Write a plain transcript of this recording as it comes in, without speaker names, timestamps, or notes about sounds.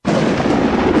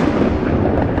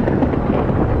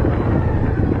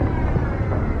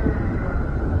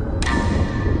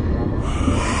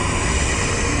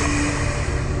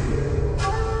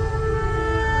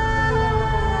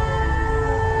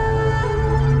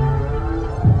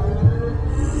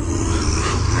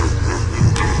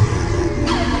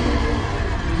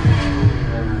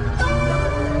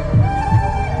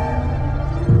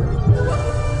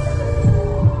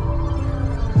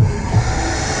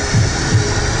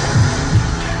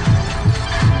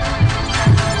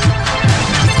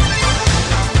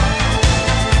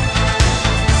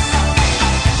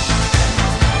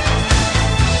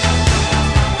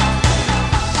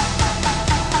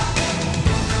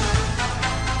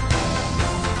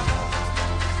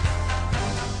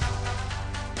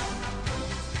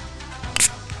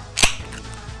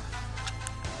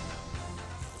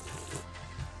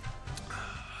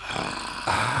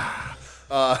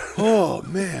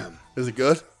Is it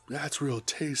good? That's real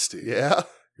tasty. Yeah.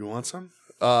 You want some?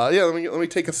 Yeah. Let me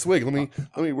take a swig. Let me.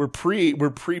 We're pre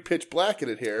pitch black in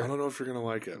it I here. don't know if you're gonna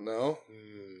like it. No.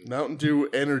 Mountain Dew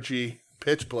Energy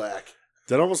Pitch Black.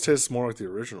 That almost tastes more like the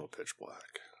original Pitch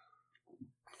Black.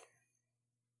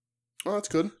 Oh, that's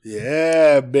good.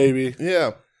 Yeah, baby.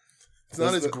 Yeah. It's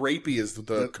not That's as grapey as the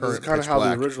current That's kind Pitch of how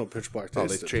Black. the original Pitch Black Oh,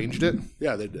 tasted. they changed it?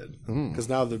 Yeah, they did. Because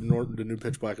now the new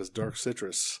Pitch Black is dark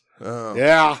citrus. Oh.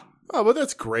 Yeah. Oh, but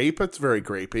that's grape. That's very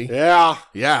grapey. Yeah.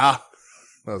 Yeah.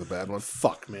 That was a bad one.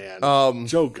 Fuck, man.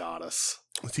 Joe got us.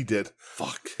 He did.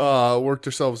 Fuck. Worked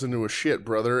ourselves into a shit,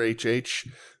 brother. HH.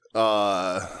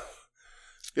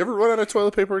 You ever run out of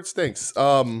toilet paper? It stinks.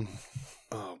 Oh,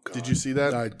 God. Did you see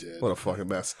that? I did. What a fucking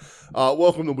mess.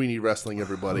 Welcome to We Need Wrestling,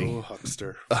 everybody. Oh,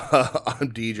 huckster.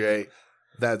 I'm DJ.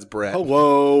 That's Brett.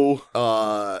 Hello.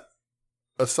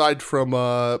 Aside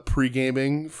from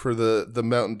pre-gaming for the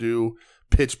Mountain Dew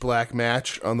Pitch Black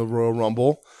match on the Royal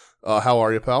Rumble, how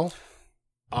are you, pal?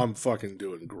 I'm fucking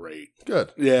doing great.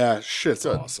 Good. Yeah, shit's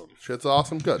Good. awesome. Shit's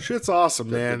awesome. Good. Shit's awesome,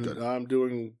 Good, man. good, good. I'm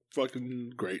doing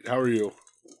fucking great. How are you?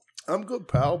 I'm good,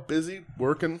 pal. Busy,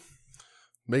 working,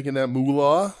 making that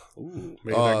moolah. Ooh,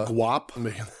 making that guap.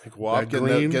 Making that guap,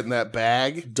 That getting that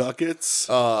bag. Ducats.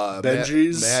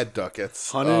 Benjis. Mad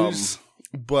ducats. Honeys.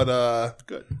 But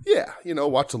Good. yeah,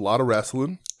 watched a lot of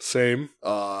wrestling. Same.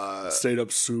 Stayed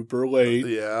up super late.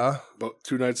 Yeah. About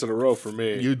 2 nights in a row for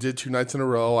me. You did 2 nights in a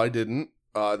row. I didn't.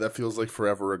 That feels like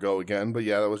forever ago again. But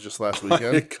yeah, that was just last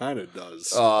weekend. It kind of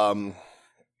does.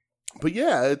 But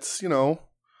yeah, it's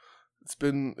it's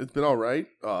been all right.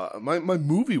 My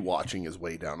movie watching is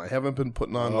way down. I haven't been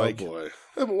putting on boy.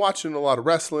 I've been watching a lot of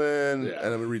wrestling, Yeah.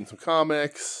 and I've been reading some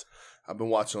comics. I've been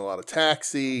watching a lot of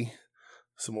Taxi.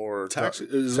 Some more Taxi.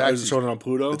 Is it showing on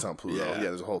Pluto? It's on Pluto. Yeah,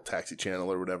 there's a whole Taxi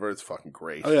channel or whatever. It's fucking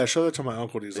great. Oh yeah, I showed that to my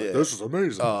uncle. And he's like, Yeah. "This is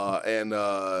amazing." And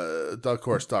of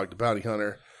course, Dog the Bounty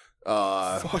Hunter.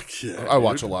 Fuck yeah! I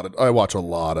watch a lot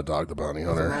of Dog the Bounty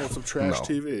Hunter. Nothing wrong with some trash No,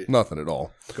 TV. Nothing at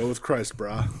all. Go with Christ,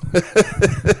 brah.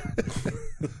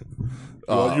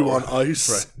 You on ice?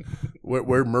 Right.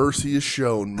 Where mercy is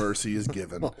shown, mercy is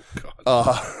given. Oh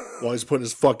God! While he's putting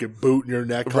his fucking boot in your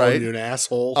neck, calling Right. you an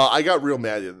asshole. I got real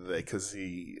mad the other day because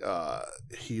he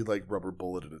like rubber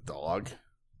bulleted a dog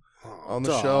on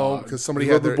the show because somebody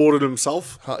he had rubber bulleted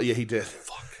himself. Yeah, he did.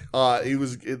 Fuck.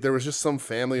 There was just some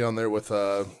family on there with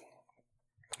a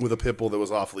pit bull that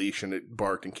was off leash and it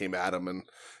barked and came at him and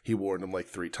he warned him like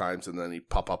 3 times and then he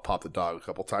popped the dog a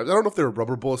couple times. I don't know if they were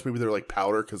rubber bullets, maybe they were like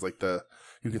powder because like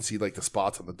you can see like the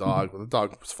spots on the dog, but the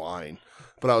dog was fine.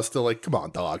 But I was still like, come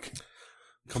on, dog.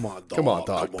 Come on, dog. Come on,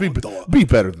 dog. Come on, dog. Be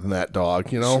better than that, dog,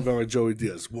 Something like Joey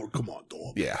Diaz. Well, come on,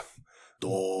 dog. Yeah.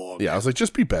 Dog. Yeah, I was like,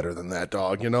 just be better than that,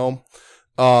 dog, Come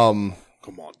on,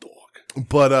 dog.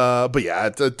 But yeah,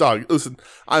 dog. Listen,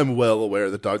 I'm well aware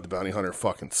that Dog the Bounty Hunter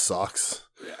fucking sucks.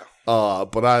 Yeah.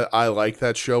 But I like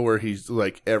that show where he's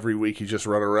like every week he's just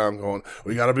running around going,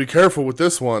 we got to be careful with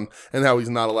this one, and how he's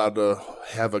not allowed to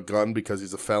have a gun because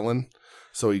he's a felon,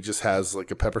 so he just has like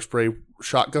a pepper spray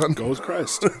shotgun. Go with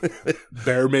Christ.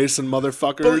 Bear Mason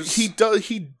motherfuckers. But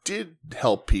he did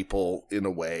help people in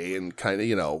a way and kind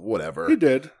of whatever. He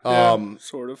did. Yeah,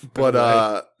 sort of.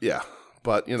 But yeah.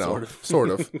 But sort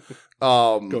of.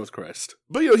 Go with Christ.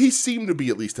 But he seemed to be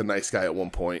at least a nice guy at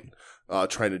one point,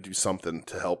 trying to do something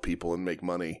to help people and make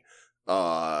money.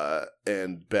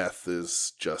 And Beth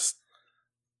is just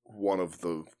one of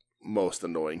the most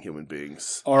annoying human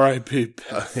beings. R.I.P.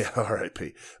 Yeah,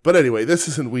 R.I.P. But anyway, this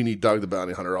isn't We Need Dog the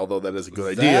Bounty Hunter, although that is a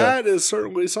good idea. That is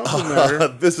certainly something there.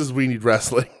 This is We Need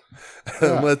Wrestling.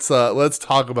 Yeah. Let's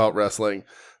talk about wrestling.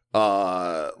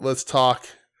 Let's talk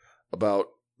about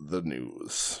the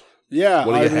news. Yeah.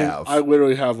 What do you have? I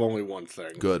literally have only one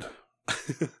thing. Good.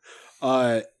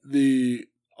 The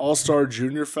All-Star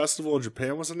Junior Festival in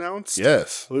Japan was announced.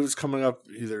 Yes. I believe it's coming up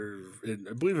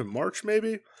in March,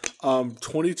 maybe.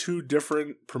 22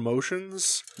 different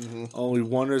promotions. Mm-hmm. Only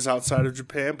one is outside of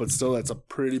Japan, but still, that's a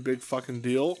pretty big fucking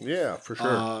deal. Yeah, for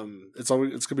sure. It's gonna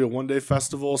be a 1-day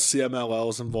festival. CMLL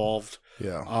is involved.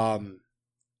 Yeah.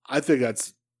 I think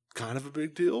that's kind of a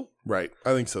big deal. Right.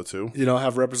 I think so too.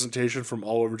 Have representation from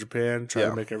all over Japan, try Yeah.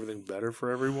 to make everything better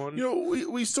for everyone.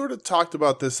 We sort of talked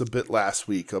about this a bit last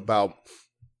week about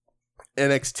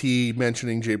NXT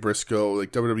mentioning Jay Briscoe,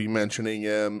 like WWE mentioning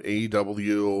him,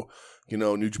 AEW,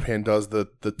 New Japan does the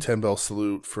 10-bell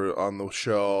salute on the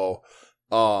show.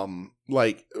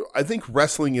 I think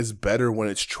wrestling is better when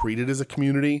it's treated as a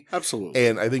community. Absolutely.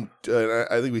 And I think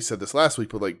we said this last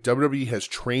week, but like WWE has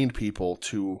trained people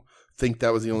to think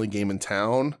that was the only game in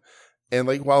town. And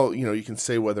like, while, you can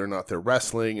say whether or not they're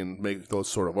wrestling and make those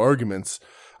sort of arguments,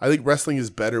 I think wrestling is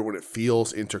better when it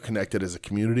feels interconnected as a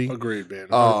community. Agreed, man.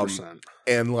 100%.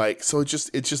 And like, so it's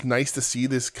just nice to see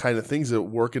this kind of things that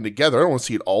working together. I don't want to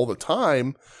see it all the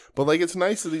time, but like, it's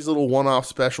nice that these little one-off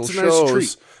special shows, nice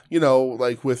treat. You know,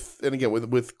 like with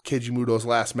Keiji Muto's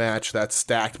last match, that's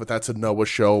stacked, but that's a Noah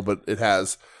show, but it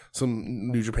has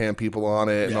some New Japan people on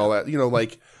it and all that, you know,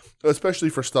 like, especially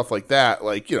for stuff like that,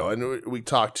 like, you know, and we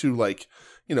talked too, like,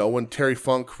 you know, when Terry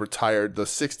Funk retired the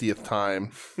 60th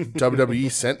time, WWE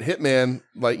sent Hitman,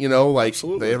 like, you know, like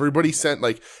everybody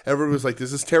was like,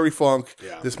 this is Terry Funk.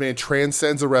 Yeah. This man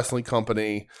transcends a wrestling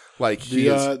company. Like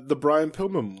the Brian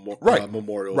Pillman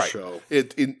memorial show.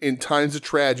 In times of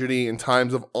tragedy, in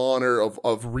times of honor,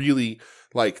 of really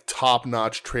like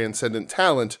top-notch transcendent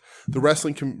talent, the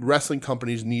wrestling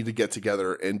companies need to get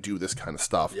together and do this kind of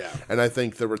stuff. Yeah. And I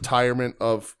think the retirement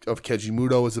of Keiji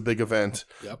Muto is a big event.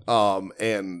 Yep.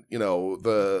 And you know,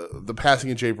 the passing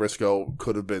of Jay Briscoe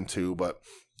could have been too, but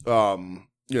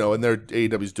you know, and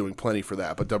AEW's doing plenty for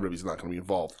that, but WWE's not going to be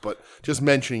involved. But just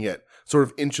mentioning it sort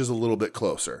of inches a little bit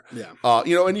closer. Yeah.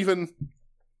 You know, and even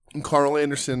Carl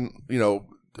Anderson, you know,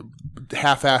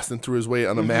 half-assed and threw his weight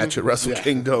on a match at Wrestle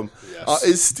Kingdom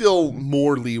is still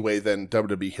more leeway than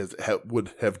WWE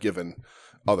would have given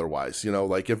otherwise. You know,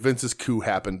 like if Vince's coup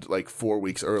happened like 4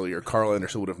 weeks earlier, Carl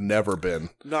Anderson would have never been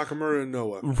Nakamura and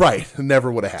Noah. Right,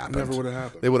 never would have happened.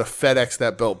 They would have FedExed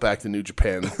that belt back to New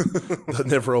Japan. The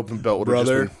never open belt would have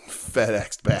just been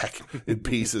FedExed back in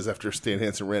pieces after Stan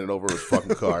Hansen ran it over his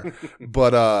fucking car.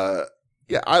 But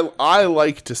yeah, I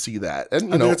like to see that,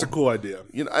 and I think it's a cool idea.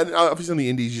 You know, and obviously in the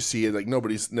indies you see it, like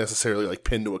nobody's necessarily like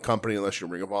pinned to a company unless you're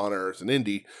Ring of Honor or it's an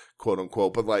indie, quote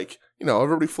unquote. But like, you know,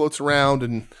 everybody floats around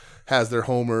and has their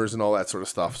homers and all that sort of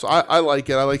stuff. So I like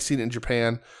it. I like seeing it in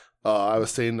Japan. I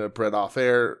was saying to Brett off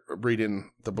air,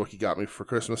 reading the book he got me for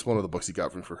Christmas, one of the books he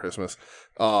got me for Christmas,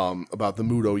 about the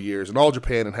Muto years and All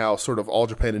Japan and how sort of All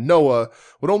Japan and Noah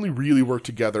would only really work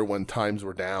together when times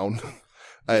were down.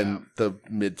 And the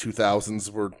mid 2000s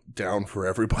were down for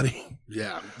everybody.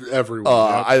 Yeah, everyone.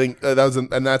 I think that's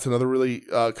another really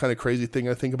kind of crazy thing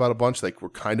I think about a bunch. Like we're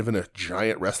kind of in a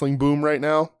giant wrestling boom right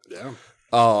now. Yeah.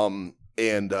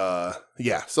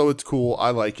 So it's cool. I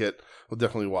like it. We'll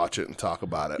definitely watch it and talk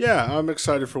about it. Yeah, I'm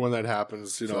excited for when that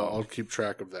happens. You know, I'll keep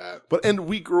track of that. And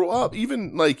we grew up,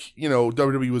 even like, you know,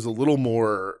 WWE was a little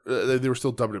more, they were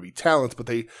still WWE talents, but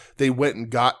they went and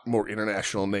got more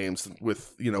international names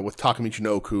with, you know, with Taka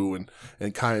Michinoku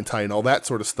and Kai and Tai and all that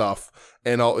sort of stuff.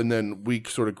 And then we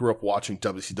sort of grew up watching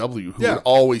WCW, who would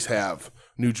always have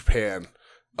New Japan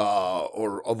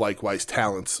or likewise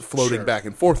talents floating back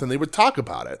and forth, and they would talk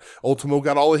about it. Ultimo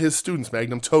got all of his students,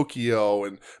 Magnum Tokyo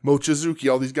and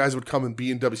Mochizuki, all these guys would come and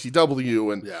be in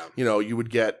WCW, and you know, you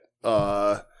would get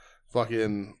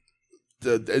fucking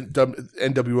the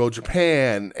NWO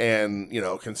Japan and, you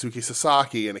know, Kensuke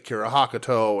Sasaki and Akira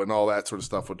Hakuto and all that sort of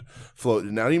stuff would float.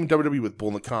 And now even WWE with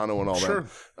Bull Nakano and all that,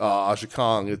 Aja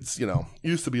Kong, it's, you know,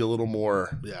 used to be a little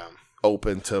more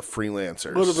open to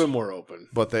freelancers. A little bit more open.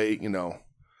 But they, you know,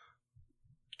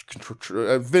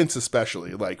 Vince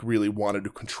especially, like, really wanted to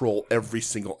control every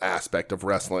single aspect of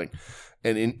wrestling.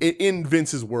 And in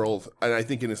Vince's world, and I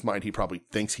think in his mind he probably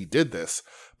thinks he did this,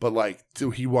 but like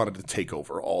he wanted to take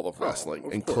over all of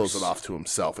wrestling and close it off to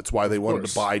himself. It's why they wanted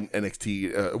to buy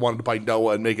NXT, wanted to buy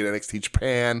Noah and make it NXT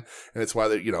Japan, and it's why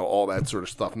they, you know, all that sort of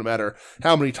stuff. No matter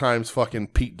how many times fucking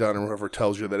Pete Dunne or whoever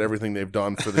tells you that everything they've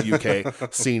done for the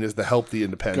UK scene is to help the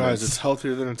independents. Guys, it's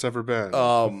healthier than it's ever been.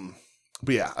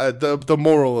 But yeah, the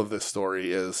moral of this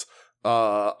story is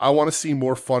I want to see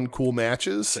more fun, cool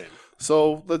matches. Same.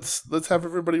 So let's have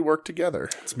everybody work together.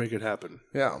 Let's make it happen.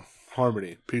 Yeah.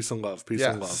 Harmony, peace and love, peace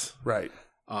and love. Right.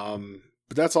 But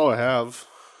that's all I have.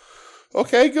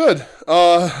 Okay, good.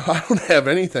 I don't have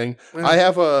anything. Yeah. I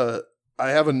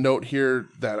have a note here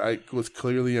that I was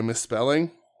clearly a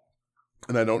misspelling,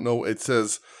 and I don't know. It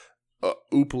says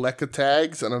Oopleca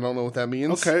tags, and I don't know what that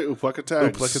means. Okay, Oopleca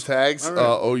tags. Oopleca tags. Right.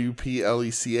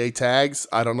 Oupleca tags.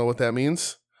 I don't know what that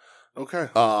means. Okay.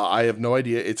 I have no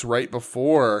idea. It's right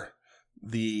before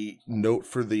the note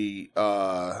for the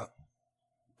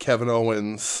Kevin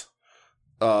Owens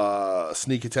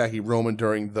sneak attacking Roman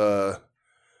during the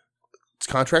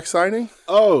contract signing.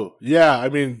 Oh, yeah. I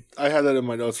mean, I had that in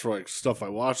my notes for like stuff I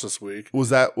watched this week. Was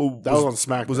that was on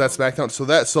SmackDown? Was that SmackDown?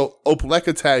 So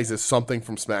Oopleca tags is something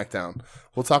from SmackDown.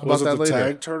 We'll talk about that later.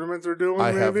 Tag tournament they're doing?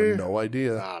 I have no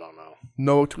idea. I don't know.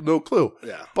 No clue.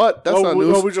 Yeah. But that's not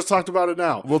news. Well, we just talked about it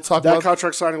now. We'll talk that about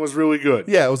contract signing was really good.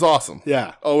 Yeah, it was awesome.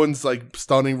 Yeah. Owens like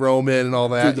stunning Roman and all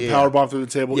that. Dude, the powerbomb through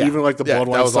the table, even like the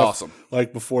bloodline that was stuff, awesome.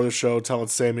 Like before the show, telling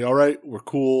Sammy, "All right, we're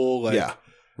cool." Like,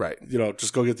 Right.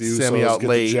 Just go get the Usos, Sammy out get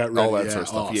late, the jet ready. all that sort of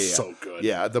stuff. Oh, Yeah, so good.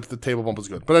 Yeah, the table bump was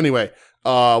good. But anyway,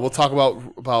 we'll talk about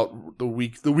the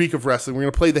week of wrestling. We're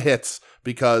going to play the hits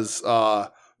because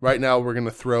right now we're going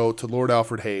to throw to Lord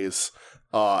Alfred Hayes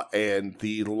and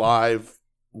the live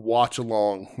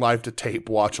to tape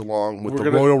watch along with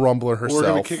Royal Rumbler herself. We're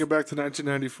going to kick it back to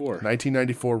 1994.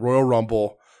 1994 Royal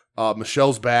Rumble.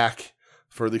 Michelle's back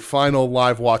for the final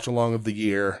live watch along of the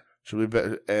year.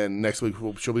 And next week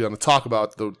she'll be on to talk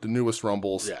about the newest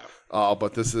Rumbles. Yeah.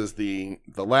 But this is the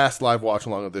last live watch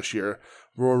along of this year,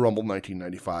 Royal Rumble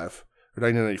 1995 or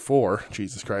 1994.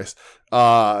 Jesus Christ!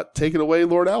 Take it away,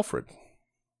 Lord Alfred.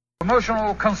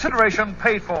 Promotional consideration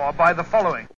paid for by the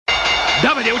following: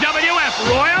 WWF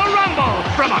Royal Rumble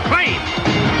from Acclaim.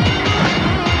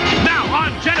 Now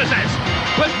on Genesis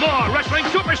with more wrestling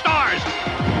superstars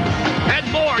and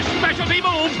more specialty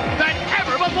moves than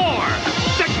ever before.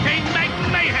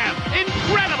 16-man mayhem,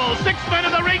 incredible 6 men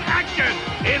in the ring action,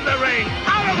 in the ring,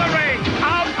 out of the ring,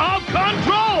 out of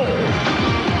control.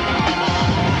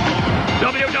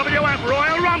 WWF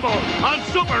Royal Rumble on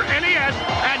Super NES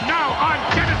and now on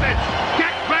Genesis.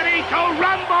 Get ready to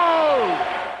rumble!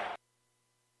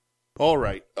 All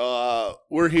right,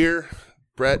 we're here,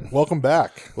 Brett. Welcome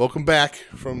back. Welcome back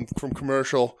from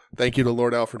commercial. Thank you to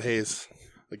Lord Alfred Hayes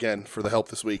again for the help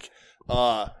this week.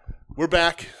 We're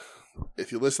back.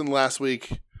 If you listened last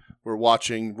week, we're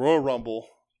watching Royal Rumble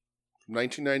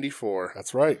 1994.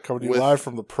 That's right. Coming to you live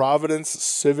from the Providence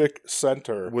Civic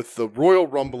Center with the Royal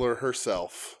Rumbler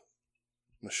herself,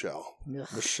 Michelle.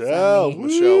 Michelle.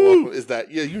 Welcome. Is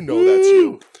that? Yeah, you know that's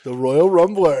you. The Royal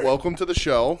Rumbler. Welcome to the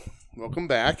show. Welcome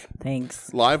back.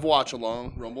 Thanks. Live watch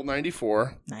along, Rumble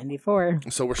 94. 94.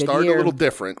 So we're Good starting year. a little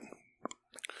different.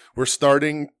 We're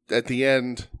starting at the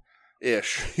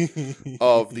end-ish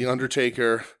of The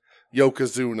Undertaker,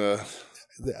 Yokozuna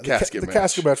casket match. The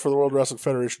casket match for the World Wrestling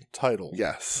Federation title.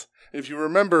 Yes. If you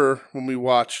remember when we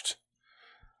watched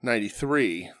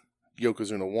 93,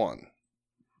 Yokozuna won.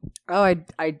 Oh,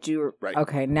 I do. Right.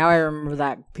 Okay, now I remember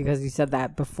that because you said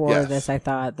that before Yes. this. I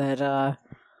thought that,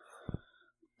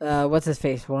 what's his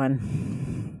face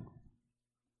won?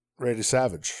 Randy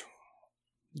Savage.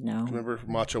 No. Remember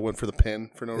Macho went for the pin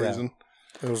for no reason?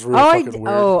 It was really fucking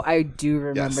weird. I do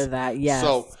remember that. Yes,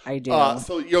 So, I do.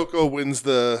 So Yoko wins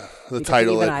the Because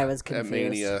title even at, I was at confused.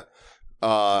 Mania.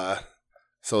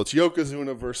 So it's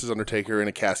Yokozuna versus Undertaker in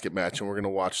a casket match, and we're going to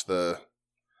watch the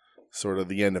sort of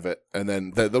the end of it. And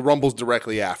then the Rumble's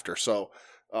directly after. So,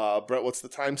 Brett, what's the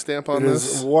timestamp on It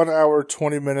this? is 1 hour,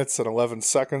 20 minutes, and 11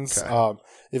 seconds. Okay.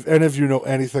 If any of you know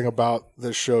anything about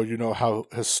this show, you know how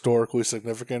historically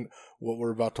significant what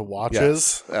we're about to watch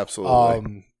is.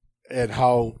 Absolutely. And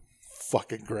how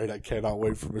fucking great. I cannot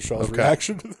wait for Michelle's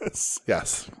reaction to this.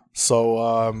 Yes. So,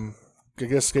 I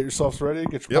guess get yourselves ready,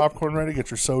 get your popcorn ready, get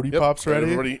your soda pops ready.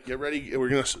 Everybody get ready. We're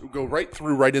going to go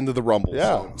right into the Rumble.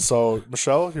 Yeah. So,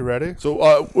 Michelle, you ready?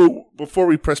 So before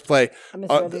we press play, I'm as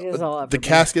ready as I'll ever the be.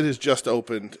 casket is just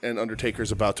opened, and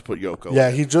Undertaker's about to put Yoko. Yeah,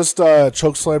 he just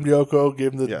chokeslammed Yoko,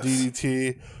 gave him the Yes.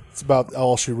 DDT. It's about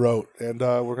all she wrote. And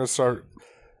we're going to start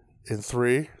in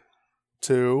 3,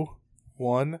 2,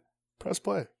 1. Press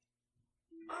play.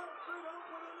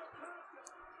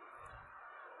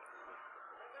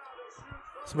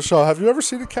 So, Michelle, have you ever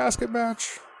seen a casket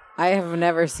match? I have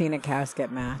never seen a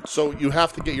casket match. So you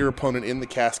have to get your opponent in the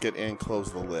casket and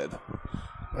close the lid.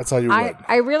 That's how you win.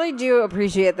 I really do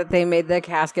appreciate that they made the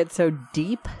casket so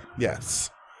deep. Yes.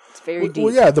 It's very deep.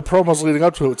 Well, yeah, the promos leading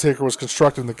up to it, Taker was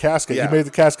constructing the casket. Yeah. He made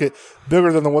the casket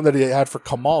bigger than the one that he had for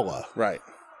Kamala. Right.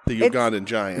 The Ugandan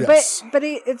giant. Yes. But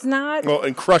it's not. Oh,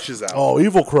 and crushes out. Oh,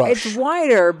 Evil Crush. It's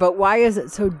wider, but why is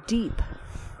it so deep?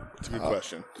 It's a good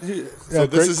question. Yeah, So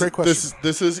great question.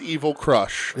 This is Evil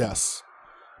Crush. Yes.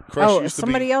 Crush used to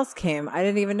somebody be, else came. I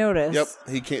didn't even notice. Yep,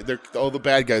 he can't. All the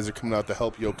bad guys are coming out to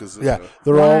help Yokozuna. Yeah,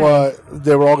 they're all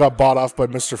they were all got bought off by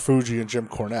Mr. Fuji and Jim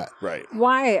Cornette. Right.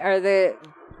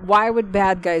 Why would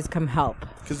bad guys come help?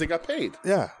 Because they got paid.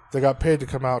 Yeah, they got paid to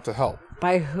come out to help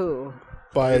By who?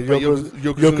 by Yokozuna.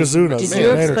 Yokozuna. Did Man, you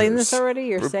managers. explain this already?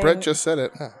 You're saying Brett just said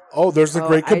it. Oh, there's the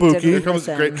great I didn't Kabuki. Here comes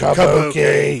the great listen.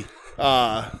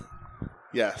 Kabuki.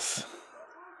 Yes.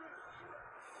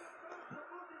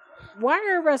 Why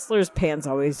are wrestlers' pants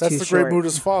always That's too the short? Great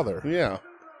Muda's father. Yeah.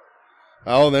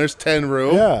 Oh, and there's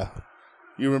Tenru. Yeah,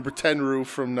 You remember Tenru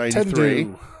from '93?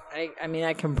 Tendu. I mean,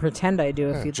 I can pretend I do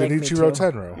if you'd like me to. Junichiro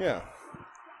Tenru. Yeah.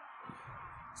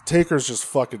 Taker's just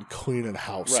fucking cleaning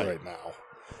house Right. right now.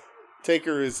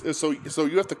 Taker is so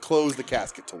you have to close the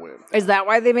casket to win. Is that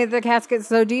why they made the casket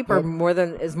so deep, or Yep. more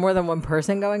than one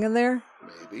person going in there?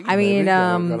 Maybe. I mean,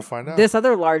 Gotta find out. this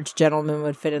other large gentleman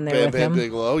would fit in there Bam with Bam him.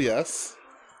 Bigelow, yes.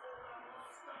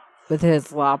 with his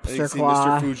And lobster you see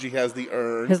claw. Mr. Fuji has the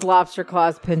urn. His lobster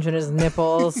claws pinching his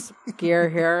nipples. Gear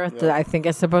here that I think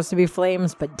is supposed to be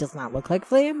flames, but does not look like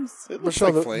flames. It looks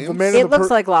Michelle, like flames. the man It in the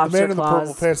looks like lobster The man in the purple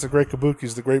claws. pants, the Great Kabuki,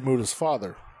 is the Great Muda's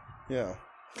father. Yeah.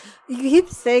 You keep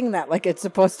saying that like it's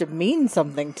supposed to mean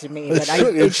something to me, but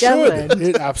It it should. doesn't.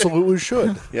 It absolutely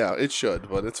should. Yeah, it should,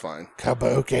 but it's fine.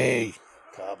 Kabuki.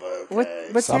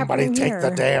 What's Somebody happening take here?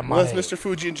 the damn Well, money. that's Mr.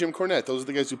 Fuji and Jim Cornette. Those are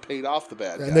the guys who paid off the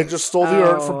bad guys. And they just stole the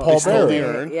urn from Paul stole the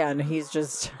Bearer. urn. Yeah, and he's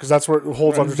just Because that's where it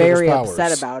holds Undertaker's very powers.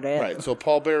 upset about it. Right, so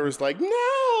Paul Bearer is like, no,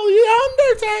 the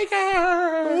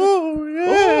Undertaker! Oh,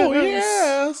 Oh,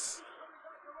 yes!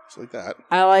 It's like that.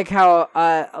 I like how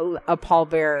a Paul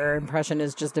Bearer impression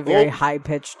is just a very Oh.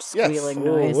 high-pitched Yes. squealing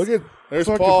Oh, noise. look at There's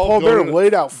fucking Paul Paul Bearer going-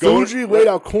 laid out going- Fuji, laid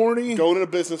out corny. Going into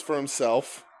business for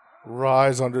himself.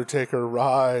 Rise, Undertaker,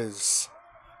 rise.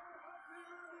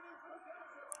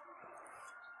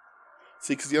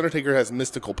 See, because the Undertaker has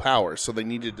mystical powers, so they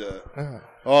needed to... Yeah.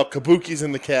 Oh, Kabuki's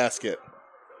in the casket.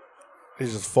 He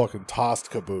just fucking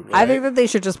tossed Kabuki. I think that they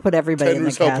should just put everybody in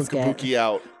the Tenru's helping casket. Kabuki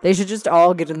out. They should just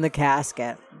all get in the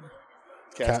casket.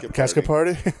 Casket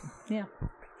party? Yeah.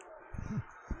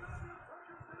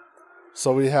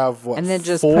 So we have, what, And then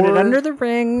just four, put it under the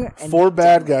ring. And four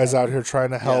bad guys out here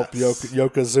trying to help Yes.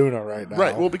 Yokozuna right now.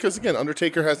 Right, well, because, again,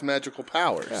 Undertaker has magical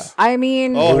powers. I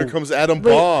mean, Oh, here comes Adam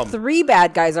wait, Bomb. 3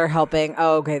 bad guys are helping.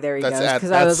 Oh, okay, there he That's goes. Ad-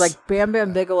 Because I was that's- like, Bam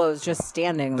Bam Bigelow is just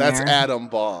standing That's there. Adam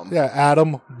Bomb. Yeah,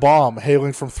 Adam Bomb,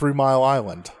 hailing from 3 Mile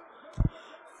Island.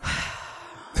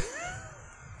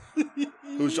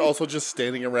 Who's also just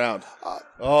standing around.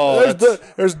 Oh,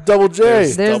 There's Double J.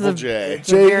 There's There's Double a- J.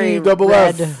 it's a very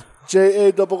red-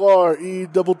 JARRET.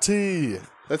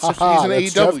 That's just, Haha,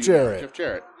 he's an that's AEW. Jeff Jarrett. Jeff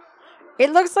Jarrett.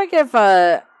 It looks like if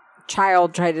a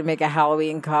child tried to make a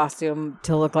Halloween costume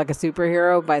to look like a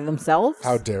superhero by themselves.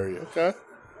 How dare you? Okay.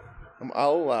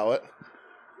 I'll allow it.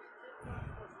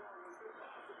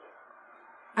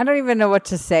 I don't even know what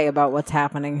to say about what's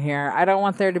happening here. I don't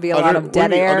want there to be a lot of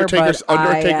dead air. Undertaker's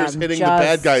but hitting the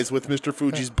bad guys with Mr.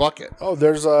 Fuji's bucket. Oh,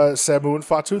 there's Sabu and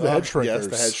Fatu, the head shrinkers. Yes,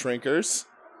 the head shrinkers.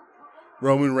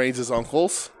 Roman Reigns'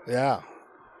 uncles. Yeah.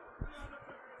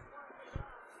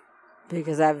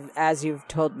 Because as you've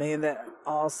told me, that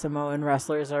all Samoan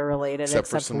wrestlers are related Except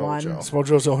for except Samoa one. Joe. Samoa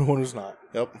Joe's the only one who's not.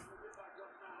 Yep.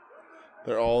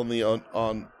 They're all in the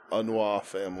Anua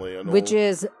family. Which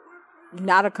is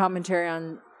not a commentary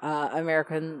on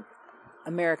American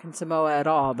Samoa at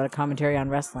all, but a commentary on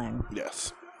wrestling.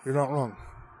 Yes. You're not wrong.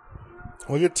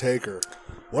 Look at Taker.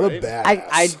 What Right? a badass.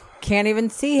 I can't even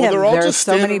see Well, him. they're all There's just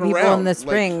so many standing people around, in this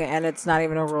like- ring, and it's not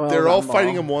even a Royal They're all Rumble.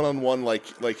 fighting him one-on-one like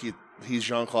he's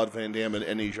Jean-Claude Van Damme in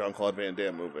any Jean-Claude Van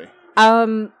Damme movie.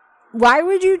 Why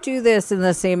would you do this in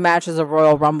the same match as a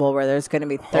Royal Rumble where there's going to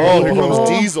be 30 Oh, here people? comes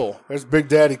Diesel. There's Big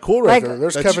Daddy Cool right Like- there.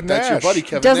 There's That's Kevin Nash. That's your buddy,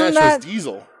 Kevin Doesn't Nash that- was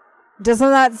Diesel.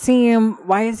 Doesn't that seem...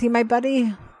 Why is he my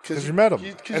buddy? Because you met him.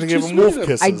 Because and you he gave him too wolf sweet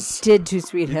him. kisses. I did too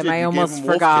sweet You him. did. I You gave almost him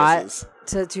wolf forgot kisses.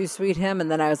 to too sweet him, and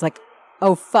then I was like,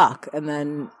 oh, fuck. And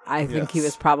then I think he Yes.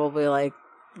 was probably like,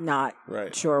 not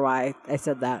Right. sure why I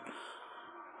said that.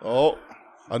 Oh,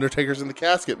 Undertaker's in the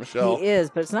casket, Michelle. He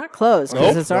is, but it's not closed because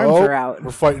Nope. his arms Nope. are out.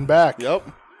 We're fighting back. Yep.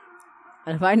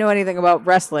 And if I know anything about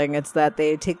wrestling, it's that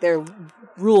they take their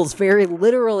rules very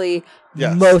literally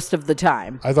Yes. most of the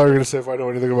time. I thought you were going to say if I know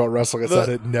anything about wrestling, it's The- that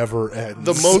it never ends.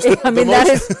 The most. I mean, the that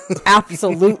most, is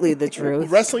absolutely the truth.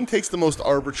 Wrestling takes the most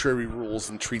arbitrary rules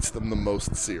and treats them the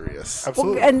most serious. Well,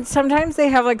 Absolutely. and sometimes they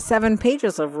have like 7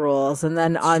 pages of rules, and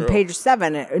then on true. page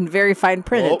 7, in very fine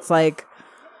print, Oh. it's like,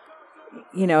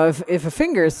 you know, if a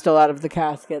finger is still out of the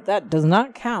casket, that does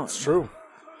not count. It's true.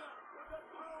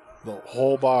 The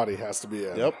whole body has to be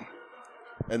in. Yep.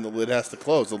 And the lid has to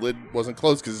close. The lid wasn't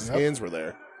closed because his Yep. hands were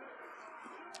there.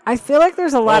 I feel like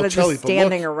there's a lot Oh, of Chelly, just but look.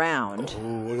 standing around.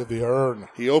 Ooh, look at the urn.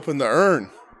 He opened the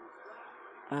urn.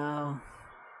 Oh.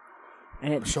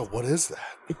 And it's, Michelle, what is that?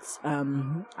 it's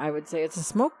I would say it's a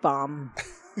smoke bomb.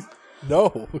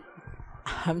 No.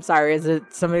 I'm sorry, is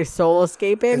it somebody's soul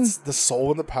escaping? It's the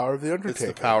soul and the power of the It's Undertaker.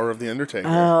 the power of the Undertaker.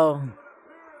 Oh.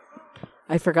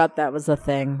 I forgot that was a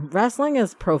thing. Wrestling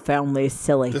is profoundly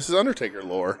silly. This is Undertaker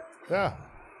lore. Yeah.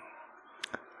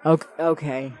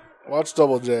 Okay. Watch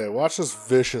Double J. Watch this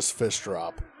vicious fist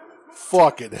drop.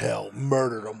 Fucking hell.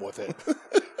 Murdered him with it.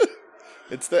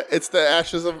 It's the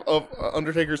ashes of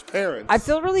Undertaker's parents. I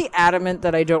feel really adamant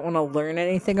that I don't want to learn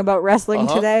anything about wrestling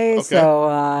Uh-huh. today, Okay.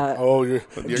 so Oh, you're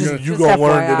Just- you just gonna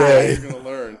learn FYI. today. You're gonna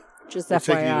learn. just We're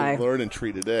taking you FYI. to learn and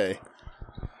treat today.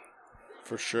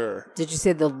 For sure. Did you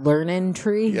say the learning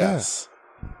tree? Yes.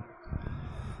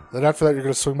 Then after that, you're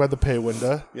gonna swing by the pay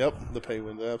window. Yep. The pay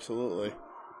window. Absolutely.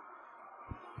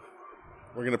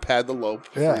 We're gonna pad the lope.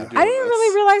 before Yeah. you do I didn't this.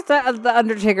 really realize that the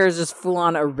Undertaker is just full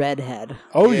on a redhead.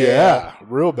 Oh Yeah. yeah,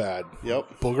 real bad.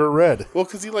 Yep. Booger red. Well,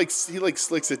 because he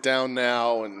slicks it down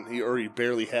now, and he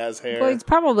barely has hair. Well, he's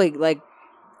probably like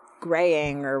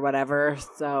graying or whatever.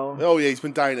 So, Oh yeah, he's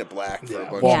been dyeing it black for a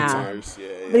bunch Yeah. of years. Yeah,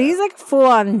 yeah. but he's like full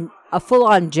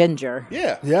on ginger.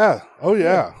 yeah. Yeah. Oh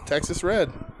yeah. Texas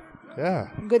Red. Yeah.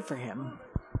 Good for him.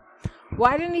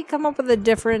 Why didn't he come up with a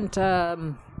different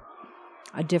thing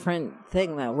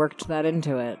that worked that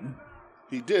into it?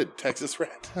 He did Texas Red.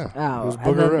 Oh, It was and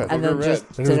Booger then, Red. and then Booger just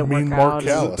Red. And it was didn't Mean work Mark out.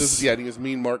 Callis. Yeah, and he was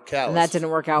Mean Mark Callis. And that didn't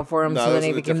work out for him, No, so it then was he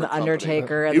in a became the different company.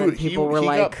 Undertaker, and then people were he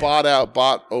like, got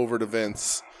bought over to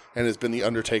Vince, and has been the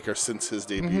Undertaker since his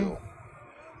debut. Mm-hmm.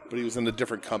 But he was in a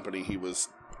different company. He was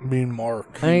Mean Mark.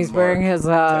 and he's wearing his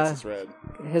Texas Red.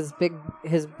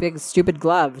 his big stupid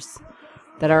gloves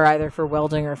that are either for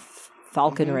welding or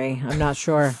falconry. I'm not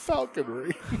sure.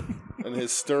 Falconry. And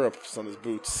his stirrups on his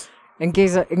boots. In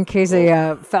case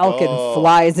a falcon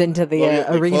flies into the Oh,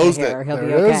 yeah, they arena closed here, it. he'll There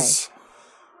be it okay. is.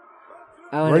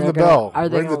 Oh, and Ring they're the bell. Are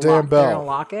they Ring the gonna damn lock, they're bell. gonna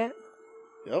lock it?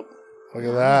 Yep. Look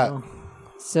at that. Oh.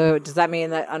 So does that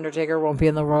mean that Undertaker won't be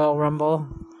in the Royal Rumble?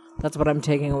 That's what I'm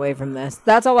taking away from this.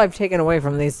 That's all I've taken away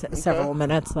from these several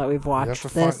minutes that we've You watched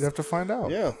have, this. you have to find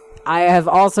out. Yeah. I have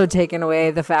also taken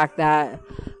away the fact that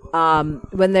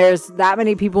when there's that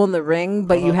many people in the ring,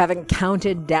 but you haven't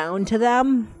counted down to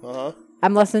them,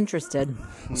 I'm less interested.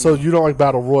 So you don't like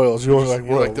battle royals. You only like You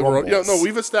Royal like the Royal, Rumbles. yeah, no,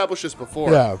 we've established this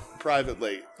before. Yeah.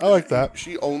 Privately. I like that.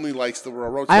 She only likes the Royal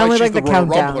Rumble. I only she's like the Royal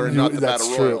countdown. Rumbler and not the That's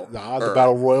Battle true. Royal. Nah, the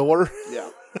Battle Royaler. Yeah.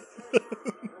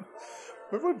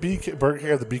 Remember when Burger King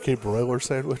had the BK broiler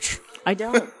sandwich? I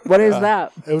don't. What is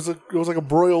that? It was like a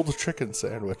broiled chicken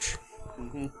sandwich.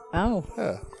 Oh.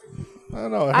 Yeah. I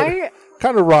don't know. I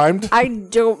Kind of rhymed. I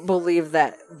don't believe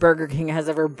that Burger King has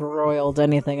ever broiled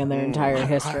anything in their entire I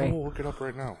history. will look it up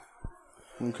right now.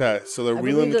 Okay, so they're I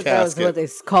wheeling believe the that was casket. what they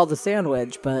called the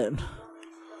sandwich, but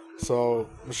So,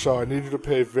 Michelle, I need you to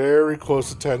pay very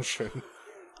close attention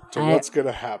to I- what's going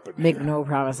to happen. make here. no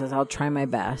promises. I'll try my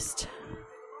best.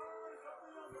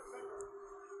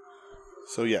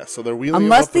 So yeah, so they're wheeling.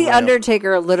 Unless him up the ramp.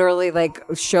 Undertaker literally like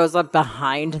shows up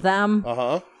behind them,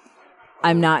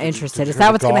 I'm not interested. Did Is you that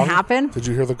hear what's the going to gong? happen? Did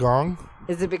you hear the gong?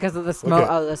 Is it because of the smoke?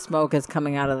 Okay. Oh, the smoke is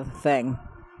coming out of the thing.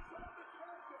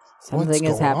 Something What's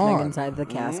is happening going on? inside the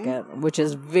casket, which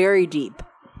is very deep.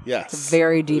 Yes, It's a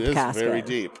very deep it is casket. Very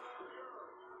deep.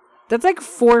 That's like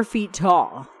 4 feet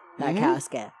tall, that Mm-hmm.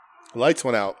 casket. The lights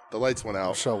went out. The lights went out.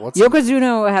 Michelle, what's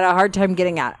Yokozuna had a hard time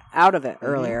getting out of it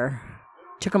earlier.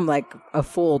 Took him like a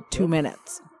full 2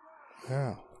 minutes.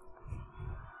 Yeah.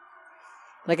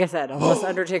 Like I said, unless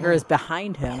Undertaker is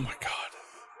behind him. Oh my God.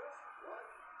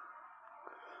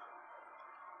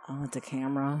 Oh, it's a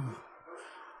camera.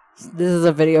 This is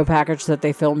a video package that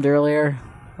they filmed earlier.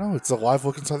 No, it's a live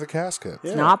look inside the casket.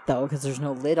 It's not, though, because there's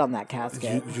no lid on that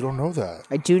casket. You don't know that.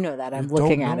 I do know that. I'm You don't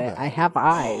looking know at it. that. I have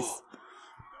eyes.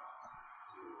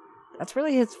 That's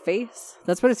really his face?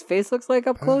 That's what his face looks like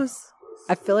up close?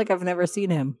 I feel like I've never seen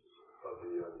him.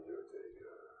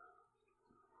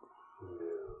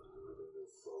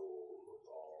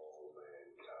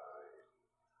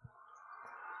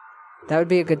 That would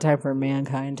be a good time for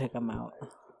Mankind to come out.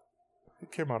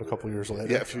 It came out a couple years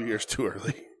later. Yeah, a few years too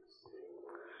early.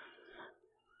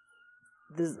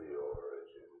 This,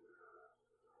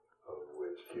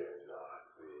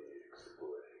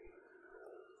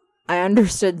 I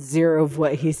understood zero of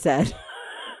what he said.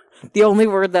 The only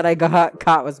word that I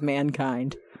caught was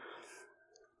Mankind.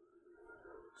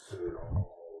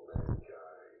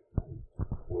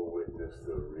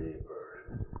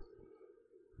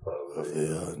 Of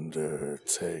the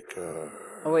Undertaker.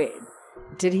 Oh, wait.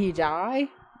 Did he die?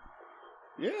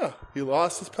 Yeah, he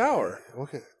lost his power.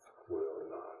 Look at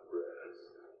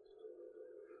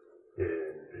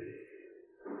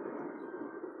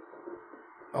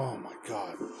Oh my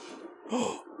God.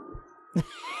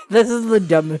 This is the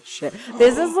dumbest shit.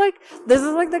 This is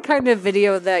like the kind of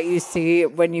video that you see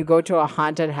when you go to a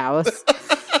haunted house.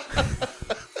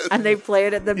 And they play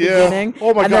it at the Yeah. beginning.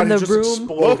 Oh my and God, then he the just room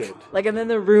exploded. and then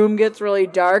the room gets really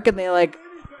dark and they like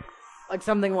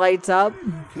something lights up.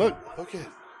 Look, Look at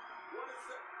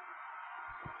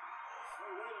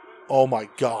Oh my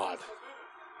God.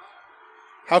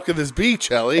 how could this be,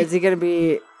 Chelly? Is he going to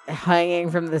be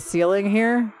hanging from the ceiling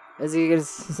here? Is he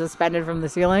suspended from the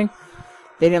ceiling?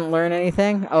 They didn't learn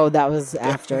anything? Oh, that was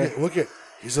after. Look at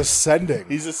he's ascending.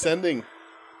 He's ascending.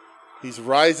 He's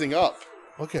rising up.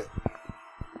 Look at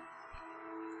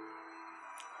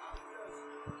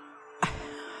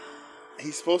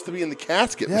He's supposed to be in the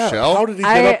casket, Yeah. Michelle. How did he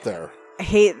get up there?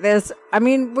 hate this. I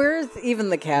mean, where's even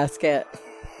the casket?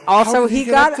 Also, How did he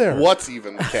get got up there? What's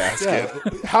even the casket?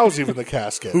 Yeah. How's even the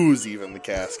casket? Who's even the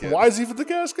casket? Why is even the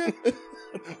casket?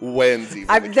 When's even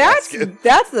the that's casket?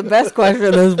 that's the best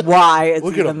question is why it's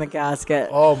Look at even him. the casket.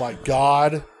 Oh my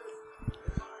god.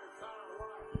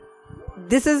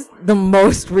 This is the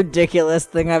most ridiculous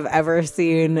thing I've ever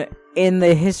seen in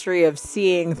the history of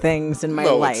seeing things in my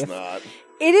No, life. it's not.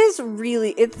 It is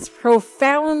really, it's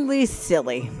profoundly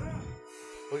silly.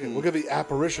 Look at the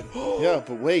apparition. Yeah,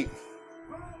 but wait.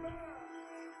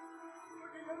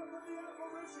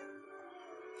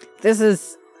 This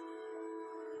is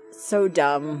so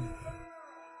dumb.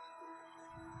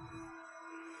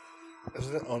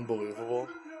 Isn't it unbelievable?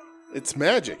 It's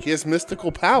magic. He has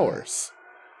mystical powers.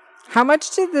 How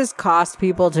much did this cost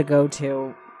people to go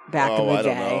to back in the I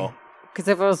don't day? know. Because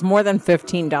if it was more than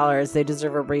 $15, they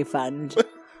deserve a refund.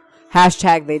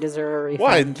 Hashtag they deserve a refund.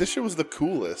 Why? This shit was the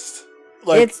coolest.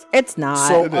 Like, It's not.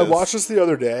 so It I is. watched this the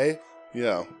other day,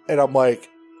 Yeah. and I'm like,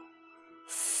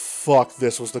 fuck,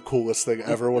 this was the coolest thing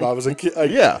ever when I was a kid. Like,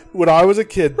 Yeah. When I was a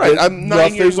kid, Right, I'm 9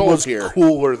 nothing years old was here.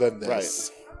 cooler than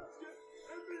this.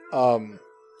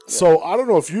 So I don't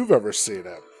know if you've ever seen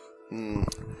it,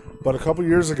 but a couple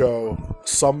years ago,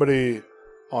 somebody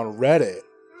on Reddit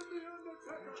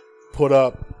put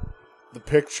up the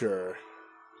picture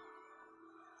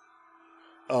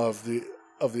of the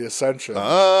Ascension.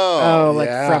 Oh. like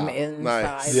yeah. from inside.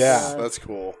 Nice. Yeah. That's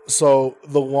cool. So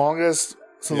the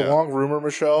Yeah. long rumor,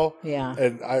 Michelle, Yeah.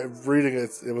 and I reading it,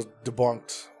 it was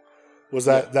debunked. Was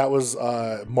that was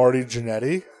Marty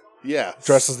Jannetty Yeah.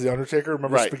 dressed as the Undertaker?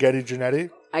 Remember Right. Spaghetti Jannetty?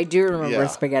 I do remember Yeah.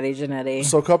 Spaghetti Jannetty.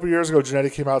 So a couple years ago,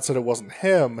 Jannetty came out and said it wasn't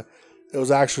him. It was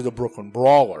actually the Brooklyn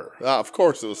Brawler. Of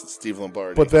course it was Steve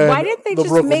Lombardi. But then Why didn't they the just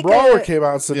Brooklyn make Brawler a- came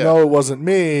out and said, Yeah. no, it wasn't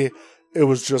me. It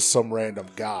was just some random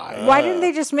guy. Why didn't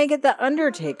they just make it the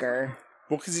Undertaker?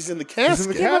 well, because he's in the He's casket.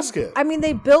 in the casket. I mean,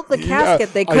 they built the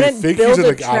casket. They I couldn't think build he's in a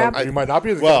the, trap. He might not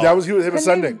be in the Well, That was him Couldn't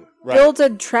ascending. they built a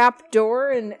trap door,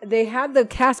 and they had the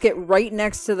casket right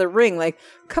next to the ring. Like,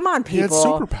 come on, He had people!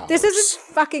 superpowers. This isn't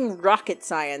fucking rocket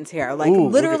science here. Like, Ooh,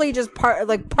 look literally, just park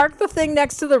the thing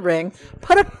next to the ring,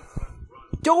 put a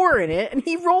door in it, and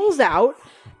he rolls out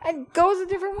and goes a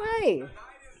different way.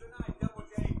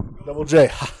 Double J.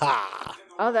 Ha ha.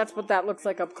 Oh, that's what that looks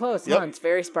like up close. Yep. Huh? It's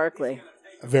very sparkly.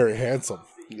 Very handsome.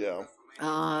 Yeah.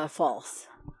 False.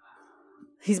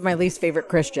 He's my least favorite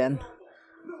Christian.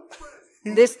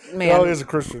 This man. Oh, he's a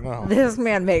Christian now. This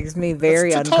man makes me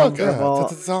very That's Tatanka. uncomfortable.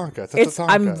 Tatanka.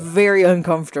 I'm very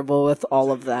uncomfortable with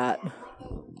all of that.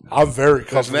 I'm very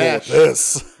comfortable with Nash.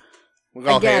 this. Look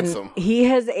how Again, handsome. he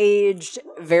has aged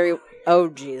very. Oh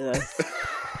Jesus!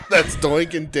 That's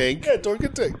Doink and Dink. Yeah, don't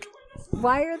get dink.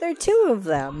 Why are there two of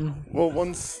them? Well,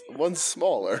 one's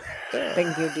smaller.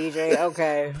 Thank you, DJ.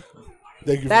 Okay,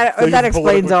 Thank you. That- thank you that for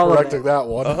explains politically all of correcting it. that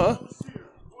one.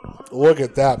 Look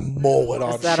at that mullet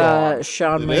on is that Shawn.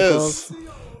 Shawn It Michaels? is.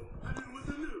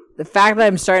 The fact that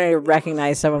I'm starting to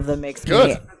recognize some of them makes Good.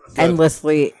 me Good.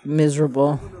 endlessly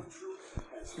miserable.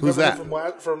 Who's that?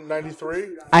 From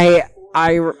 '93.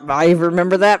 I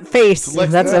remember that face. Lex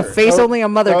That's a Luger. face only a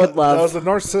mother could love. That was the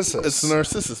Narcissus. It's the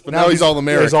Narcissus, but now he's all Yeah,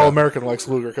 American. he's all American Lex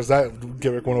Luger because that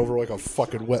gimmick went over like a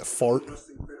fucking wet fart.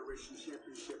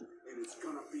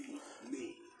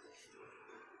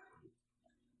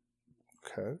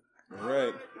 Okay. All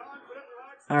right.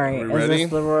 All right, Are we is ready?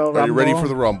 this the Royal Rumble? Are you ready for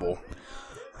the Rumble?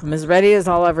 I'm as ready as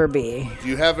I'll ever be. Do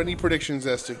you have any predictions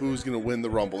as to who's going to win the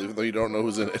Rumble, even though you don't know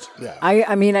who's in it? Yeah.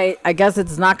 I mean, I guess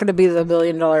it's not going to be the $1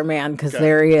 billion man because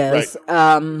there he is,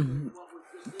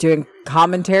 doing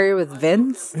commentary with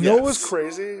Vince. You know what was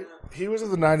crazy? He was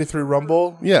in the '93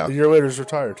 Rumble. Yeah. A year later, he's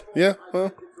retired. Yeah,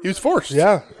 well, he was forced.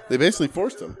 Yeah. They basically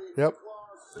forced him. Yep.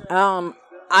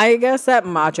 I guess that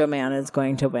Macho Man is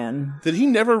going to win. Did he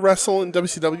never wrestle in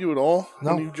WCW at all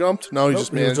No. when he jumped? No, he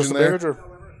just He was managed just a there. manager.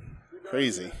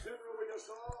 Crazy.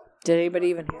 Did anybody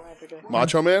even hear my prediction?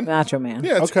 Macho Man? Macho Man.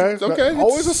 Yeah, it's Okay. okay.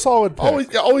 Always a solid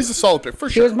pick. Always a solid pick, for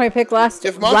He sure. was my pick last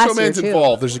If last Macho year, Man's too.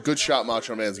 involved, there's a good shot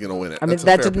Macho Man's going to win it. I mean, That's a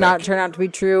that fair did not pick. turn out to be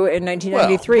true in Well,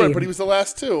 1993. right, but he was the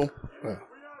last two.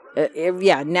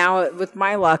 Yeah, now with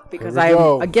my luck, because Here we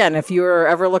go. again, if you were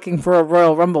ever looking for a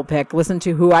Royal Rumble pick, listen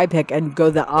to who I pick and go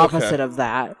the opposite of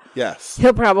that. Yes.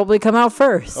 He'll probably come out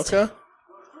first. Okay.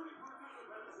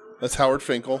 That's Howard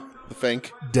Finkel, the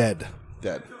Fink, Dead.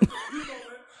 dead.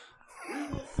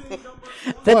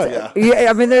 That's, yeah,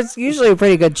 I mean, that's usually a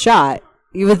pretty good shot.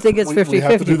 You would think it's We have to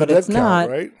 50-50, do the but dead it's not.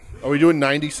 count, right? Are we doing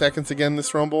 90 seconds again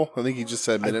this Rumble? I think he just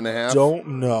said minute and a half. Don't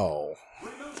know.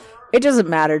 It doesn't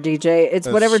matter, DJ. It's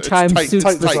whatever it's time tight- suits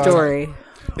tight the time. story.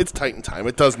 It's Titan time.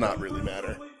 It does not really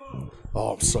matter. Oh,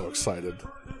 I'm so excited.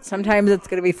 Sometimes it's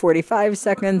going to be 45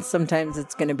 seconds. Sometimes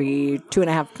it's going to be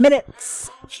 2.5 minutes.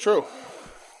 It's true.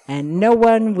 And no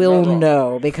one will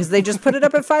know because they just put it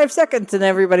up at 5 seconds and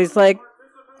everybody's like,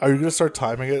 Are you going to start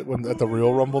timing it at the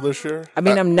Real Rumble this year? I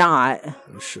mean, I'm not.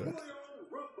 You should.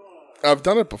 I've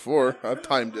done it before. I've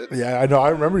timed it Yeah, I know. I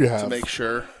remember you have. to make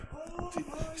sure.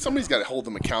 Somebody's got to hold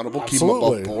them accountable,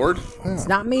 Absolutely. keep them above board. It's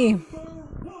not me.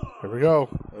 Here we go.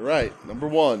 All right, number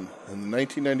 1 in the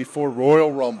 1994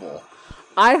 Royal Rumble.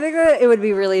 I think that it would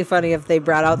be really funny if they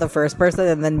brought out the first person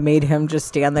and then made him just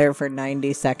stand there for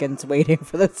 90 seconds waiting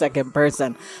for the second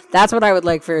person. That's what I would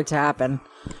like for it to happen.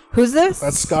 Who's this?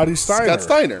 That's Scotty Steiner. Scott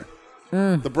Steiner.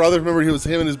 The brother, remember he was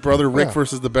him and his brother Rick Yeah.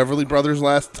 versus the Beverly Brothers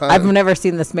last time? I've never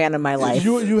seen this man in my life.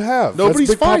 You have. Nobody's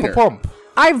That's Big finer. Papa Pump.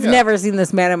 I've Yeah. never seen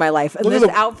this man in my life. And Look at this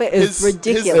the- outfit is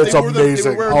ridiculous. It's they were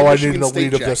amazing. wearing Oh, I Michigan need to State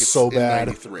lead of this jackets so in bad.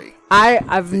 93.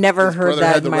 I've never his heard brother that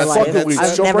had in the my wrestling life. Fuck the That's- Leeds.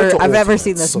 I've Jump never, right to I've never Ultimates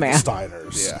seen this of the man.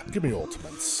 Steiners. Yeah. Give me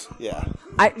Ultimates. Yeah.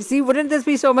 I see. Wouldn't this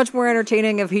be so much more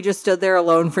entertaining if he just stood there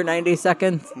alone for 90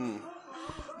 seconds?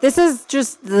 This is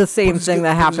just the same thing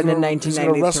that happened in He's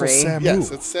gonna wrestle 1993. Samu.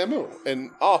 Yes, it's Samu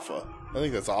and Alpha. I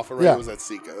think that's Alpha, right? Yeah. Or was that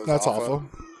Sika? It was That's awful.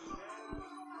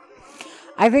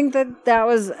 I think that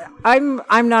was.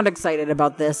 I'm not excited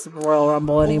about this Royal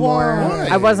Rumble anymore. Why?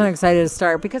 I wasn't excited to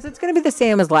start because it's going to be the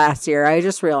same as last year. I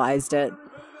just realized it.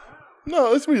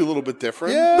 No, it's going to be a little bit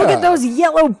different. Yeah. Look at those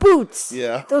yellow boots.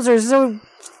 Yeah. Those are so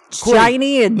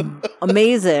shiny and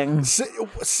amazing.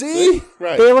 See?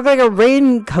 Right. They look like a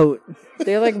raincoat.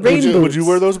 They're like rain boots. Would you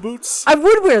wear those boots? I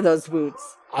would wear those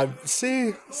boots.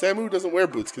 See? Samu doesn't wear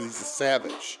boots because he's a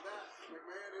savage.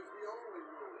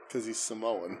 Because he's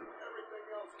Samoan.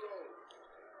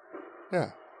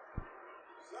 Yeah.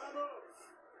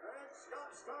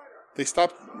 They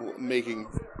stopped making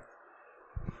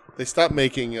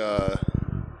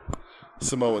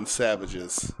Samoan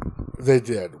savages. They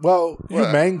did. Well,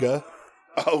 What? Umanga.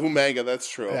 Oh, Umaga, that's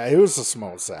true. Yeah, he was a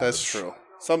Samoan savage. That's true.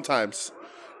 Sometimes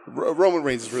Roman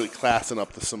Reigns is really classing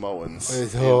up the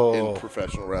Samoans Oh. in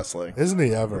professional wrestling. Isn't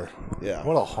he ever? Yeah.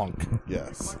 What a hunk.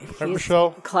 Yes. Right,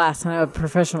 Michelle? Class of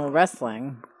professional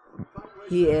wrestling.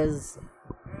 He is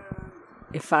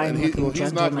a fine And looking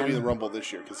he's not going to be in the gentleman. Rumble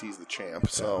this year because he's the champ.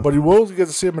 So But you will get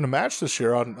to see him in a match this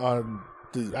year on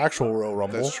the actual Royal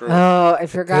Rumble. that's true. Oh, I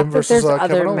forgot Him that versus, there's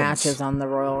Kevin other Owens. matches on the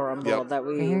Royal Rumble Yep. that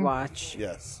we watch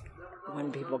Yes.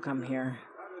 when people come here.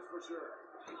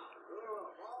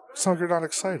 Sound like you're not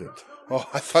excited. Oh,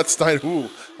 I thought Steiner. Ooh,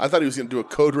 I thought he was going to do a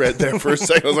code red there for a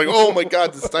second. I was like, oh my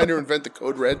god, did Steiner invent the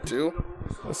code red too?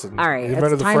 Listen, All right, he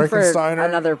invented it's the time for Frankensteiner.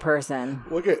 another person.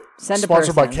 Look at Send a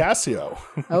sponsored by person. Casio.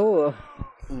 Oh,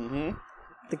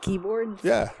 the keyboard.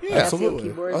 Yeah, Yeah. absolutely.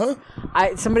 Keyboard.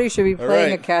 Uh-huh. Somebody should be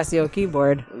playing right. a Casio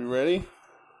keyboard. Are you ready?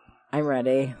 I'm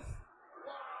ready.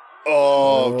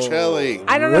 Oh, Chelly.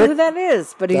 I don't know who that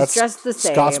is, but he's That's dressed the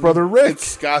same. Scott's brother Rick. It's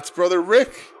Scott's brother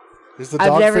Rick. He's the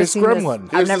I've never dog-faced seen this. gremlin.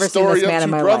 I've Here's never the seen story this man of in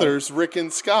two my brothers, Rick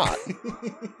and Scott.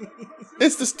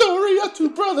 It's the story of two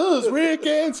brothers, Rick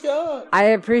and Scott. I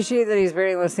appreciate that he's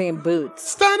wearing the same boots.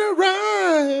 Steiner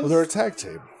Rise. Well, they're a tag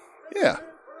team. Yeah.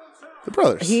 The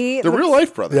brothers. He the looks- real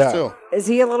life brothers, Yeah. too. Is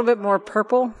he a little bit more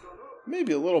purple?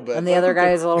 Maybe a little bit. And the other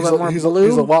guy is a little bit more He's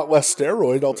blue? a lot less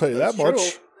steroid, I'll tell you that That's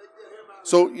much. true.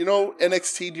 So, you know,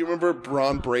 NXT, do you remember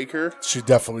Braun Breaker? She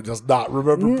definitely does not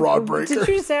remember Braun Breaker. Did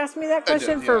you just ask me that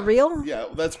question did, for yeah. real? Yeah,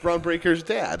 that's Braun Breaker's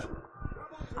dad.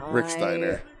 Rick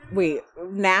Steiner. Wait,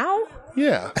 now?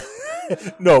 Yeah.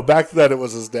 No, back then it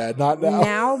was his dad, not now.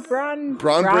 Now Braun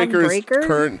Breaker is Breaker?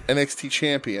 current NXT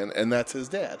champion, and that's his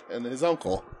dad and his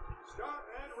uncle.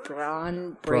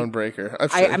 Braun Braun Breaker. Breaker.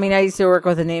 I used to work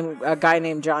with a guy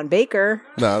named John Baker.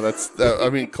 No, that's,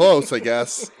 close, I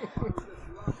guess.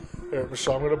 Here,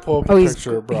 Michelle, I'm going to pull up Oh, a he's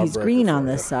picture of Braun he's Breaker green for on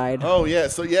you. this side. Oh, yeah.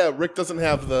 So, yeah, Rick doesn't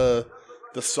have the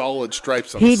solid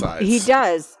stripes on the sides. He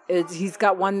does. He's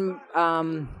got one.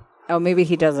 Maybe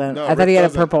he doesn't. No, I thought Rick he had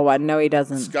doesn't. a purple one. No, he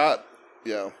doesn't. Scott,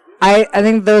 yeah. I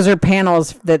think those are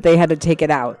panels that they had to take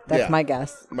it out. That's Yeah. my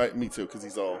guess. Me too, because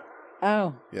he's all,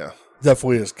 Oh, yeah.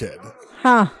 Definitely his kid.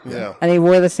 huh. Yeah. And he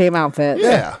wore the same outfit.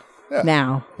 Yeah. Yeah.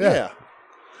 Now, Yeah.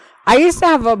 I used to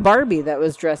have a Barbie that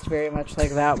was dressed very much like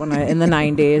that in the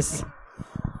 90s.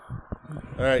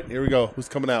 All right, here we go. Who's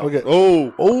coming out? Look at-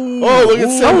 Oh, look at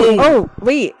Oh, Samu.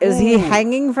 wait, is he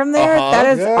hanging from there? Uh-huh. That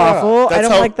is Yeah. awful. I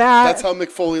don't like that. That's how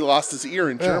Mick Foley lost his ear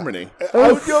in Germany.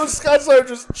 Scott Steiner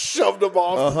just shoved him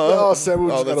off. Oh, Samu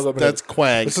just got eliminated. that's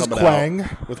Quang. This is coming Quang.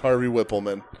 out with Harvey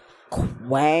Whippleman.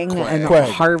 Wang and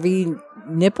Quang. Harvey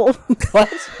Nipple. What?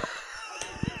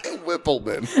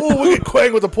 Whippleman. Oh, look at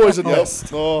Quang with the poison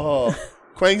mist. Oh,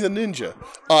 Quang's a ninja.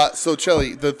 So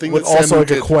Chelly, the thing With that Samu also like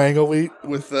did a Quang elite.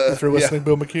 with the If you're listening,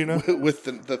 Bill McKenna. with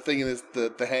the thing in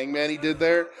the hangman he did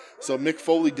there. So Mick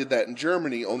Foley did that in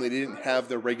Germany, only they didn't have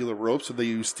their regular rope, so they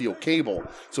used steel cable.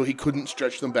 So he couldn't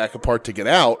stretch them back apart to get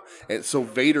out. And so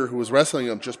Vader, who was wrestling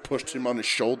him, just pushed him on his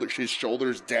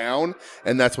shoulders down,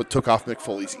 and that's what took off Mick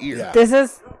Foley's ear. Yeah. This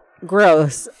is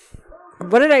gross.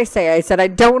 What did I say? I said I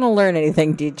don't want to learn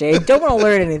anything, DJ. Don't want to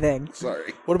learn anything.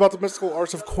 Sorry. What about the mystical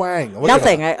arts of Quang?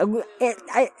 Nothing. I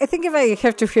think if I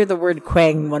have to hear the word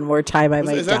Quang one more time, I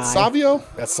might Is die. that Savio?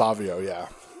 That's Savio, yeah.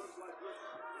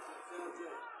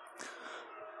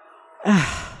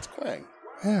 It's Quang.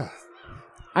 Yeah.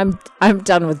 I'm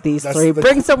done with these That's three. the-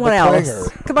 Bring someone the else.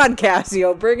 Quanger. Come on,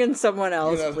 Casio. Bring in someone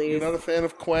else, You're please. not a fan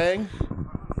of Quang?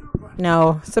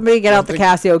 No. Somebody get out the think-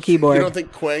 Casio You keyboard. don't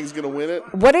think Quang's going to win it?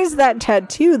 What is that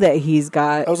tattoo that he's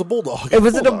got? That was a bulldog.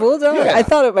 Was it a bulldog? Yeah. I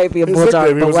thought it might be a His bulldog,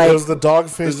 nickname, but it was the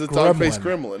dog-faced It's a dog-faced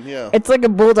gremlin. gremlin, yeah. it's like a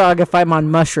bulldog if I'm on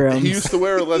mushrooms. He used to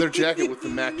wear a leather jacket with the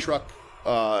Mack truck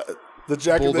The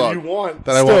jacket bulldog that you want.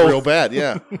 that I Still. want real bad,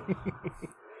 yeah.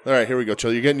 All right, here we go,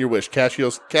 Chill. You're getting your wish.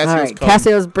 Casio's All right, come.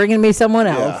 Casio's bringing me someone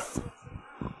else.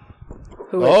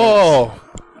 Who is it? Oh,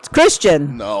 It's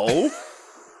Christian. no.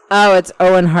 Oh, it's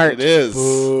Owen Hart. It is.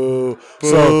 Boo. Boo.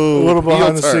 So, a little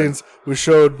behind the Heel turn. scenes, we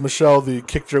showed Michelle the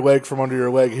kicked your leg from under your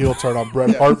leg heel turn on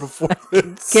Bret Hart before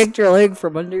this. Kicked your leg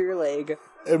from under your leg.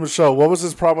 And Michelle, what was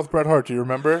his problem with Bret Hart? Do you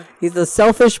remember? He's a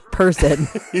selfish person.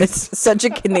 It's such a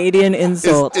Canadian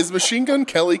insult. Is Machine Gun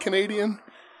Kelly Canadian?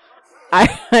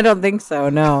 I don't think so.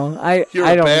 No, You're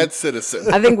I a don't. bad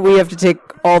citizen. I think we have to take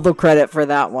all the credit for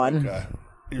that one.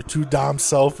 You're too damn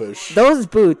selfish. Those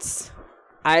boots,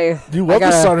 You love the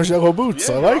gotta- Steiner's yellow boots.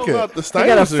 I like How about it. The I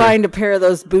gotta Steiners are- find a pair of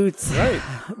those boots, Right.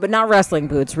 but not wrestling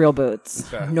boots, real boots,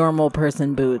 normal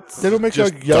person boots. They don't make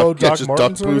Just like yellow duck, yeah, Doc just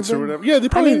Martens duck or boots or anything? whatever. Yeah, they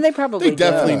probably. they probably They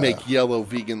definitely do. make yellow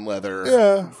vegan leather.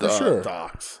 Yeah, for sure.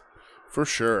 Docks, for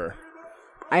sure.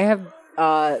 I have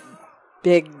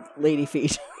big lady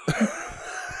feet.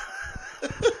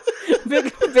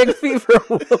 big feet for a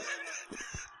woman.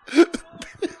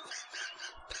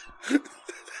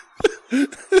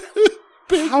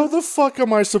 How the fuck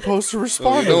am I supposed to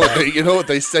respond You to know, that? you know what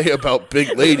they say about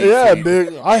big lady Yeah, feet.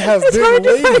 big. I have It's hard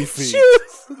big to lady find feet.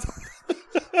 shoes.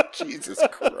 Jesus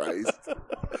Christ.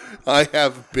 I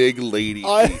have big lady feet.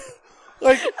 I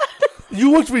like.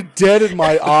 You looked me dead in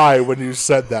my eye when you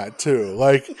said that too.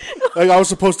 Like I was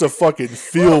supposed to fucking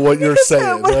feel what you're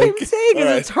saying. What Like, I'm saying is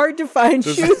Alright. it's hard to find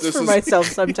shoes this for is- myself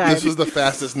sometimes. This was the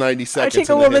fastest 90 I seconds take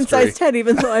a in the woman history. size 10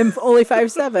 even though I'm only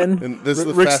 5'7". And this is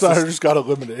the Rick fastest, Steiner just got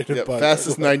eliminated. yep, by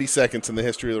fastest 90 seconds in the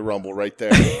history of the Rumble right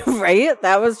there. Right?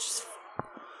 That was just...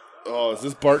 Oh, is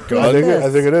this Bart I Gunn?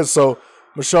 think it is. So,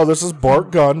 Michelle, this is Bart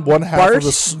Gunn, one half Bart of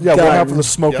the one half of Gunn. the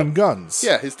Smoking Yep. Guns.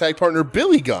 Yeah, his tag partner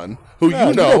Billy Gunn, who Yeah,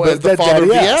 you know yeah, as the that father of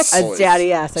the Daddy Ass. ass A boys.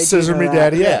 daddy ass. I do Scissor know me that.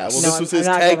 daddy Yeah, ass. well, No, this was I'm his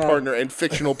not tag gonna- partner and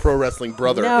fictional pro wrestling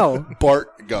brother, No.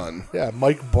 Bart Gunn. Yeah,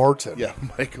 Mike Barton. Yeah,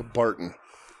 Mike Barton.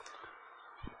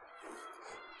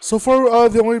 So far,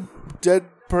 the only dead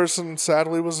person,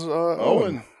 sadly, was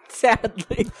Owen.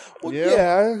 Sadly. Well, Yeah.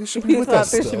 yeah, he should be You with thought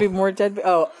us there still. should be more dead...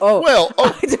 Oh. Well,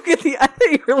 oh, I took it I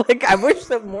thought you were like, I wish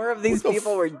that more of these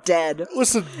people were dead.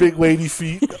 Listen, big lady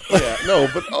feet. yeah, no,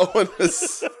 but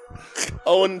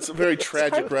Owen's a very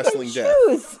tragic wrestling death.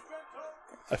 Shoes.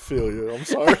 I feel you. I'm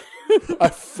sorry.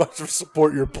 I much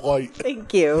support your plight.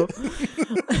 Thank you.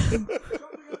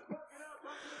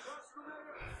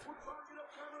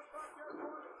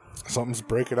 Something's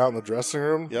breaking out in the dressing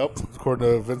room. Yep, According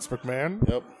to Vince McMahon.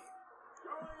 yep.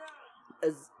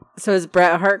 So is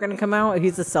Bret Hart going to come out?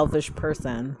 He's a selfish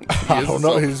person. I is don't a know.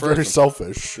 selfish He's very person.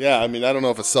 selfish. Yeah, I mean, I don't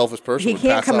know if a selfish person He would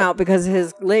can't pass come up. out because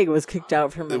his leg was kicked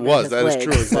out from It under was. his That is leg,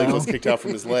 true. His leg so- was kicked out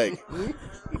from his leg.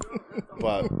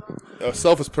 But a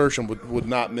selfish person would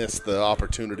not miss the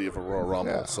opportunity of a Royal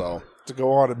Rumble. Yeah. So, To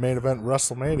go on at main event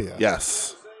WrestleMania.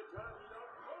 yes.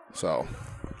 So,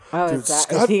 Oh, Dude, is that,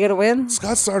 Scott- is he going to win?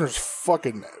 Scott Steiner's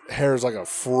fucking hair is like a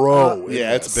fro. in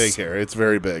yeah, it's this. big hair. It's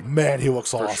very big. Man, he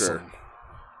looks awesome. sure.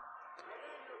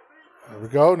 There we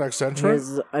go. Next entrance.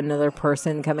 There's another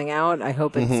person coming out. I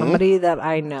hope it's somebody that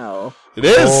I know. It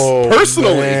is,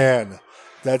 personally. Oh, Man.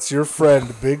 That's your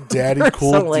friend, Big Daddy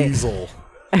Cool Personally. Diesel.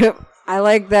 I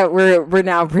like that we're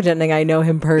now pretending I know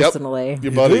him personally.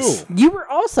 Your buddies. do. You were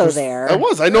also there. I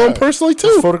was. I know him personally,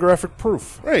 too. Photographic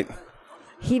proof. Right.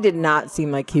 He did not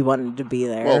seem like he wanted to be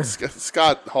there. Well,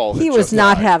 Scott Hall. he had was just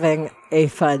not died. having a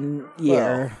fun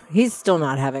year. He's still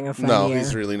not having a fun No, year.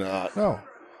 he's really not. No.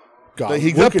 God,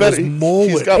 He look got at his better. mullet.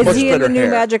 He's got Is much he in better the new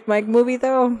hair. Magic Mike movie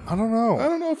though? I don't know. I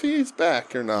don't know if he's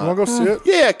back or not. You want to go see it?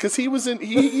 Yeah, because he was in.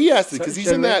 He has to because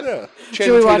he's in that. Yeah.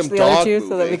 Channing Should we watch Tatum the other dog two movie.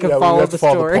 so that we can Yeah, we follow have the to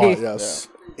follow story? plot, yes.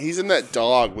 He's in that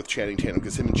dog with Channing Tatum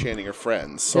because him and Channing are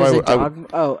friends. So There's a I dog.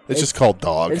 Oh, it's just called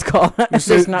Dog. it's called. Did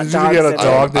There's not you dogs. get a in it.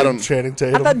 dog I named don't- Channing I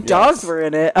Tatum? thought dogs were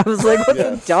in it. I was like, what's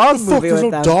a dog Fuck, movie there's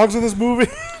with no them? dogs in this movie?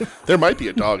 There might be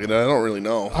a dog in it. I don't really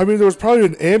know. I mean, there was probably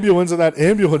an ambulance in that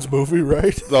ambulance movie,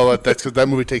 right? Though that's because that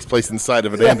movie takes place inside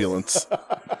of an ambulance.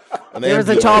 There was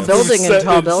a tall ambulance. building in Set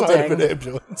Tall inside of Building. an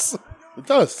ambulance. It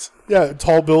does. Yeah,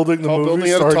 Tall Building, the Tall movie building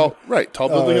at a starring, tall. Right. Tall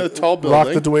building at a tall building.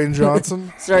 Rock the Dwayne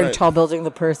Johnson. Starring Right. Tall Building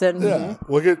the person. Yeah.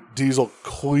 Look at Diesel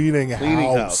cleaning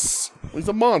Cleaning house. house. He's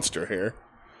a monster here.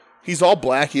 He's all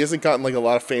black. He hasn't gotten like a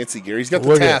lot of fancy gear. He's got the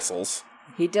Look at- tassels.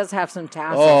 He does have some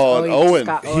tassels. Oh, and he Owen. just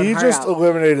got Owen He Hart just out.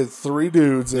 eliminated 3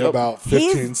 dudes in Yep. about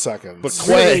He's- 15 seconds. But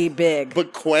really Quang- big.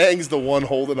 But Quang's the one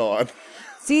holding on.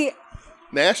 See,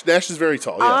 Nash is very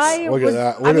tall. Yes. I Look at was,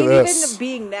 that. I Look at mean, this. even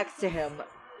being next to him,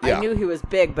 Yeah. I knew he was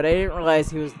big, but I didn't realize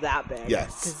he was that big.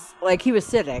 Yes. 'Cause, like, he was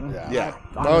sitting Yeah.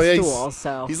 on Oh, a yeah, stool,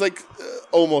 so. he's like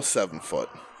almost 7 foot.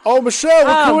 Oh, Michelle,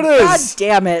 look who it is. God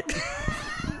damn it.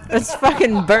 It's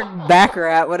fucking Burt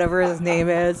Baccarat, whatever his name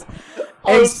is.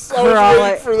 I was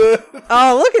waiting for this.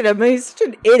 Oh, look at him. He's such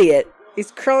an idiot. He's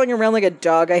crawling around like a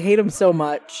dog. I hate him so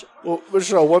much. Well,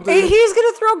 Michelle, one Hey, thing, he's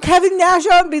going to throw Kevin Nash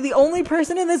out and be the only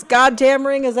person in this goddamn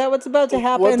ring? Is that what's about to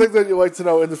happen? one thing that you like to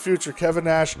know in the future, Kevin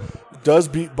Nash does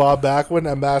beat Bob Backlund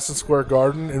at Madison Square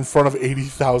Garden in front of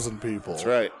 80,000 people. That's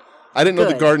right. I didn't know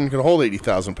the Good. garden can hold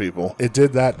 80,000 people. It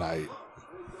did that night.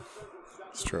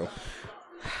 It's true.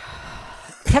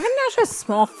 Kevin Nash has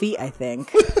small feet, I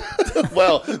think.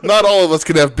 Well, not all of us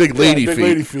can have big lady Big feet.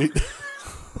 lady feet.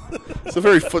 It's a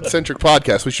very foot-centric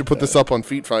podcast. We should put this up on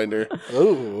Feet Finder.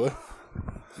 Ooh.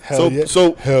 Hell yeah.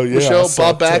 So Hell yeah. Michelle,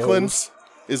 soft Bob toes. Backlund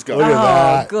is gone. Look at Oh,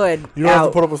 that. good. You don't have to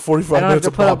Out. put up with 45 I don't have minutes to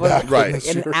of put up Bob with Backlund Right. this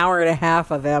an year. hour and a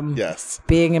half of him Yes.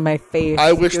 being in my face.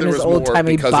 I wish doing there his was more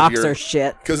old-timey because boxer of your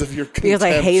shit. Because of your Because I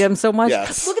contempt. hate him so much.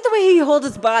 Yes. Look at the way he holds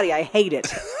his body. I hate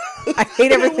it. I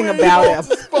hate everything about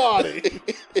him. His body.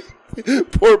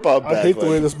 Poor Bob Backlund. I hate the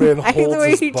way this man holds I hate the way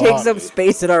his he body. takes up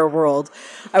space in our world.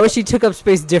 I wish he took up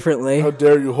space differently. How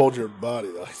dare you hold your body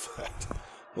like that?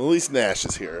 Well, at least Nash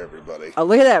is here, everybody. Oh,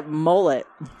 look at that mullet.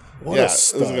 What Yeah, a it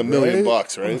stud, was like $1 million,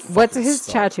 right? right? What's his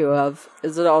tattoo of?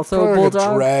 Is it also a Probably like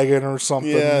bulldog? a dragon or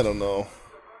something. Yeah, I don't know.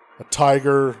 A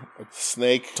tiger,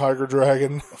 Snake, tiger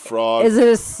dragon. frog. Is it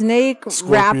a snake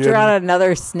wrapped Scorpion. around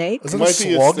another snake? Is It it might a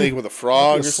be a slug? snake with a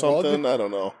frog Maybe or a slug? something. I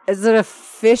don't know. Is it a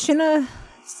fish in a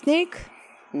snake?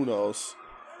 Who knows?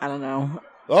 I don't know.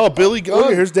 Oh, Billy Look,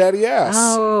 Gunn. here's Daddy Ass.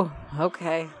 Oh,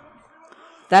 okay.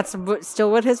 That's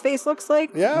still what his face looks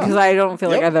like? Yeah. Because I don't feel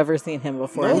like Yep. I've ever seen him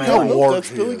before No, in Look my how no, life. large that's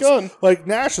he Billy is. Gunn. Like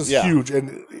Nash is Yeah. huge,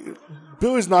 and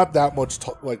Billy's not that much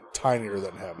tinier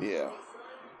than him. Yeah.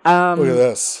 Look at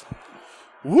this.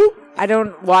 Whoop! I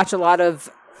don't watch a lot of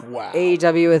Wow.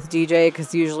 AEW with DJ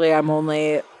because usually I'm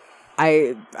only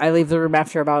I leave the room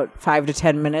after about 5 to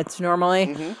 10 minutes normally.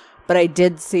 Mm-hmm. But I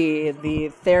did see the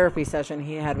therapy session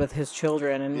he had with his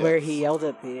children and where Yes. he yelled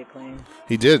at the Acclaim.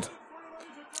 He did.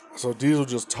 So Diesel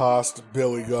just tossed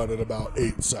Billy Gunn in about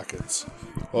 8 seconds.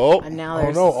 Oh, And now Oh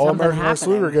there's no! All something American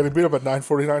Wrestling happening. are getting beat up at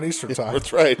 9:49 Eastern time.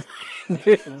 that's right.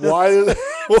 Why?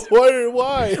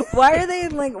 Why? Why are they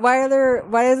like? Why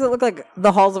does it look like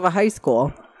the halls of a high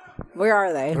school? Where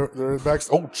are they? They're back.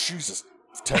 Oh Jesus!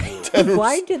 Ten.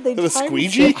 Why did they The time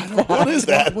squeegee? shift that? What is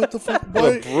that? What the fuck? The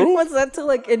Why? broom? What's that to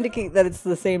like indicate that it's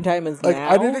the same time as Like now?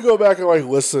 I need to go back and like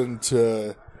listen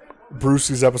to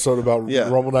Brucey's episode about Yeah.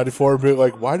 Rumble '94 and be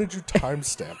like, why did you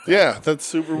timestamp that? Yeah, that's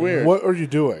super weird. What are you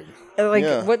doing? And, like,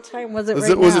 Yeah. what time was it? Was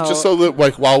right it? Was now? it just so that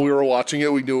like while we were watching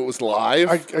it, we knew it was live?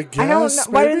 I guess. I don't know.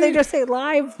 Why didn't they maybe? just say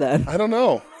live then? I don't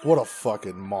know. What a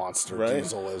fucking monster Right?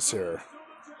 Diesel is here.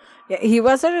 Yeah, he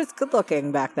wasn't as good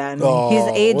looking back then. Oh,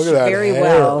 He's aged look at that very hair.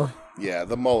 well. Yeah,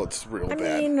 the mullet's real I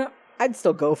bad. mean, I'd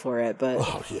still go for it, but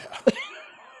Oh yeah.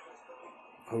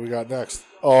 Who we got next?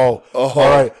 Oh, Oh. all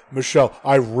right, Michelle.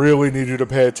 I really need you to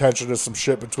pay attention to some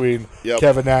shit between Yep.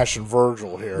 Kevin Nash and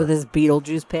Virgil here. with his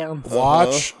Beetlejuice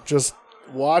pants. Just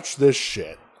watch this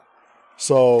shit.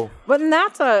 So But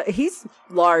he's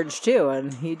large too,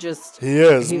 and he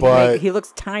is, but he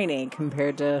looks tiny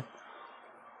compared to.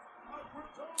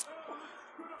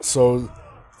 so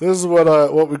this is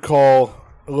what we call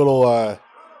a little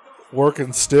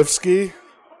working stiff ski.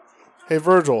 Hey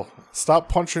Virgil, stop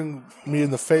punching me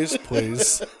in the face,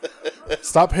 please.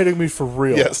 Stop hitting me for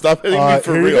real. Yeah, stop hitting me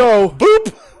for here real. you go.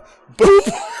 Boop,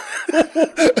 boop.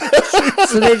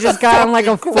 So they just got on like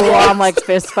a full-on like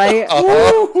fist fight.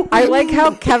 I like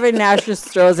how Kevin Nash just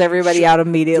throws everybody out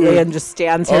immediately and just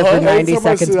stands here for 90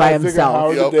 seconds by himself.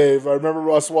 Howard and Dave. I remember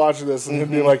us watching this and him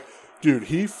being like, dude,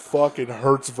 he fucking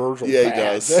hurts Virgil. Yeah, he bad.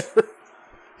 does.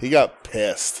 He got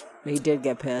pissed. He did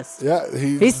get pissed. Yeah,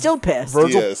 He's still pissed.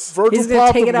 Virgil, Yes. Virgil He's gonna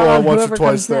popped take him it out on once or whoever twice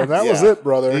comes there. And that next. was it,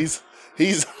 brother.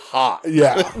 He's hot.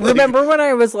 Yeah. Remember when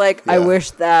I was like, I Yeah.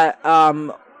 wish that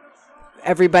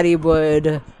everybody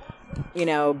would,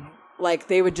 like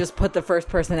they would just put the first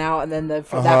person out and then that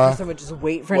person would just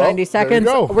wait for Well, 90 there you seconds.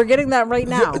 go. We're getting that right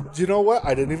now. Do you know what?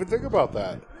 I didn't even think about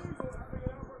that.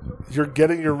 You're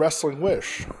getting your wrestling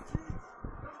wish.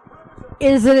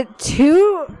 Is it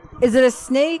a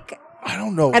snake I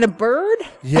don't know. and a bird?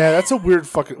 Yeah, that's a weird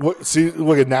fucking. See,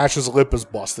 look at Nash's lip is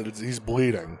busted. He's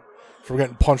bleeding from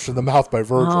getting punched in the mouth by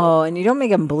Virgil. Oh, and you don't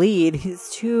make him bleed. He's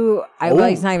too.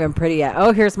 He's not even pretty yet.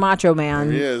 Oh, here's Macho Man.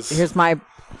 There he is. Here's my.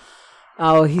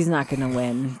 Oh, he's not going to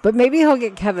win. But maybe he'll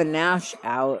get Kevin Nash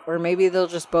out, or maybe they'll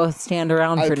just both stand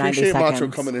around I for 90 appreciate seconds.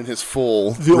 Macho coming in his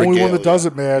full. The only one that regalia. does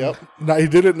it, man. Yep. He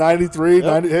did it in 93,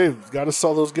 90. Hey, got to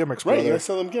sell those gimmicks, Right, you brother. gotta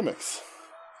sell them gimmicks.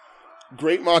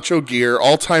 Great Macho gear,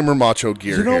 all-timer Macho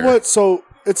gear. You know here. what? So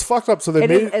it's fucked up. So they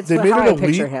made it's they how made I an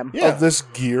picture elite him. Yeah. of this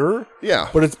gear. Yeah.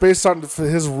 But it's based on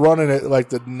his run in it, like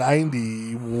the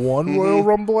 91 Royal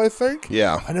Rumble, I think.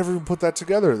 Yeah. I never even put that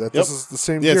together. That this Yep. is the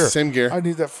same Yeah, gear. it's the same gear. I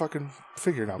need that fucking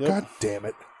figure now. Yep. God damn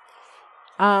it.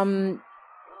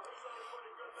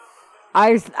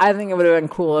 I think it would have been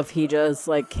cool if he just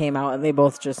like came out and they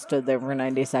both just stood there for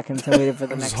 90 seconds and waited for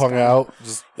the next Just hung guy. out.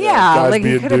 Just, Yeah, guys like he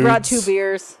being could have brought 2 dudes.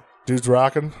 beers. Dudes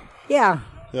rocking. Yeah,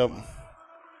 Yep.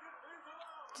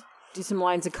 do some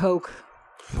lines of Coke.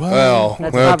 Well,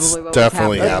 That's that's probably what definitely was That's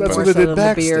happening. what happened. they More so did than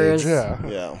the beers.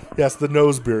 backstage. Yeah. Yeah. Yes, the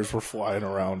nose beers were flying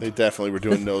around. They definitely were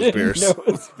doing nose beers.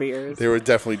 Nose beers. They were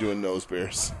definitely doing nose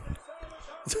beers.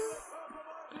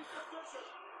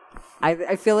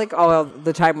 I feel like all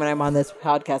the time when I'm on this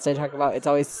podcast, I talk about It's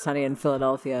Always Sunny in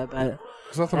Philadelphia, but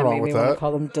There's nothing that wrong made me with want to that.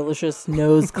 call them delicious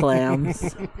nose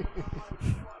clams.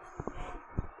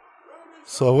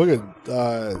 So look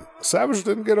at Savage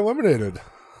didn't get eliminated.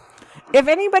 If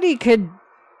anybody could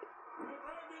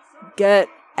get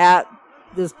at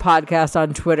this podcast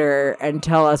on Twitter and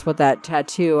tell us what that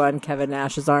tattoo on Kevin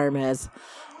Nash's arm is,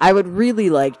 I would really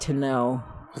like to know.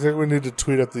 I think we need to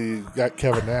tweet at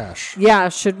Kevin Nash. Yeah,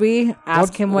 should we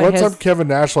ask him what What's his up, Kevin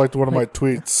Nash liked one of my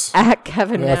tweets. at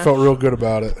Kevin And I Nash? felt real good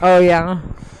about it. Oh yeah.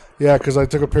 Yeah, because I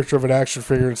took a picture of an action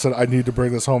figure and said, I need to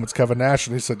bring this home. It's Kevin Nash.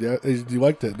 And he said, yeah, you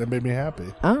liked it. And it made me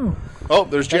happy. Oh, Oh,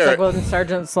 there's that's Jarrett. like when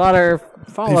Sergeant Slaughter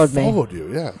He followed me. followed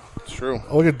you, yeah. It's true.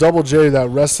 Oh, look at Double J, that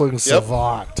wrestling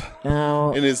savant.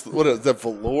 No, And is what is that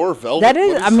velour velvet? that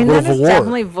is. What I mean, What that a is velour.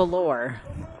 definitely velour.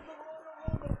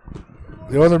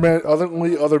 The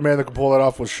only other man that could pull that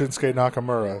off was Shinsuke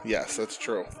Nakamura. Yes, that's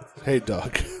true. Hey,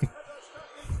 Doug.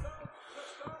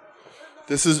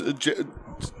 This is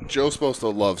Joe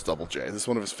Sposto loves Double J. This is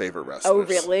one of his favorite wrestlers. Oh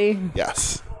really?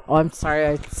 Yes. Oh, I'm sorry.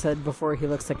 I said before he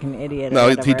looks like an idiot. or No,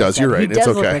 whatever he I does. said. You're right. He It's does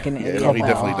okay. look like an Yeah, idiot. no, he though.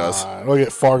 definitely does. Look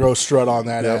at Fargo strut on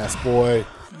that Yep. ass, boy.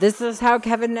 This is how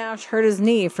Kevin Nash hurt his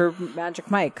knee for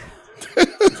Magic Mike.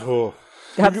 Oh.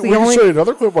 That's We the can only. show you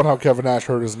another clip on how Kevin Nash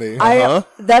hurt his knee.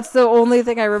 That's the only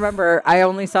thing I remember. I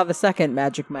only saw the second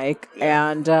Magic Mike,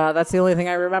 and that's the only thing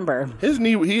I remember. His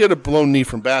knee, he had a blown knee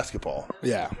from basketball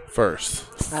Yeah. first.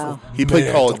 Oh, He played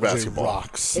Man, college Double J basketball.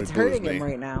 rocks. it's blew his hurting him knee.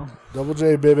 right now. Double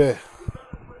J, baby.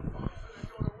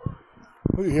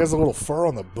 Look, he has a little fur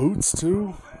on the boots,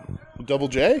 too. Double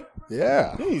J?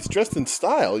 Yeah. Yeah, he's dressed in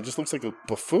style. He just looks like a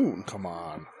buffoon. Come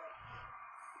on.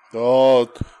 Oh,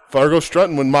 Fargo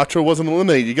strutting when Macho wasn't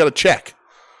eliminated. You got to check.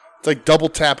 It's like double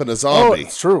tapping a Oh, zombie.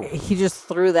 it's true. He just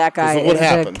threw that guy This is what into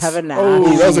happens. Kevin Nash. Oh,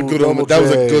 Ooh, that was a good Double that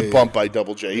was a J. good bump by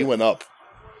Double J. He went up.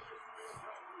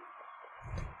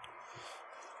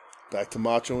 Back to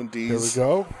Macho and Here we D's.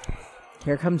 go.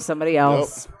 Here comes somebody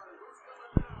else.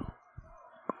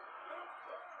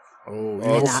 Oh, Oh,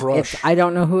 Evil it's- Crush. I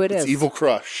don't know who it is. It's Evil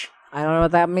Crush. I don't know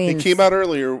what that He means. came out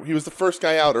earlier. He was the first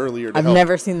guy out earlier. To I've help.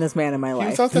 never seen this man in my He life.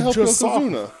 was out to You help just saw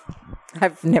him. Yokozuna.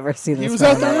 I've never seen this He was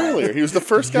man out in my there life. earlier. He was the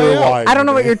first guy You're out. lying. I don't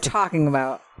know what man. you're talking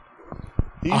about.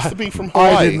 He used to be from I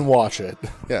Hawaii. didn't watch it.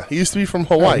 Yeah, he used to be from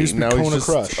Hawaii. he used to be now he's Kona just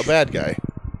Crush. a bad guy.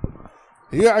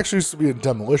 He actually used to be in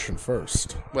Demolition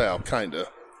first. Well, kinda.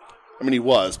 I mean, he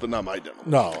was, but not my demo.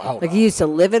 No, hell Like no. he used to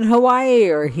live in Hawaii,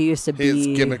 or he used to His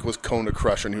be. gimmick was Kona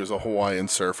Crush, and he was a Hawaiian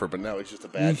surfer, but now he's just a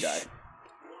bad guy.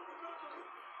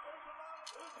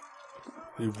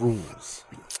 He rules.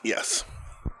 Yes.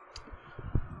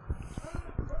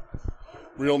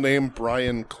 Real name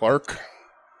Brian Clark.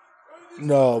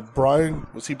 No, Brian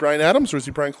Was he Brian Adams or was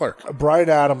he Brian Clark?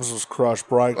 Adams was Crush.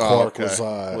 Brian Clark okay. was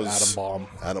Atom Bomb.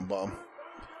 Atom Bomb.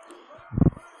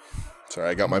 Sorry,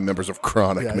 I got my members of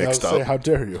Chronic Yeah, mixed I was up. how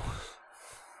dare you?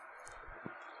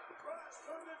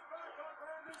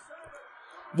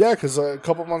 Yeah, because a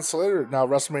couple months later, now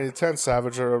WrestleMania 10,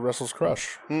 Savage wrestles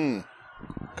Crush.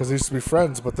 Because they used to be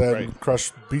friends, but then Right.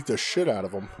 Crush beat the shit out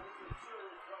of him.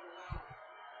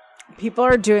 People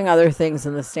are doing other things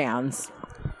in the stands.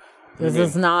 This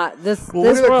is not this. Well,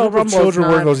 this look at that Royal group of Rumble is children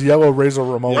wearing not. those yellow Razor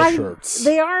Ramon shirts.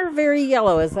 They are very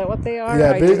yellow. Is that what they are?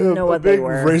 Yeah, I didn't know a what they big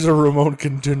were. Razor Ramon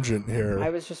contingent here. I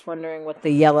was just wondering what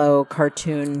the yellow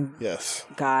cartoon Yes.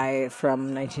 guy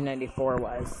from 1994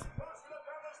 was.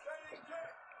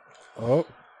 Oh,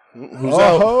 Who's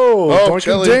out? oh, Oh, Doink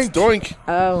Jelly, and it's Dink. Doink.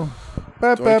 Oh,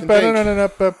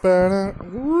 Doink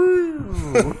and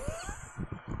Woo.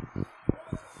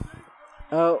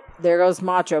 oh, there goes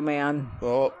Macho Man.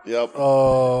 Oh, yep.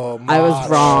 Oh, I was Mach.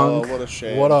 wrong. Oh, what a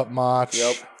shame. What up, Mach?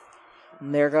 Yep.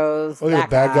 And there goes Look that at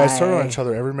the bad guys guy. turning on each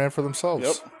other, every man for themselves.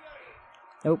 Yep.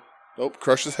 Nope. Nope.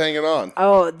 Crush is hanging on.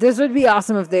 Oh, this would be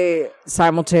awesome if they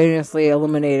simultaneously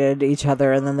eliminated each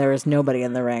other and then there was nobody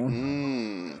in the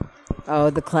ring. Oh,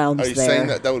 the clown's Are you there. saying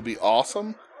that would be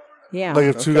awesome? Yeah. Like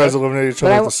if two Okay. guys eliminate each But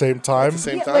other I at w- the same time. At the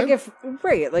same Yeah, time?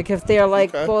 like if they're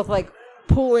like Okay. both like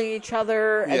pulling each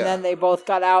other and Yeah. then they both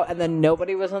got out and then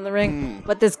nobody was in the ring,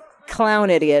 but this clown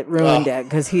idiot ruined it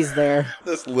because he's there.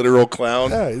 This literal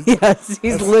clown. Yeah, Yes,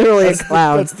 he's literally a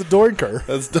clown. That's the Doinker.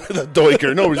 That's the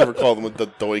doinker. Nobody's ever called him the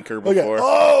doinker Look at before.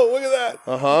 look at that.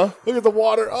 Uh-huh. Look at the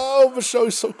water. Oh, Michelle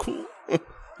is so cool.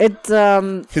 It's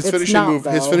His it's finishing not, move.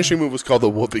 His though. finishing move was called the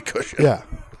whoopee cushion. Yeah,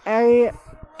 I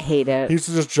hate it. he used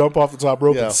to just jump off the top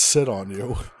rope Yeah. and sit on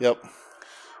you. Yep.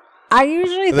 I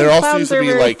usually think there also clowns used to are be,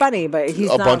 very like, funny, but he's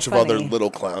a not bunch of other funny.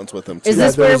 little clowns with him too. Is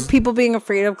this there where was- people being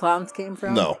afraid of clowns came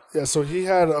from? No. Yeah, so he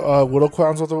had little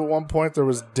clowns with him at one point. There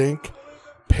was Dink,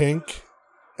 Pink,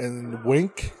 and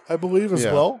Wink, I believe, as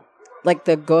Yeah. well. Like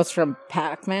the ghost from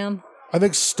Pac-Man? I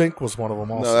think Stink was one of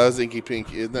them also. No, that was Inky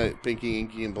Pinky. Isn't that Pinky,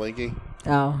 Inky, and Blinky?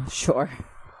 Oh, sure.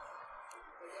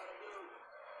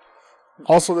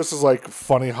 Also, this is like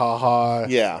funny, haha.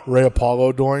 Yeah. Ray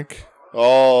Apollo Doink.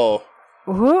 Oh,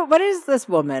 What is this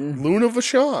woman? Luna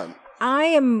Vachon. I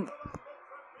am...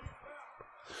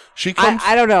 She comes.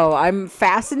 I don't know. I'm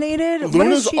fascinated. What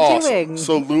Luna's is she awesome. doing?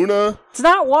 So Luna It's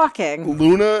not walking.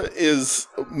 is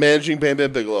managing Bam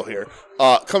Bam Bigelow here.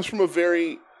 Comes from a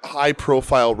very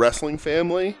high-profile wrestling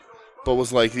family, but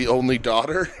was like the only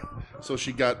daughter. So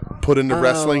she got put into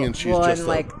wrestling, and she's just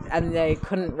and they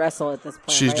couldn't wrestle at this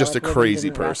point. she's right? just a Like, women crazy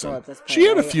didn't wrestle person. at this point, She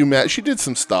had a right? few matches. She did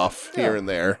some stuff here Yeah. and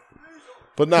there,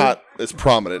 but not as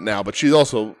prominent now. But she's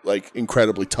also like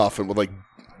incredibly tough and would like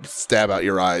stab out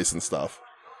your eyes and stuff.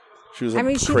 She was a I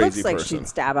mean, she crazy looks like person. she'd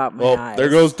stab out my Oh, eyes. there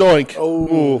goes Doink.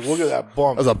 Oh, Oof. look at that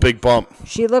bump. That was a big bump.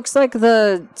 She looks like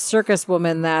the circus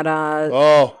woman that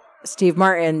Oh, Steve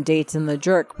Martin dates in The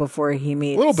Jerk before he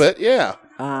meets. a little bit, yeah.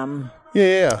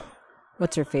 Yeah.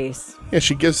 What's her face? Yeah,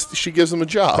 she gives him a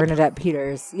job. Bernadette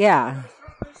Peters. Yeah.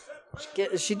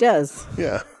 She does.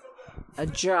 Yeah, A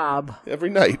job. every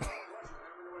night.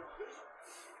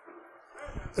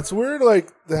 It's weird, like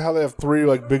how they have three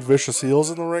like big vicious heels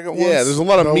in the ring at once. Yeah, there's a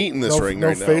lot of meat in this ring no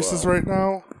right now, faces though. right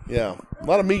now. Yeah, a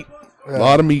lot of meat. Yeah. A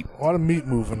lot of meat. A lot of meat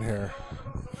moving here.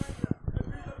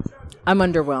 I'm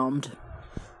underwhelmed.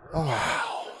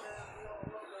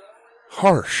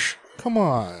 Harsh. Come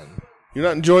on. You're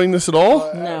not enjoying this at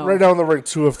all? No. Right down the ring,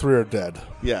 2 of 3 are dead.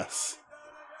 Yes.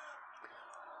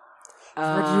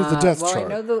 Where do you do the death Well,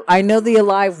 chart? I know the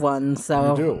alive one,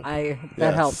 so You do. that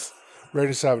Yes. helps.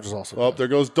 Randy Savage is also Oh, there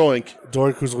goes Doink. dead.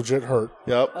 Doink, who's legit hurt.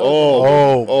 Yep.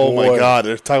 Oh, Oh my boy. God.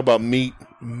 They're talking about meat.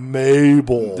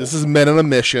 Mabel. This is Men on a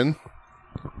Mission,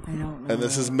 I don't know. and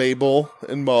this is Mabel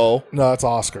and Mo. No, that's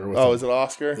Oscar. With Oh, him. is it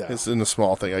Oscar? Yeah. It's in a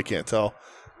small thing. I can't tell.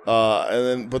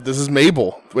 But this is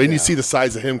Mabel. Wait till you see the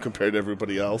size of him compared to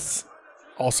everybody else.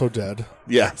 Also dead.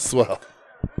 Yes. Well.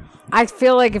 I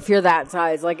feel like if you're that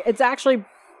size, like it's actually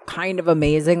kind of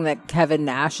amazing that Kevin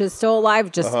Nash is still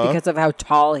alive just because of how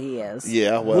tall he is.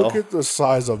 Yeah. Well. Look at the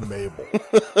size of Mabel.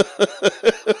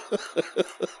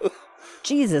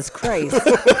 Jesus Christ.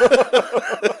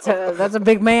 That's a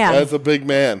big man. That's a big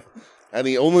man, and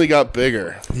he only got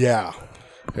bigger. Yeah.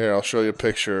 Here, I'll show you a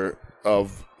picture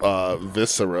of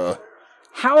Viscera.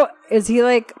 How is he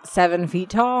like 7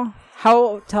 feet tall?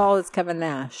 How tall is Kevin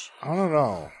Nash? I don't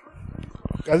know.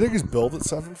 I think he's built at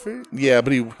 7 feet. Yeah,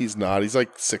 but he's not. He's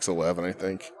like 6'11", I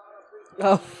think.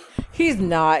 Oh, he's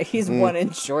not. He's 1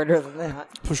 inch shorter than that.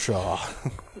 Pshaw.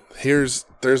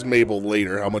 There's Mabel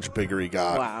later. How much bigger he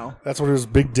got? Wow. That's what it was.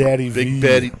 Big Daddy V.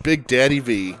 Big Daddy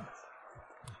V.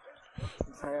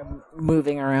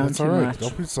 moving around That's too all right. much.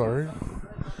 Don't be sorry.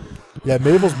 Yeah,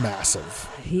 Mabel's massive.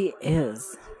 He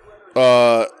is.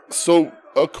 So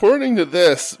according to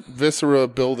this, Viscera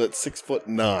billed at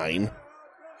 6'9".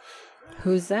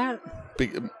 Who's that?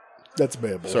 Big, That's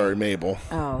Mabel. sorry, Mabel.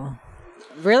 Oh,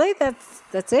 really?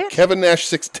 That's it? Kevin Nash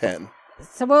 6'10".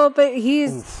 So well, but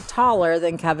he's taller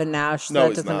than Kevin Nash. So No, that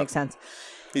he's doesn't not. make sense.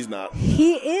 He's not.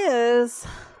 He is.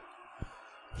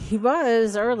 He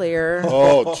was earlier.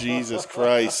 Oh, Jesus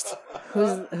Christ.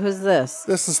 Who's this?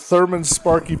 This is Thurman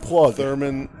Sparky Plug.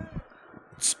 Thurman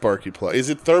Sparky Plug. Is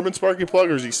it Thurman Sparky Plug,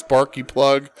 or is he Sparky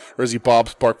Plug, or is he Bob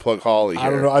Spark Plug Holly here? I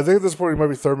don't know. I think at this point he might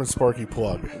be Thurman Sparky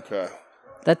Plug. Okay.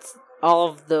 That's all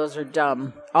of those are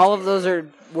dumb. All of those are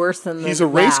worse than the He's a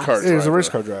race last. car Yeah, he's a driver. race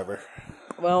car driver.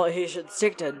 Well, he should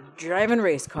stick to driving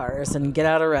race cars and get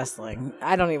out of wrestling.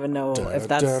 I don't even know if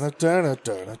that's.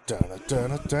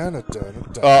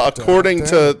 According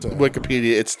to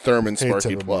Wikipedia, it's Thurman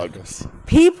Sparky Plug.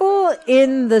 People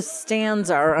in the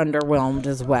stands are underwhelmed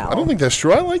as well. I don't think that's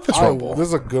true. I like this Rumble. This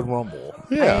is a good Rumble.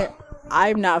 Yeah.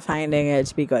 I'm not finding it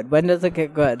to be good. When does it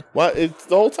get good? Why? It's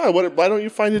the whole time. Why don't you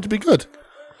find it to be good?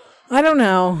 I don't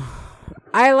know.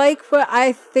 I like what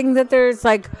I think that there's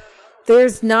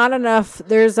not enough.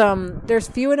 There's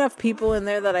few enough people in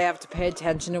there that I have to pay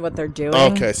attention to what they're doing.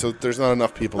 Okay, so there's not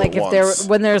enough people Like at once.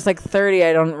 when there's like 30,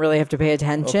 I don't really have to pay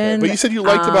attention. But you said you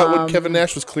liked about when Kevin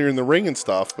Nash was clearing the ring and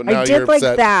stuff, but now I you're did like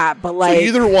upset. that, but So like you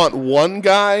either want one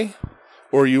guy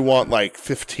or you want like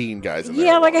 15 guys in there.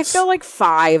 yeah, at like I once. feel like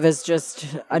 5 is just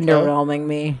underwhelming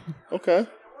me. Okay.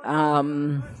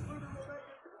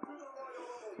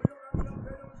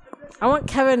 I want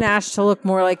Kevin Nash to look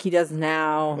more like he does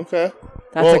now. Okay.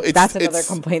 That's that's another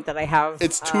complaint that I have.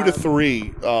 It's 2 to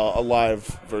 3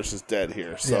 alive versus dead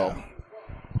here. So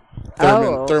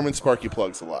Oh. Thurman Sparky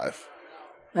Plug's alive.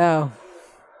 Oh,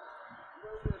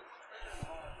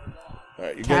 All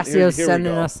right, Cassio's here we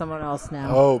sending go. us someone else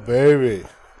now. Oh, baby.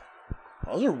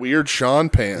 Those are weird Sean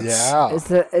pants. Yeah.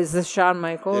 Is this Shawn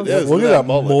Michaels? It is. Look at that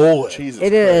mullet. Jesus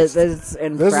It is. Christ. It's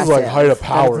impressive. This is like height of That is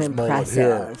powers mullet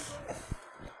here. impressive.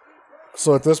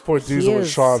 So at this point, Diesel is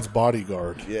is- Sean's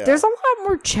bodyguard. Yeah. There's a lot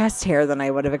more chest hair than I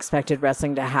would have expected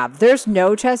wrestling to have. There's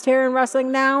no chest hair in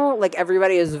wrestling now. Like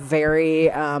everybody is very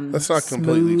That's not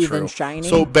completely smooth true. and shiny.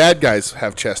 So bad guys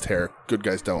have chest hair. Good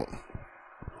guys don't.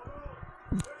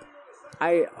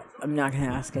 I'm not going to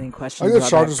ask any questions I guess about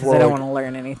Shawn that just because I wore, don't like- want to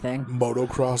learn anything.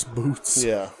 Motocross boots.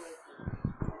 Yeah.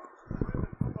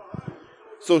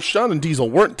 So Sean and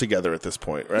Diesel weren't together at this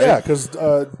point, right? Yeah, because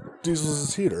Diesel's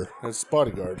his heater. His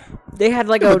bodyguard. They had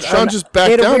like but Shawn just backed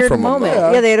they had a down weird from him, moment.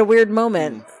 though. Yeah, they had a weird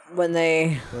moment when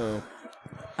they.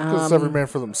 Because it's every man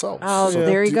for themselves. Oh,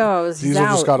 there he goes. He's Diesel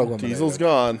out. just got eliminated. Diesel's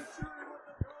gone.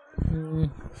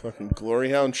 Fucking Glory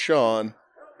Hound Sean.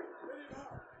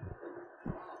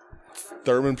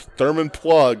 Thurman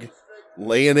Plug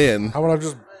laying in. How about I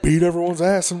just beat everyone's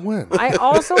ass and win? I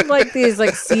also like these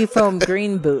like seafoam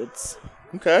green boots.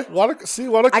 Okay. A lot of.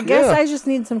 I guess I just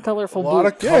need some colorful A lot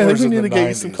boots. of Yeah, I think colors we in need the to get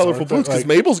you some 90s, colorful aren't they? boots because Like,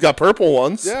 Mabel's got purple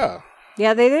ones. Yeah.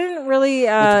 Yeah, they didn't really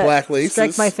black laces?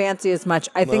 strike my fancy as much.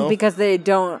 I think No? because they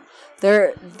don't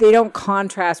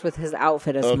contrast with his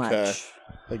outfit as Okay. much.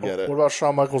 I get it. What about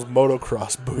Shawn Michaels'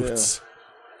 motocross boots?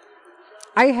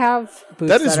 I have boots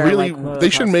That is are really. like They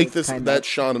should motocross make boots, this kind that of.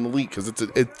 Sean and Elite because it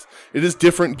is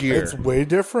different gear. It's way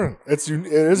different. It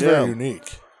is Yeah. very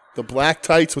unique. The black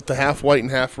tights with the half white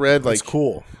and half red. Like It's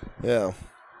cool. Yeah.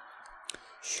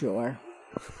 Sure.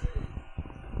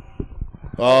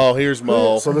 Oh, here's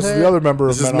Mo. So this is the other member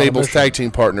This of is Men on a Mabel's Mission. tag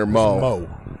team partner, Mo. Mo.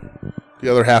 The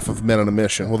other half of Men on a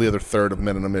Mission. Well, the other third of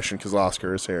Men on a Mission because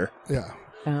Oscar is here. Yeah.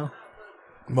 Oh.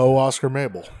 Mo, Oscar,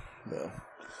 Mabel.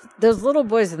 Those little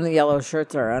boys in the yellow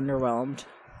shirts are underwhelmed.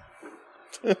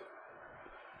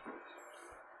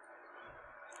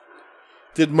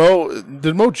 Did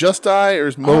Mo just die, or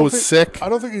is I Mo don't was think- sick? I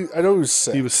don't think I know he was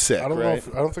sick. He was sick, I don't know. right?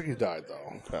 I don't think he died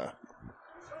though. Okay.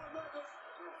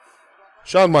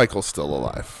 Shawn Michaels still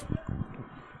alive.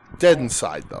 Dead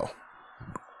inside, though.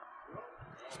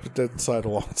 He's been dead inside a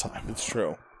long time. It's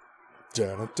true.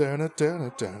 Why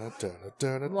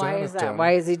is that?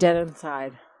 Why is he dead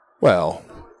inside? Well,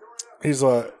 He's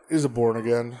a born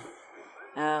again.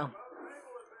 Oh.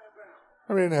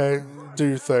 I mean, hey, do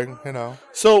your thing, you know.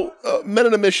 so Men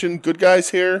on a Mission, good guys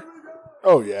here.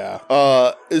 Oh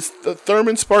yeah. Is the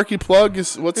Thurman Sparky Plug?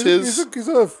 What's his? He's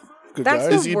a good That's guy.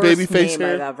 the Is he worst babyface name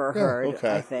here? I've ever heard,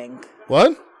 okay. I think.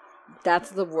 What?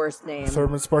 That's the worst name.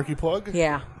 Thurman Sparky Plug.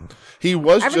 Yeah. He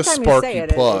was Every just time Sparky you say it,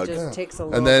 Plug. it just takes a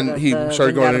little And then bit of he the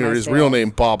started wind out going of under my his real sails. name,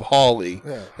 Bob Hawley,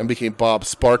 Yeah. and became Bob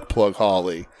Spark Plug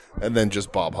Hawley, and then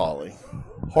just Bob Hawley.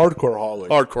 Hardcore Holly.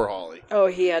 Hardcore Hawley. Oh,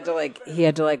 he had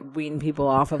to wean people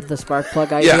off of the spark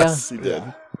plug idea. Yes, he did.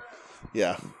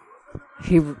 Yeah,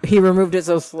 He removed it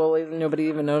so slowly that nobody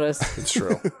even noticed. it's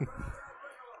true.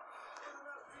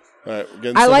 All right, we're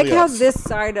getting I like somebody how else. this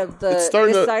side of It's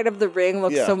starting to- side of the ring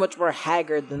looks Yeah. so much more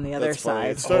haggard than the other That's funny.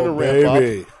 side. It's starting to Oh, ramp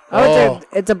baby. up.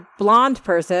 It's a blonde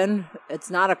person.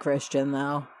 It's not a Christian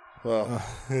though. Well,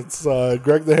 It's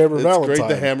Greg the Hammer it's Valentine. Greg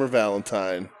the Hammer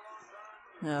Valentine.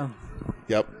 No.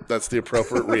 Yep, that's the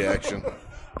appropriate reaction.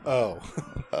 Oh.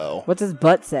 Oh, What's his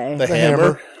butt say? the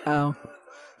hammer. Oh,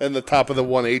 And the top of the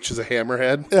 1H is a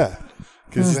hammerhead Yeah.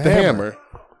 because he's the hammer.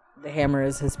 the hammer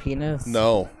is his penis.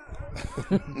 No,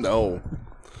 no,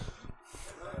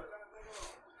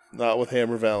 not with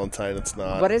Hammer Valentine. It's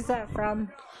not. What is that from?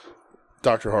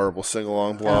 Dr. Horrible sing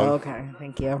along blog. Oh, okay.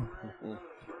 Thank you.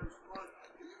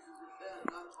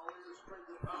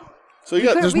 So you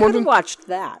got there's we more could than have watched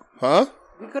that. huh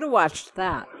We could have watched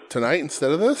that. tonight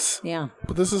instead of this. Yeah.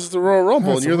 But this is the Royal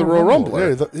Rumble, and It's you're a the Royal Rumble.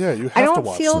 Rumbler. Yeah, you have I to don't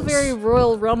watch feel this. very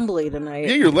Royal Rumbly tonight.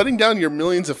 Yeah, you're letting down your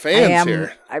millions of I fans am.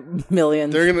 here.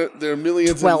 Millions. They're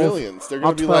millions 12. and millions. They're All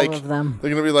gonna be 12 like of them.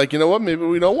 they're gonna be like, you know what? Maybe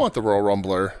we don't want the Royal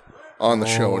Rumbler on the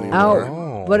show anymore.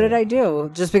 Oh, what did I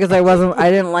do? Just because I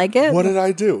didn't like it? What did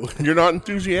I do? You're not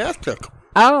enthusiastic.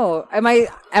 Oh, am I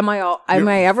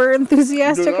ever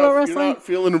enthusiastic You're about not, wrestling? you're not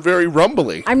feeling very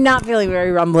rumbly. I'm not feeling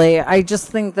very rumbly. I just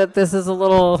think that this is a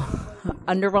little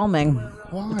underwhelming.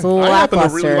 Why? It's a little I happen to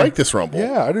lackluster. really like this Rumble.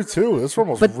 Yeah, I do too. This one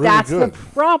was but really that's good. the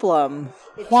problem.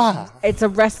 Why? It's a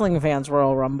wrestling fans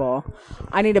Royal Rumble.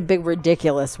 I need a big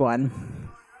ridiculous one.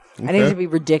 I need Okay. to be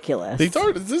ridiculous. This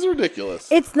is ridiculous.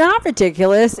 It's not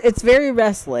ridiculous. It's very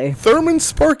wrestly. Thurman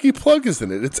Sparky Plug is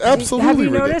in it. It's absolutely Have you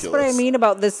ridiculous. noticed what I mean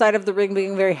about this side of the ring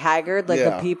being very haggard, like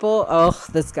Yeah. the people? Oh,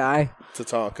 this guy.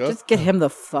 Tatanka. Just get him the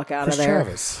fuck out Chris of there.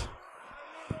 Travis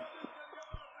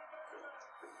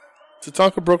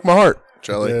Tatanka broke my heart,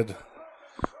 Jelly. did.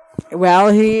 Well,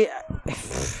 He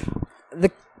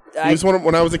was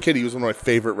when I was a kid, he was one of my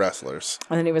favorite wrestlers.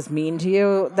 and then he was mean to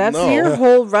you. That's No. your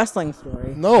whole wrestling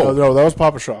story. No, No, that was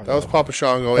Papa Shango. that was Papa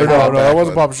Shango. Or and no, Bob that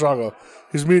wasn't Backlund. Papa Shango.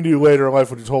 He's mean to you later in life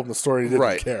when you told him the story. He didn't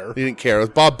Right. care. He didn't care. It was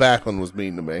Bob Backlund was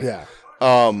mean to me. Yeah.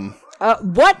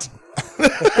 What?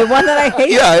 The one that I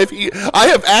hate? Yeah, I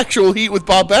have actual heat with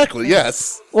Bob Backlund.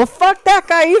 Yes. Well, fuck that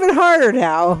guy even harder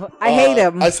now. I hate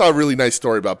him. I saw a really nice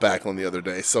story about Backlund the other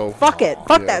day. So Fuck it.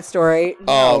 Fuck that story.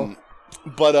 No.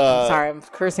 but Sorry, I'm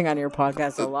cursing on your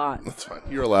podcast a lot. that's fine.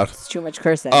 You're allowed. It's too much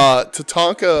cursing.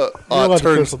 Tatanka You're allowed to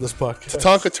curse turns on this podcast.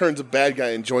 Tatanka turns a bad guy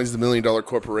and joins the $1 Million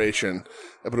Corporation.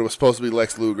 But it was supposed to be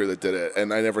Lex Luger that did it,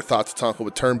 and I never thought Tatanka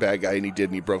would turn bad guy, and he did,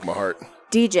 and he broke my heart.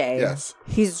 DJ. Yes.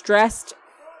 He's dressed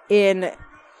in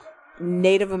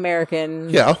Native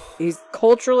American. Yeah. He's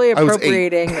culturally was 8.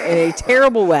 appropriating in a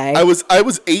terrible way. I was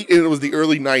 8 and it was the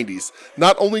early 90s.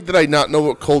 Not only did I not know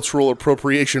what cultural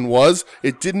appropriation was,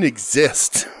 it didn't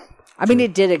exist. I mean,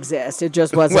 it did exist. It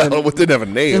just wasn't. Well, it didn't have a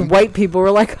and name. white people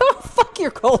were like, "Oh, fuck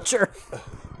your culture,"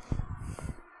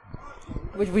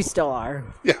 which we still are.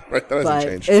 Yeah, right. That But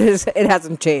hasn't changed. it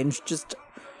hasn't changed. Just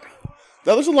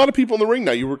Now there's a lot of people in the ring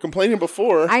now. You were complaining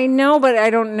before. I know, but I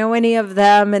don't know any of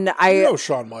them, and You know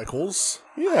Shawn Michaels.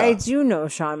 yeah. I do know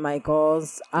Shawn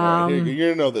Michaels. All right, here you go. You're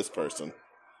gonna know this person.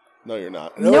 No, you're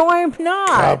not. No, I'm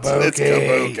not. It's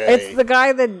Kabuki. It's the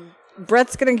guy that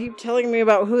Brett's gonna keep telling me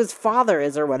about who his father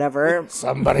is or whatever.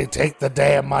 Somebody take the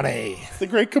damn money. The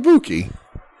Great Kabuki.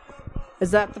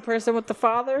 Is that the person with the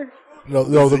father? No,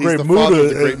 the He's Great the Muda father of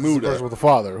the Great is Muda. the person with the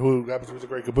father, who happens to be the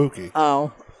Great Kabuki.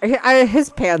 Oh, his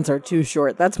pants are too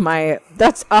short. That's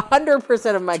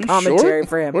 100% of my Too commentary short?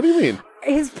 for him. What do you mean?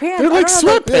 His pants, They're I like don't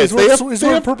know, sweatpants. He's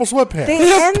wearing purple sweatpants. They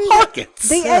have end, pockets.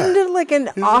 They Yeah. ended like an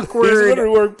awkward. literally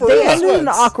wearing purple They ended an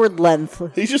sweats. awkward length.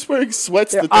 He's just wearing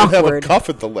sweats They're that don't have a awkward. cuff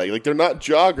at the leg. Like they're not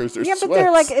joggers. They're Yeah, sweats. but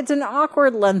they're like it's an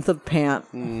awkward length of pant.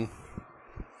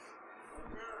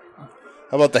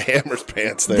 How about the Hammer's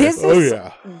pants there? This Oh, is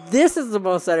yeah. this is the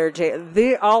most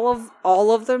entertaining.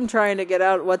 All of them trying to get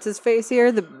out. What's his face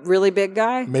here? The really big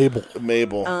guy. Mabel.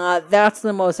 Mabel. That's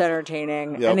the most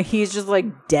entertaining, Yep. and he's just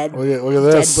like dead, Look at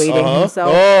dead this. waiting Uh-huh.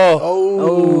 himself. Oh,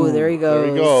 Oh, there he goes.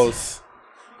 there he goes.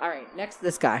 All right, next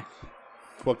this guy.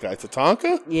 What guy?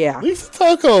 Tatanka? Yeah. Leave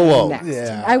Tatanka alone. Next.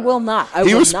 Yeah. I will not.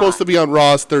 He was supposed to be on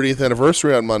Raw's 30th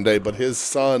anniversary on Monday, but his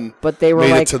son But they were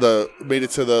made like- it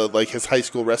to the like his high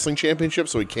school wrestling championship,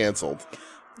 so he canceled.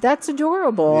 That's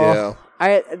adorable.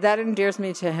 Yeah. That endears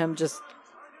me to him just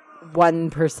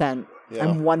 1%. Yeah.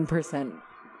 I'm 1%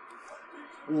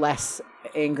 less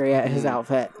angry at his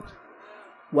outfit.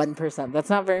 1%. That's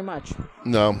not very much.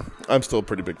 No, I'm still a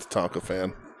pretty big Tatanka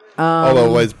fan.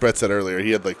 Although, as Brett said earlier,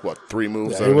 he had like what 3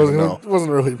 moves. Yeah, I he don't even know.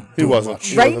 wasn't really. He doing wasn't.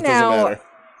 much. Right That doesn't now, matter.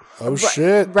 Oh,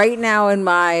 shit. Right now in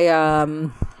my,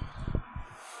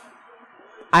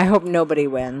 I hope nobody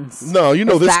wins. No, you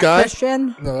know Is this that guy.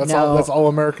 Christian? No, that's all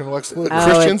American Lex Luger. Oh,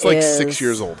 Christian's it like is. 6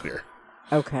 years old here.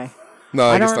 Okay. No,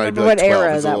 I I guess don't not. He'd be remember like what 12.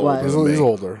 era He's that older was. than He's me.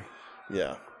 older.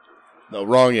 Yeah. No,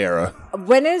 wrong era.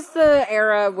 When is the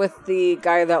era with the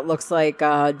guy that looks like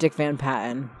Dick Van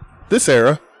Patten? This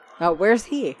era. Oh, where's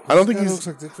he? I don't think He he's looks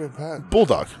like Dick Van Patten.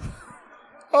 Bulldog.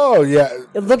 Oh, yeah.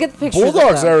 Look at the pictures.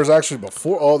 Bulldogs of them. era is actually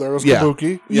before. Oh, there was Yeah.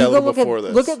 Kabuki. Yeah, You a go little before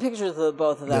this. Look at pictures of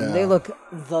both of them. Yeah. They look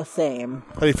the same.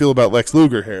 How do you feel about Lex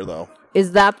Luger here, though?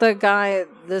 Is that the guy?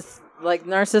 This like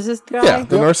narcissist guy? Yeah,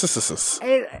 the narcissist.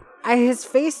 His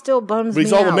face still bums But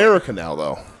he's me all out. America now,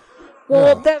 though.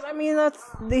 Well, that's at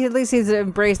least he's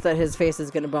embraced that his face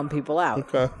is going to bum people out.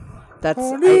 Okay. That's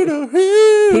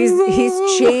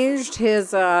he's changed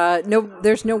his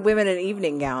there's no women in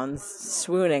evening gowns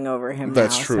swooning over him.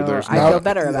 That's now, true, So there's I not. feel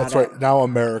better about That's it. right. Now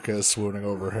America is swooning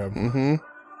over him. Mm-hmm.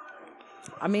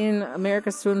 I mean,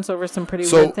 America swoons over some pretty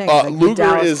So weird things. Like the Luger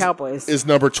Dallas Cowboys. is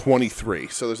number 23.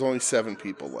 So there's only 7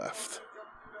 people left.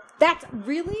 That's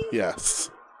really. Yes.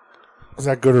 Is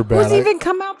that good or bad? What's even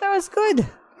come out that was good?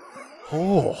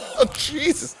 Oh,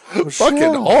 Jesus. shit.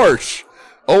 Fucking harsh.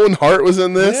 Owen Hart was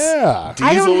in this. Yeah. Diesel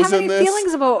I don't was have in any this.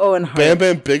 feelings about Owen Hart. Bam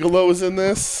Bam Bigelow was in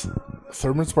this.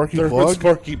 Thurman Sparky Thurman Plug.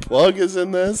 Sparky Plug is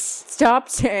in this. Stop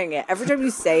saying it. Every time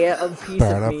you say it, a piece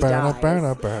of me dies. I'm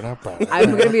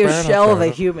I'm going to be a shell of a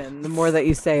human the more that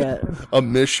you say it. A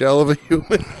Michelle of a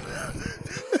human.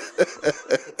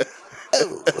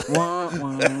 Wah,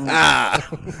 wah.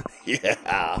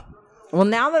 Yeah. Well,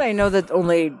 now that I know that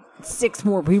only 6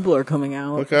 more people are coming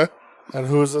out, Okay. And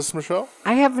who is this, Michelle?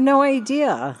 I have no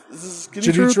idea. This is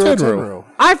Junichiro Tenryu. Tenryu.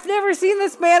 I've never seen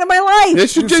this man in my life.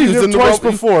 Yes, you You've did. seen He was him in twice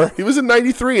the before. He was in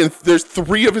 '93, and there's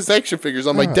 3 of his action figures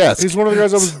on my desk. He's one of the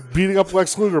guys that was beating up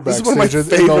Lex Luger This backstage is one of my in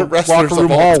the favorite wrestlers locker room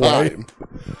of all hallway. time.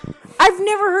 I've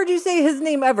never heard you say his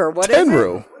name ever. What is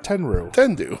Tenryu. Tenryu.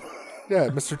 Tendu. Yeah,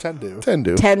 Mr. Tendu.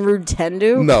 Tendu. it?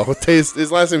 Tendu? No,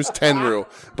 his last name is Tenryu,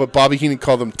 but Bobby Heenan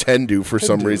called him Tendu for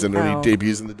some reason when Oh. he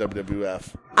debuts in the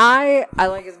WWF. I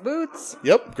like his boots.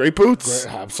 Yep, great boots.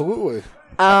 Absolutely.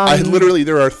 I literally,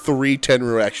 there are 3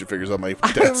 Tenryu action figures on my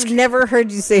desk. I've never heard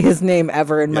you say his name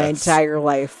ever in my Yes. entire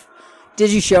life.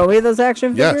 Did you show me those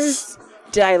action Yes. figures?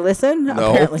 Did I listen?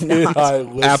 No. Apparently not. I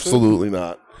listen. Absolutely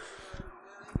not.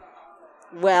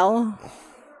 Well,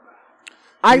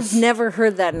 I've never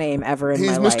heard that name ever in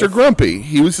He's my Mr. life. Grumpy.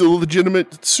 He was a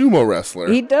legitimate sumo wrestler.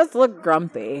 He does look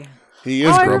grumpy. He is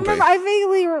I grumpy. remember. I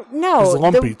vaguely no. He's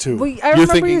lumpy, too. I You're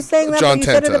remember thinking you saying that, John but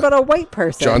you said it Tenta. about a white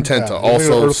person. John Tenta, Yeah,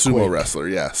 also a Earthquake. sumo wrestler,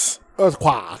 yes.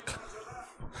 Quack.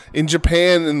 In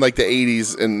Japan in like the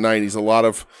 80s and 90s, a lot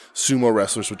of sumo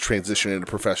wrestlers would transition into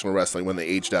professional wrestling when they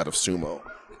aged out of sumo.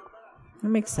 That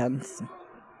makes sense.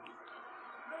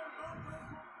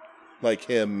 Like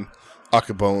him,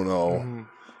 Akabono.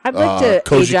 I'd like to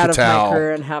Koji age out of my Katao.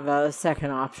 career and have a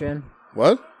second option.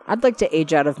 What? I'd like to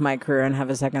age out of my career and have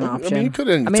a second option. you could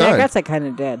at any I mean, I time. guess I kind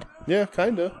of did. Yeah,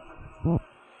 kind of. All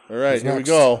right, here we next?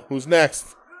 go. Who's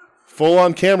next? Full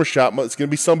on camera shot. It's going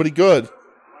to be somebody good.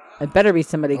 It better be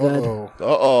somebody good. Oh,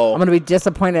 Uh-oh. I'm gonna be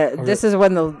disappointed. This is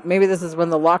when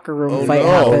the locker room fight no.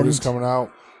 happened. Who's coming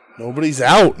out? Nobody's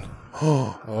out.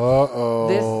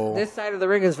 Uh-oh. This side of the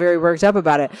ring is very worked up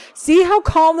about it. See how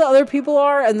calm the other people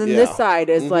are, and then this Yeah. side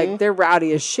is like they're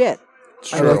rowdy as shit.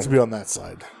 It's I'd true. like to be on that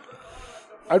side.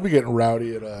 I'd be getting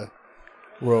rowdy at a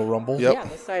Royal Rumble. Yep. Yeah,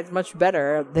 this side's much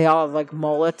better. They all have like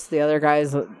mullets. The other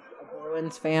guy's a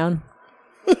Bruins fan.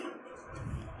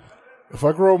 If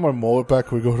I grow my mullet back,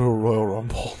 can we go to a Royal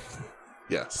Rumble?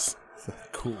 Yes.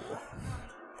 Cool.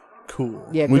 Cool.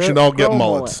 Yeah, We grow- should all grow get a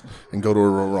mullets and go to a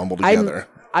Royal Rumble together.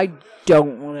 I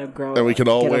don't want to grow. And we can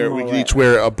all get a wear. We can mullet. each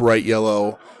wear a bright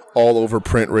yellow, all over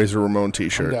print Razor Ramon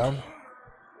T-shirt. Down.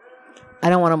 I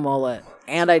don't want a mullet,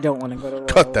 and I don't want to go to Royal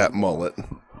Cut that Rumble. mullet.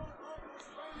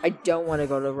 I don't want to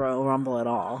go to Royal Rumble at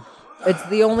all. It's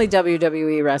the only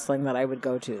WWE wrestling that I would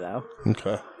go to, though.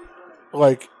 Okay.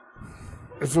 Like,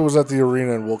 if it was at the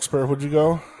arena in Wilkes-Barre, would you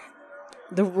go?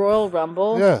 The Royal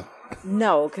Rumble? Yeah.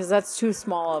 No, because that's too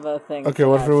small of a thing. Okay, for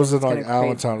what if that. it was in It's gonna like create-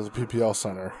 Allentown as a PPL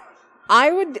center?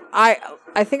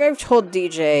 I think I've told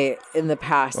DJ in the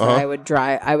past that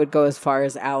Uh-huh. I would go as far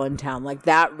as Allentown. Like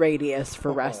that radius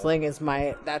for wrestling is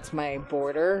that's my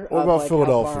border. What of, about like,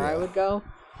 Philadelphia? How far I would go.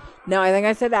 No, I think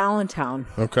I said Allentown.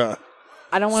 Okay.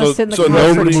 I don't want to So- sit in the so car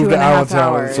nobody for moved 2.5 to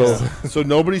Allentown, hours. so- So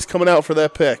nobody's coming out for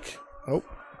that pick. Nope.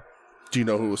 Do you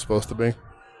know who it was supposed to be?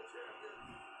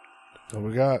 What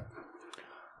we got?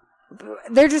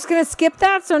 They're just going to skip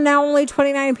that, so now only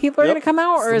 29 people are Yep. going to come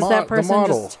out, or It's is the that person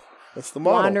model. just That's the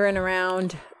model. wandering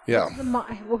around? Yeah. Who's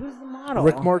the model?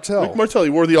 Rick Martel. Rick Martel,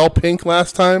 you wore the all pink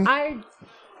last time. I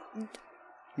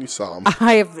You saw him.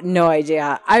 I have no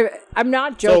idea. I'm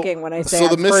not joking when I say. So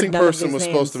the I've missing heard none of person these was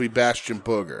names. supposed to be Bastion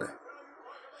Booger.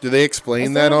 Do they explain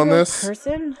Is that a on real this?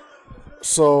 person?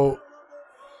 So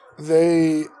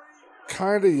they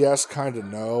kind of yes, kind of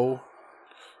no.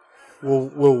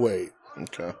 We'll wait.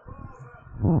 Okay.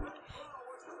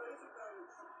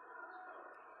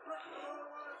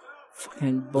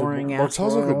 Fucking boring ass.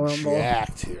 Martel's Royal looking Rumble.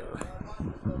 jacked here.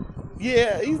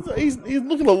 Yeah, he's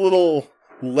looking a little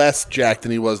less jacked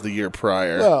than he was the year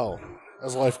prior. Well,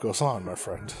 as life goes on, my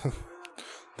friend.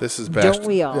 This is Bastion. Don't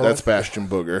we all? That's Bastion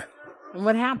Booger. And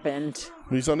what happened?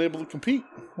 He's unable to compete.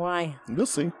 Why? You'll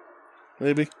see.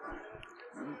 Maybe.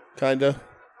 Kinda.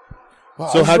 Wow,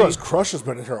 So I how do realize Crush has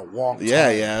been in here a long time. Yeah,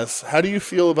 yes. How do you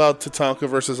feel about Tatanka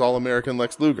versus All-American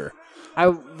Lex Luger? I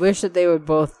wish that they would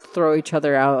both throw each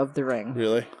other out of the ring.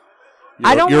 Really?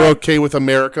 I don't You're like- okay with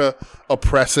America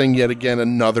oppressing yet again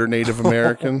another Native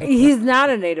American? He's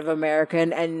not a Native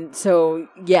American, and so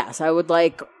yes, I would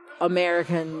like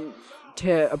American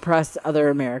to oppress other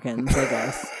Americans, I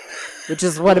guess, which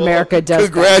is what America does.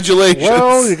 Congratulations.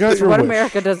 Well, you got Best. your What wish.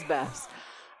 America does best.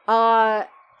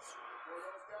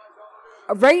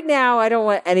 Right now, I don't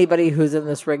want anybody who's in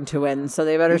this ring to win, so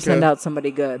they better send out somebody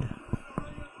good.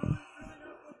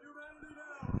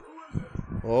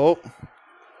 Oh,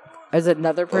 Is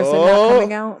another person not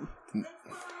coming out?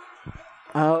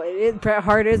 Oh, Bret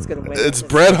Hart is going to win. it's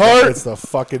Bret Hart. It's the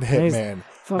fucking Hitman.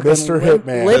 Fucking Mr.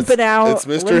 Hitman. Limping out. It's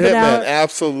Mr. limping Hitman. out.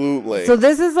 Absolutely. So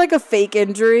this is like a fake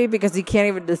injury because he can't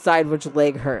even decide which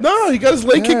leg hurts. No, he got his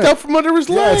leg kicked out from under his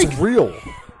Yeah, leg. it's real.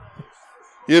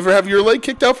 You ever have your leg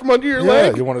kicked out from under your Yeah,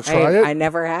 leg? you want to try it? I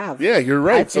never have. Yeah, you're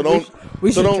I right. So think don't.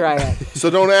 we so should don't, try it. So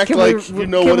don't act Can like we, you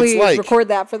know can what it's we like. record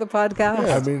that for the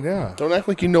podcast? I mean, yeah. Don't act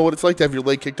like you know what it's like to have your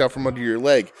leg kicked out from under your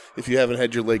leg if you haven't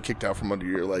had your leg kicked out from under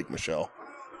your leg, Michelle.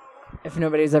 If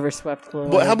nobody's ever swept the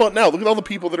But how about now? Look at all the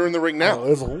people that are in the ring now.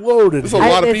 Oh, it's loaded. There's a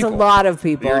lot of it's people. a lot of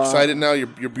people. You're excited now. You're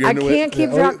I into can't it. keep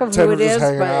Yeah, track of who Tedder's it is,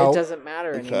 hanging but out. it doesn't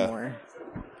matter anymore.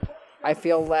 I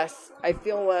feel less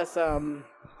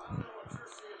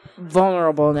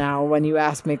vulnerable now when you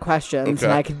ask me questions, Okay.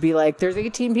 and I could be like, "There's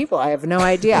 18 people. I have no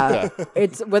idea."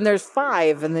 It's when there's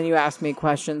 5, and then you ask me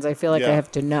questions. I feel like I Yeah. have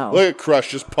to know. Look at Crush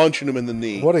just punching him in the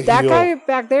knee. What a That heel. guy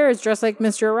back there is dressed like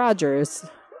Mr. Rogers.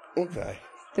 Okay.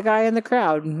 The guy in the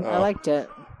crowd. I Oh. liked it.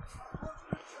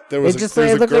 There was It just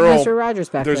there's a looked girl. like Mr. Rogers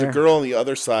back There's there. a girl on the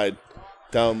other side,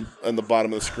 down on the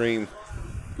bottom of the screen,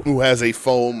 who has a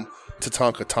foam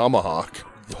Tatanka tomahawk.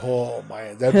 Oh,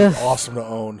 man. That'd be awesome to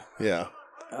own. Yeah.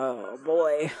 Oh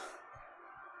boy.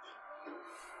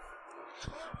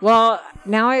 Well,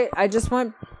 now I just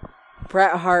want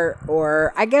Bret Hart,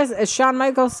 or I guess is Shawn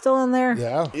Michaels still in there?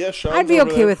 Yeah. Yeah, Sean's I'd be over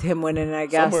okay there with him winning, I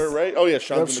guess. somewhere, right? Oh yeah,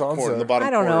 Sean's in the Sean's corner, in the there. bottom.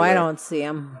 I don't know. corner I there. don't see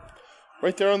him.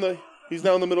 Right there on the. He's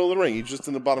now in the middle of the ring. He's just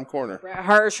in the bottom corner. Bret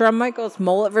Hart, Shawn Michaels,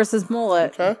 mullet versus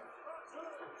mullet. Okay.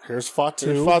 Here's Fatu.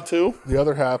 There's Fatu. The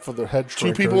other half of the head Two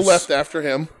shrinkers. people left after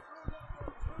him.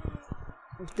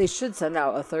 They should send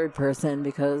out a third person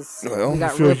because Well, we I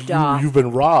got feel ripped like off. you've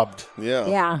been robbed. Yeah.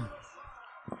 Yeah.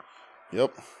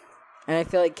 Yep. And I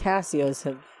feel like Casio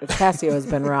has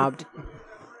been robbed.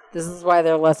 This is why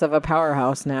they're less of a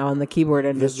powerhouse now in the keyboard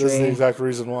This industry. is the exact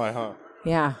reason why, huh?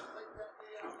 Yeah.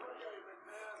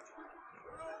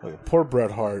 Like, poor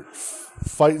Bret Hart.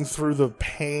 Fighting through the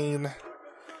pain.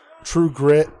 True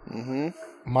grit. Mm-hmm.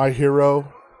 My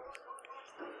hero.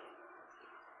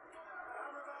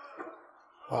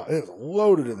 Wow, it is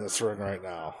loaded in this ring right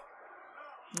now.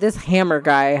 This Hammer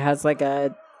guy has like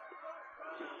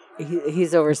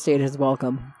he's overstayed his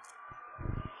welcome.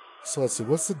 So let's see.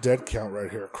 What's the dead count right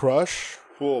here? Crush.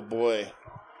 Oh boy.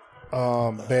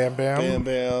 Bam Bam. Bam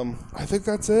Bam. I think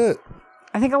that's it.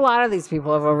 I think a lot of these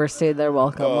people have overstayed their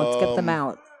welcome. Let's get them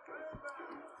out.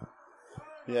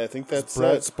 Yeah, I think that's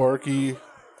Brett, it. Sparky.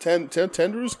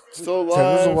 Tendrew's still alive.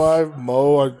 Tender's alive.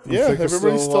 Mo, I Yeah, think is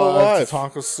everybody's still still alive.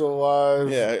 alive. Tatanka's still alive.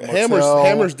 Yeah, Martel.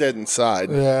 Hammer's dead inside.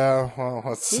 Yeah, well,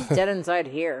 that's He's dead inside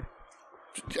here.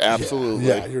 Absolutely.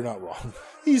 Yeah, you're not wrong.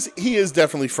 He is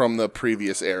definitely from the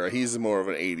previous era. He's more of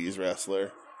an 80s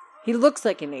wrestler. He looks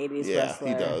like an 80s Yeah, wrestler.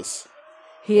 he does.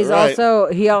 He is All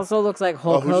right. he also looks like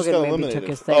Hulk Who just got Hogan maybe eliminated? took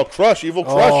his thing. Oh, Crush, Evil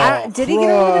Crush. Oh. Did he get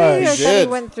eliminated? I He thought he did.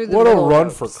 went through the What a middle run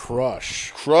ropes. for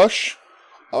Crush. Crush?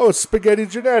 Oh, it's Spaghetti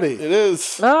Genetti. It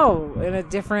is. Oh, in a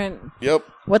different. Yep.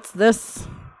 What's this?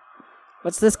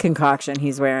 What's this concoction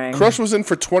he's wearing? Crush was in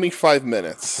for 25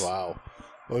 minutes. Wow.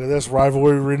 Look at this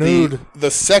rivalry renewed. The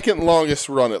second longest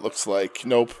run, it looks like.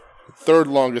 Nope. Third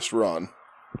longest run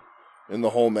in the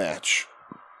whole match.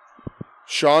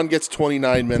 Shawn gets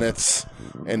 29 minutes.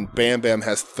 and Bam Bam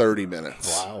has 30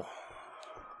 minutes. Wow.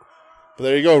 But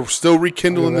there you go. Still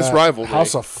rekindling this rivalry.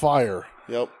 House of Fire.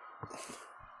 Yep.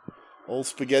 Old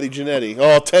Spaghetti Genetti.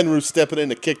 Oh, Tenru stepping in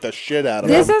to kick the shit out of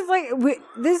him. This is like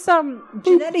this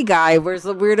Genetti guy wears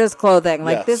the weirdest clothing.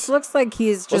 Like Yes. this looks like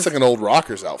he's Looks just like an old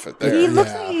rocker's outfit there. he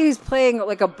looks like he's playing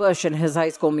like a Bush in his High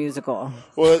School Musical.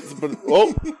 Well, but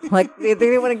Like they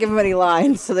didn't want to give him any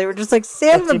lines, so they were just like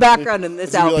stand in the background in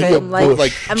this Is he like outfit a and like Bush?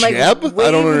 Like and like Jeb? wave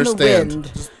I don't in the understand.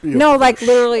 wind. be a No, like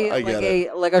literally I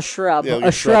get like a shrub, yeah, like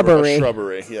a shrubbery. A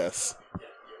shrubbery, yes.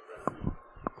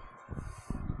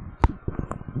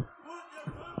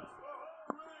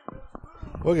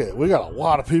 Look at it. We got a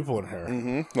lot of people in here.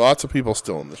 Mm-hmm. Lots of people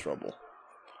still in this rumble.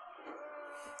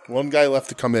 One guy left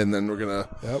to come in, then we're going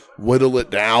to whittle it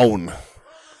down.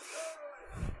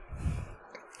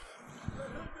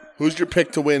 Who's your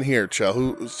pick to win here, Chell?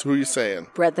 Who are you saying?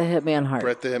 Bret the Hitman Hart.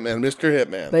 Bret the Hitman, Mr.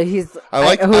 Hitman. But he's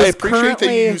I who's appreciate that you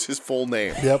currently- use his full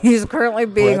name. Yep. He's currently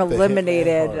being Bret the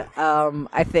eliminated. Hitman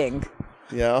I think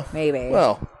Yeah. maybe.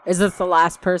 Well, is this the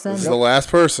last person? this is the last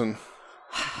person.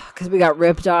 Because we got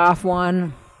ripped off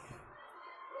one.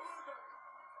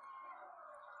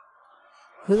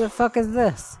 Who the fuck is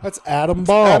this? That's Adam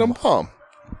Bomb. Adam Palm.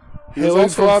 He was Haley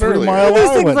also from out 3 earlier. Mile This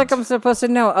things Island. like I'm supposed to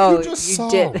know. Oh, you just saw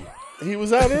did. him. He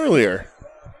was out earlier.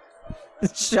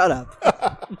 Shut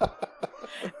up.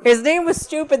 His name was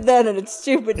stupid then, and it's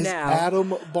stupid It's now.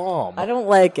 Adam Bomb. I don't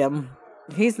like him.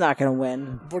 He's not going to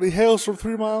win. But he hails from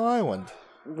 3 Mile Island.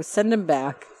 We send him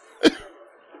back.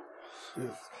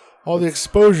 All the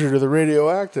exposure to the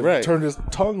radioactive Right. turned his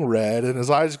tongue red and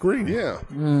his eyes green. Yeah.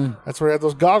 That's where he had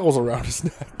those goggles around his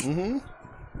neck. Mm-hmm.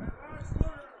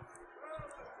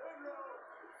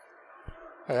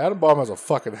 Hey, Adam Bomb has a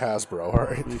fucking Hasbro, all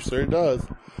right? He sure does.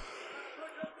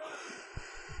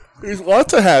 There's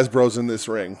lots of Hasbros in this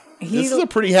ring. This is a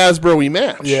pretty Hasbro-y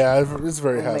match. Yeah, it's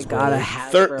very Oh my Hasbro. god, a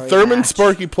Hasbro Thurman match.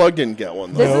 Sparky Plug didn't get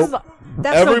one, This though. is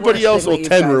that's Everybody the else worst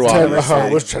thing will that you guys Tenru have on ever this.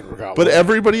 said. Wish Tenru got But one.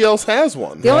 everybody else has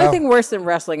one. The only Yeah. thing worse than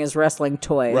wrestling is wrestling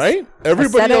toys. Right? I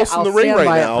Everybody said it, else in I'll the ring stand right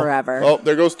by it now. forever. Oh,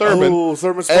 there goes Thurman. Oh,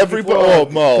 Thurman Sparky Everybody. Plug.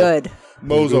 Oh, Mo. Good.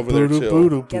 Mo's over there,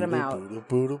 too. Get him out.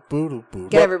 Get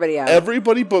Get everybody out.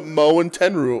 Everybody but Mo and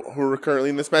Tenru, who are currently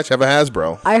in this match, have a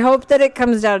Hasbro. I hope that it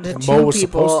comes down to Mo two was supposed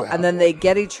people, to have and then they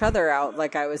get each other out,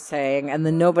 like I was saying, and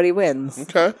then nobody wins.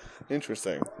 Okay.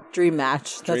 Interesting. Dream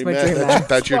match. That's Dream my match. dream match.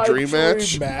 That's your My dream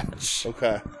match? match.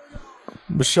 Okay.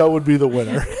 Michelle would be the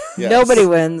winner. Yes. Nobody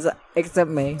wins except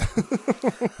me.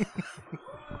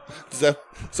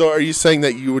 So are you saying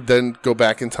that you would then go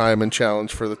back in time and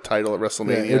challenge for the title at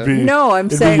WrestleMania? it'd be- No, I'm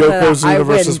it'd be saying that Yokozuna I win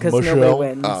versus because nobody Michelle.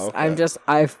 wins. Oh, okay. I'm just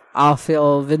I'll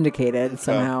feel vindicated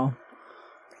somehow.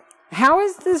 How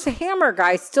is this Hammer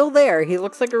guy still there? He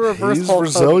looks like a reverse He's Hulk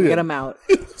Hogan. resilient. Get him out.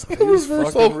 Reverse fucking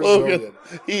Hulk Hogan. resilient.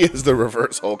 He is the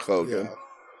reverse Hulk Hogan. Yeah.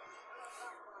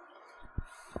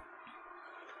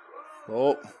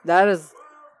 Oh,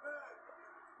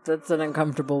 That's an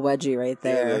uncomfortable wedgie right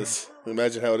there there. it is.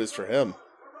 Imagine how it is for him.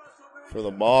 For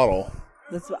the model.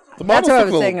 That's model's what I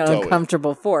was looking a saying little doughy.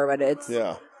 uncomfortable for, but it's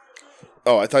Yeah.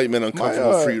 Oh, I thought you meant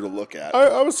uncomfortable My, for you to look at.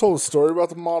 I was told a story about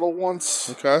the model once.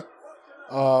 Okay.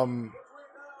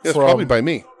 Yes, From- probably by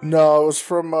me. No, it was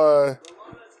from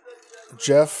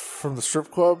Jeff from the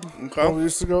strip club. Okay. When we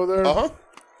used to go there. Uh-huh.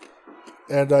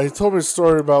 And he told me a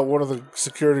story about one of the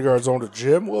security guards owned a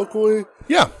gym locally.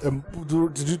 Yeah. And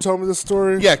did you tell me this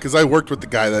story? Yeah, because I worked with the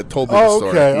guy that told me the Oh,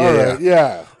 story. okay. Yeah, All yeah. right.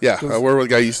 Yeah. Yeah, I worked with a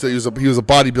guy. He was a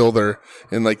bodybuilder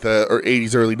in like the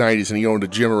 80s, early 90s, and he owned a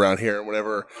gym around here. And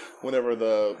whenever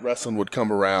the wrestling would come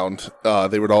around,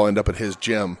 they would all end up at his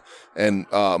gym. And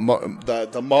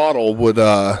the model would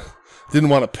didn't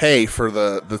want to pay for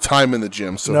the time in the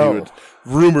gym, so No. he would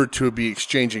rumored to be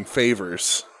exchanging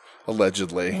favors,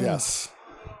 allegedly. Yes.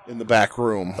 In the back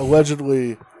room.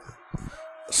 Allegedly,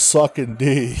 sucking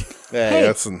D. Hey,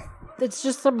 that's it's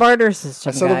just a barter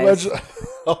system, I said guys. allegedly.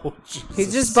 Oh, Jesus.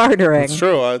 He's just bartering. it's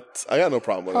true. I got no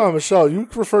problem with it. Oh, Michelle, you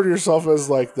refer to yourself as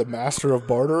like the master of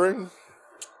bartering?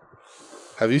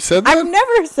 Have you said that? I've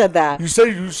never said that. You say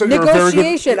you're a very good.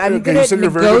 Negotiation. I'm good you at said you're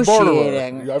a very good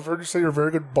negotiating. barterer. I've heard you say you're a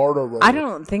very good barterer. I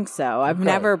don't think so. I've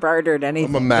never bartered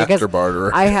anything. I'm a master because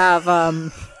barterer. I have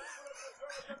I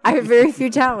have very few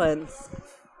talents.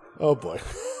 Oh boy,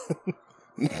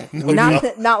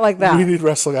 Not like we that. need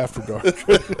wrestling after dark.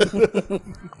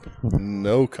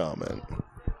 No comment.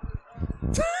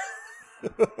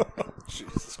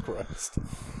 Jesus Christ.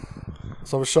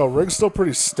 So Michelle, ring's still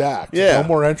pretty stacked. Yeah. No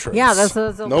more entrants. Yeah, that's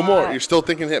a No lot. more. You're still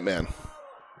thinking Hitman.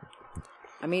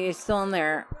 I mean, he's still in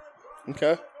there,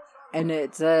 Okay. and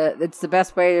it's the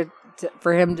best way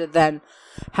for him to then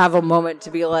have a moment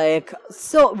to be like,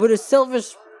 so would a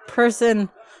selfish person.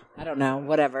 I don't know.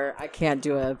 Whatever. I can't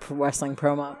do a wrestling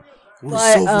promo. We're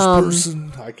But, the selfish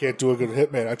person. I can't do a good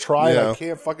Hitman. I tried. Yeah. I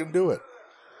can't fucking do it.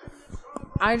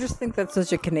 I just think that's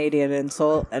such a Canadian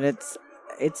insult, and it's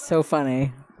so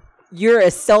funny. You're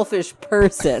a selfish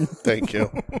person. Thank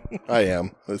you. I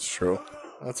am. That's true.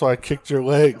 That's why I kicked your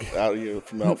leg. Out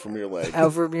from your leg.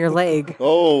 Over your leg.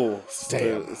 Oh,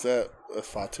 Damn. Is that a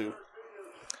Fatu?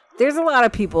 There's a lot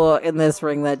of people in this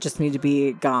ring that just need to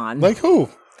be gone. Like who?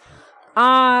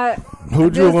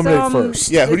 Who'd you there's, eliminate first?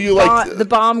 Yeah, who do you like? The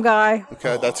bomb guy.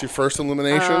 Okay, that's your first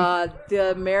elimination.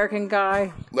 The American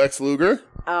guy. Lex Luger.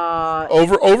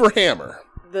 Over Hammer.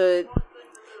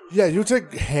 Yeah, you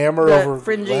take Hammer The over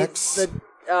fringy. Lex.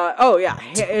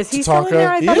 Is he still in there?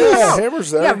 I thought he Yeah, was out.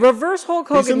 Hammer's there. Yeah, reverse Hulk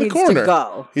He's Hogan in the needs corner. to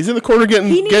go. He's in the corner He getting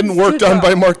needs work to done go.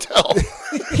 by Martel.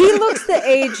 He looks the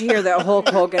age here that Hulk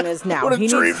Hogan is now. What a He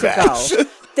dream needs to match. go.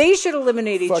 They should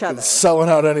eliminate each Fucking other. selling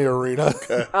out any arena.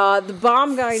 The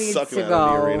bomb guy needs Sucking to out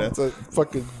of the go. arena. It's a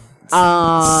fucking. Look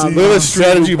at the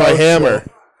strategy by Hammer.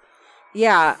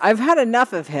 Yeah, I've had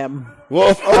enough of him.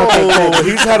 Whoa. Oh,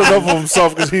 he's had enough of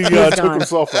himself because he took done.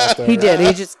 himself out there. He did.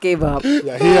 He just gave up.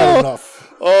 Yeah, he had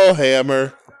enough. Oh,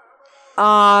 Hammer.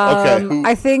 Okay, who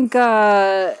I think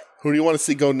do you want to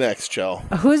see go next, Chell?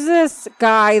 who's this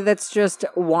guy that's just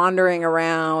wandering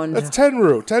around? That's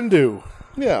Tendu.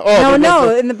 Yeah. Oh,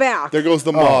 No, in the back. There goes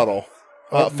the model.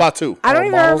 Fatu. I don't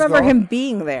even Model's remember gone? him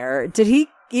being there. Did he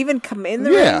even come in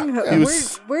the Yeah, ring? he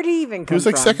was- Where did he even come He was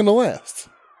like from? second to last.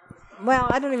 Well,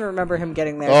 I don't even remember him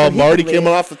getting there. Oh, so he Marty could came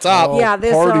leave. off the top. Yeah,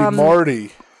 this,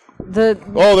 Marty.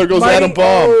 Oh, there goes Adam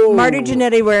Bomb. Marty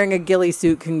Jannetty wearing a ghillie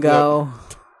suit can go.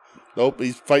 Nope,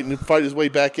 he's fighting his way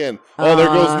back in. Oh, there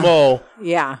goes Mo.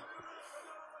 Yeah.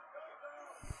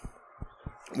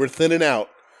 We're thinning out.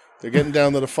 They're getting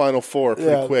down to the final four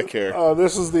pretty quick here.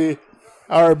 This is the.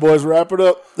 All right, boys, wrap it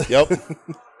up. Yep.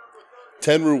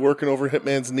 Tenru working over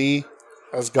Hitman's knee.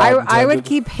 As God I would intended.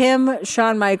 keep him,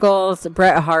 Shawn Michaels,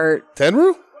 Bret Hart.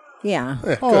 Tenru? Yeah.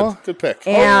 Yeah, Oh. good pick.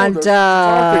 And he's The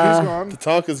gone.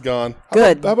 Tonka's gone.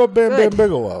 good. How about Bam Bam Good.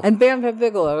 Bigelow? And Bam Bam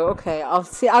Bigelow. Okay, I'll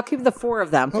keep the four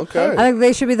of them. Okay. I think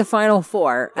they should be the final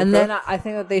four, and then I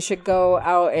think that they should go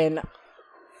out in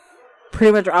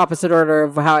pretty much opposite order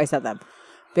of how I said them.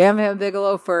 Bam Bam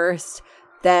Bigelow first,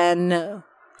 then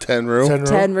Tenru.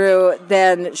 Tenru,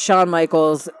 then Shawn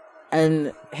Michaels,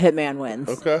 and Hitman wins.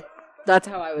 Okay. That's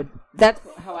how I would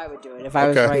do it if I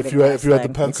was Okay. writing. If you had this the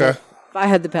thing. pencil. Okay. If I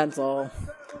had the pencil,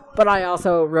 but I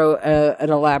also wrote an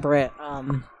elaborate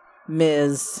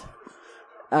Miz,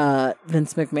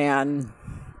 Vince McMahon,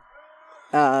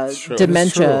 true.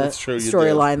 dementia It's true, you did.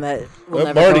 storyline that will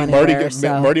never Marty, go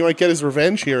anywhere. Marty might get his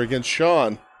revenge here against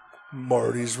Shawn.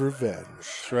 Marty's Revenge.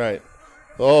 That's right.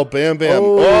 Oh, Bam Bam.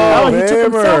 Oh, Oh, he took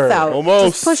Hammer. himself out.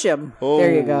 Almost. Just push him.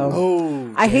 There you go.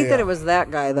 Oh, I hate damn. that it was that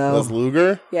guy though. That's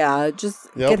Luger. Yeah, just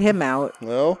Yep. get him out.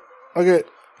 Well. Okay.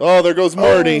 Oh, there goes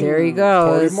Marty. There he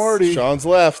Party goes. Marty. Sean's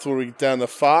left. Were we down to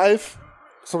 5?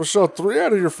 So, Michelle, 3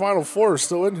 out of your final 4 are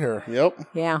still in here. Yep.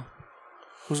 Yeah.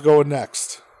 Who's going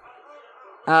next?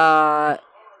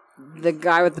 The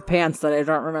guy with the pants that I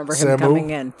don't remember him Samu? coming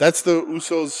in. That's the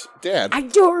Usos' dad. I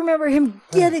don't remember him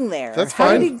getting there. That's How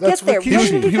fine. did he That's get there?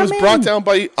 Rikishi. When did he He come was in? brought down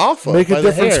by Alpha. Make by a the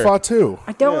difference, hair. Fatu.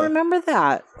 I don't Yeah. remember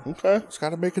that. Okay. It's got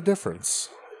to make a difference.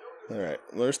 All right.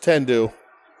 There's Tendu.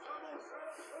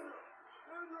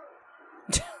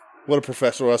 What a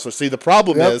professional wrestler. See, the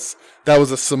problem Yep. is that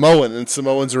was a Samoan, and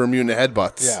Samoans are immune to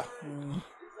headbutts. Yeah.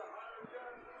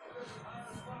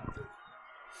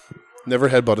 Never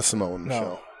headbutt a Samoan, No.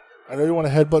 Michelle. I know you want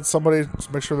to headbutt somebody.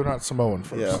 Just make sure they're not Samoan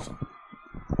first. Yeah.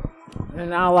 There are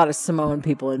not a lot of Samoan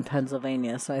people in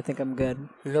Pennsylvania, so I think I'm good.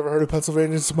 You never heard of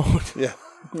Pennsylvania Samoan? Yeah.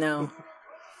 No.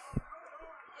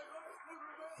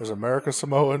 There's America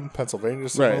Samoan, Pennsylvania Right.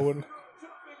 Samoan.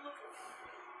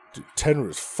 Dude,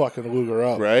 Tenru's fucking Luger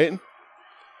up. Right?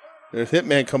 There's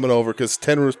Hitman coming over because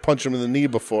Tenru's punched him in the knee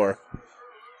before.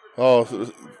 Oh,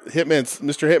 Mr.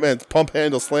 Hitman's pump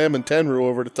handle slamming Tenru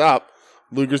over the top.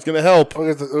 Luger's going to help. Look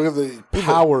at the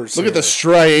powers. Look at the here.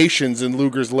 striations in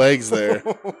Luger's legs there.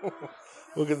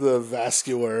 Look at the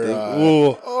vascular.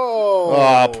 Ooh.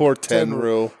 Oh, Poor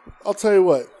Tenru. I'll tell you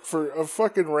what. For a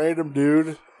fucking random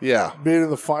dude Yeah. being in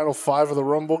the final 5 of the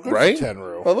Rumble, good Right? for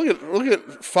Tenru. Oh, look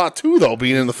at Fatu though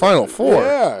being in the final 4.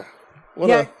 Yeah, What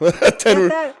Yeah.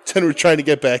 Tenru trying to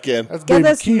get back in. that's Get baby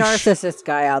this quiche. narcissist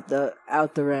guy out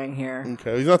the ring here.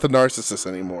 Okay, he's not the narcissist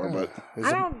anymore, but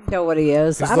I don't know what he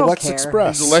is. He's I the don't Lex care.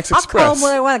 Express. he's the Lex I'll call him Express.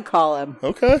 what I want to call him.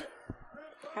 Okay.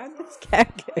 How did this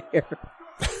cat get here?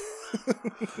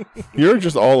 You're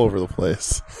just all over the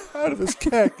place. How did this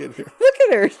cat get here? Look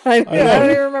at her. I don't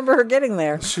even remember her getting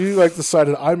there. She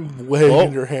decided I'm laying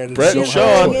in your hand. Brett and She's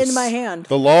Sean. laying in my hand.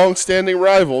 The long-standing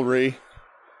rivalry.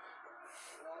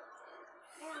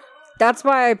 That's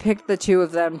why I picked the two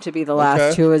of them to be the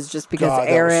last two, is just because God,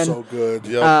 Aaron, that was so good.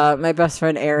 Yep. my best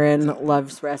friend Aaron,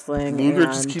 loves wrestling. Luger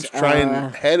and, just keeps trying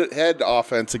head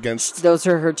offense against Those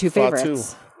are her two Fatu.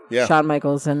 favorites. Yeah. Shawn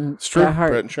Michaels and It's true. Bret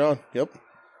Hart. Brett and Sean. Yep.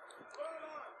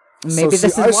 Maybe So, this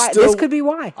see, is why. This could be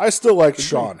why. I still like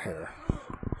Sean here.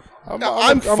 I'm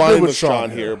good fine with Sean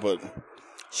here, but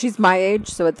She's my age,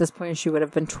 so at this point she would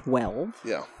have been 12.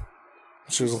 yeah.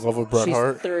 She was in love with Bret She's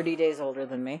Hart. 30 days older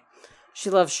than me. She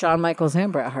loves Shawn Michaels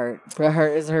and Bret Hart. Bret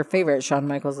Hart is her favorite. Shawn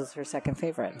Michaels is her second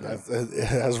favorite.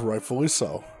 As rightfully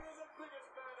so.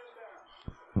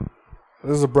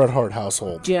 This is a Bret Hart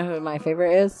household. Do you know who my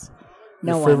favorite is?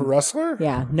 No Your one. favorite wrestler?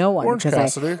 Yeah, no one. Orange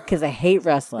Cassidy. Because I hate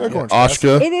wrestling. Like Orange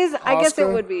Asuka. It is. I guess it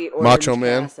Asuka. would be Orange Macho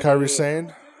Man. Cassidy. Kairi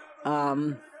Sane.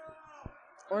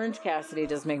 Orange Cassidy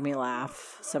does make me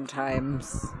laugh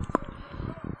sometimes.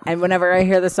 And whenever I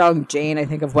hear the song Jane, I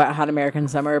think of Wet Hot American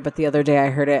Summer. But the other day I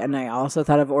heard it and I also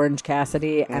thought of Orange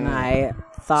Cassidy. And I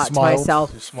thought Smiled. to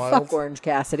myself, You smiled. fuck Orange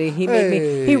Cassidy. He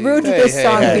Hey. ruined Hey, this hey,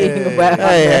 song hey. being a Wet Hot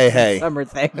Hey, hey, American hey. Summer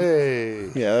thing. Hey.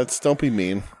 Yeah, don't be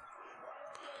mean.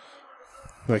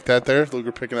 Like that there?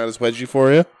 Luger picking out his wedgie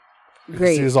for you?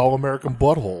 Great. See his all-American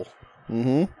butthole.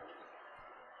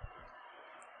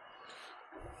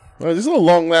 Well, this is a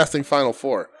long-lasting Final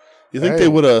Four. You think they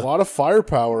would A have? lot of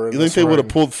firepower. In You think this they would have ring.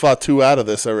 pulled Fatu out of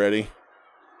this already?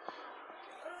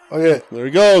 Okay. There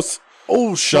he goes.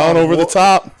 Oh, Sean over the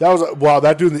top. That was wow.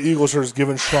 That dude in the Eagle shirt is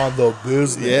giving Sean the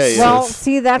business. Yeah, yeah. Well, Yes.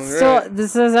 see, that's All still, right.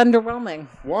 this is underwhelming.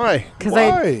 Why? Because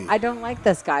Why? I don't like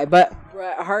this guy, but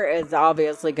Bret Hart is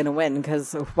obviously going to win,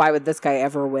 because why would this guy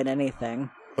ever win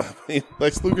anything?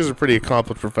 Lex Luger's a pretty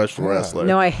accomplished professional wrestler.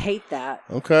 No, I hate that.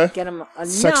 Okay. Get him.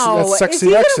 Sexy- no, that's sexy is he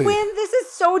Lexi. gonna win? This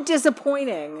is so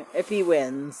disappointing if he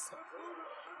wins.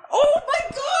 Oh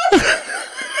my god!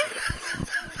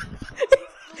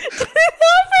 Did it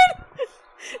happen?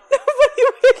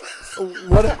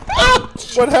 Nobody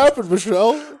wins. What happened,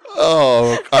 Michelle?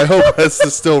 Oh, I hope this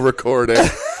is still recording.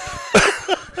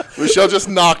 Michelle just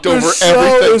knocked over Michelle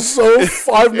everything. is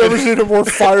so. I've never seen her more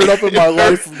fired up in my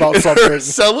life about Her something.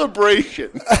 celebration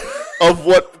of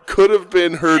what could have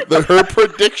been her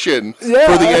prediction Yeah.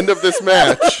 for the end of this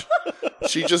match.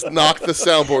 She just knocked the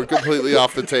soundboard completely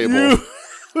off the table.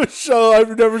 Michelle,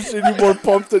 I've never seen you more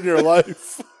pumped in your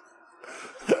life.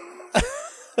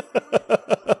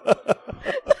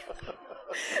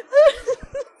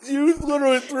 You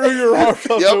literally threw your arms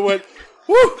up Yep. and went,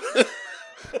 woo!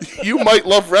 You might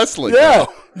love wrestling. Yeah,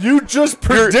 you just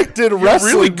predicted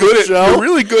wrestling, Really good Michelle. you're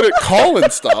really good at calling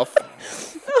stuff.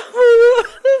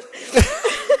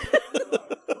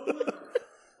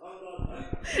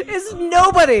 It's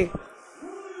nobody.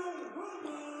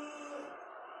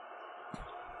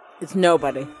 It's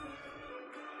nobody.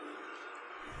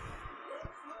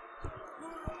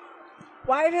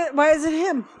 Why is it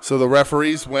him? So the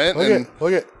referees went, Look and at,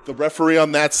 look at. the referee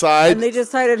on that side And they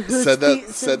decided whose said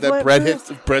feet that what Brett first?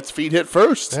 hit Brett's feet hit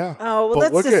first. Yeah. Oh, well, But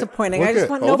that's look at- disappointing. I look just at-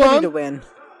 want Hold nobody on. to win.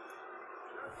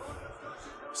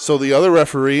 So the other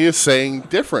referee is saying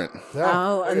different. Yeah.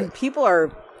 Oh, and people are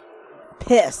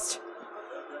pissed.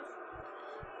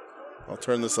 I'll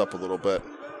turn this up a little bit.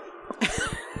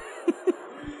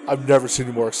 I've never seen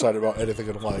you more excited about anything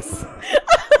in life.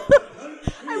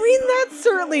 I mean, that's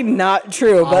certainly not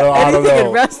true, but I don't anything in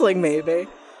know. wrestling, maybe.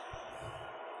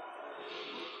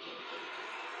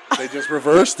 They just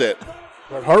reversed it.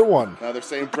 Bret Hart won. Now they're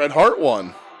saying Bret Hart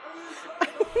won. I'm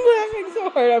laughing so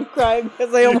hard I'm crying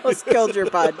because I almost killed your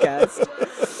podcast.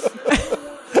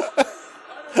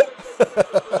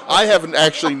 I have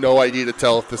actually no idea to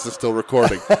tell if this is still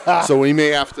recording. So we may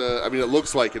have to, I mean, it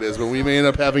looks like it is, but we may end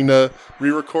up having to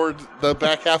re-record the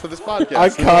back half of this podcast. I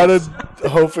kind of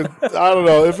hope it. I don't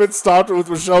know if it stopped with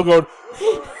Michelle going.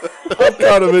 I'm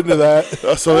kind of into that.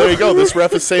 So there you go. This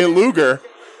ref is saying Luger,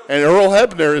 and Earl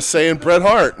Hebner is saying Bret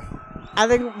Hart. I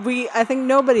think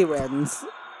nobody wins,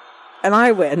 and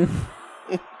I win.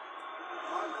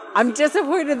 I'm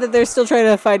disappointed that they're still trying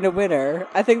to find a winner.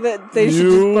 I think that they should just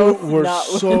You both were not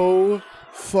win. so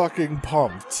fucking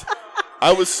pumped.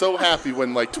 I was so happy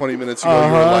when, like, 20 minutes ago,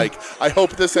 you were like, I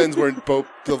hope this ends where both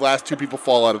the last two people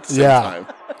fall out at the same time.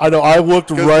 I know. I looked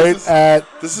Because right this is- at.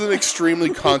 This is an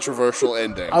extremely controversial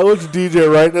ending. I looked at DJ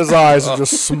right in his eyes and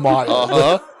just smiled.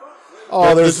 Huh?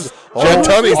 Oh, This there's is Jen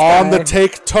Tunney's on guy. the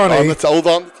take Tunney. Hold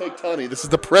on to take Tunney. This is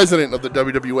the president of the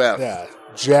WWF. Yeah,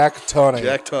 Jack Tunney.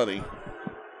 Jack Tunney.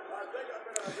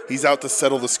 He's out to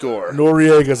settle the score.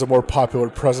 Noriega is a more popular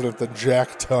president than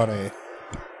Jack Tunney.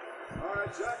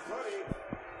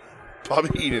 Bobby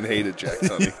Eaton hated Jack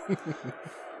Tunney.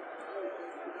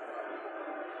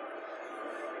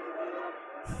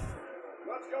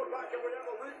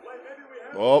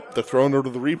 Oh, they're throwing her to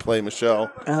the replay,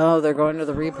 Michelle. Oh, they're going to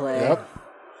the replay. Yep.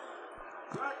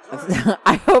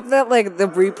 I hope that like the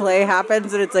replay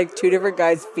happens and it's like two different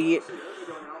guys' feet.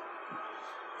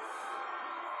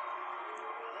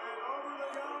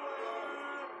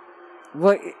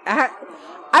 What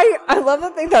I love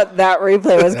that they thought that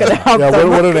replay was going to help Yeah, them.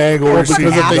 what an angle. We're seeing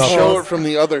Because if they nothing. show it from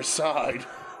the other side.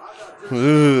 Ugh.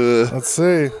 Let's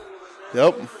see.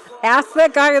 Yep. Ask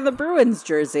that guy in the Bruins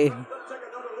jersey.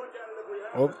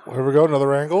 Oh, here we go.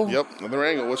 Another angle. Yep, another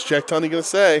angle. What's Jack Tunney going to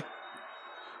say?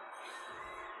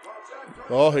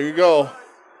 Oh, here you go.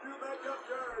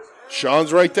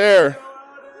 Sean's right there.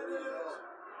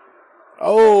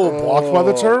 Oh, blocked by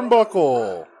the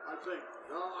turnbuckle.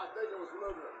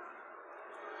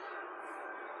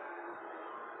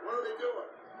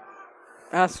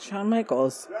 Ask Shawn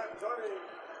Michaels.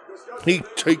 He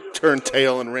turned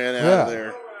tail and ran out Yeah. of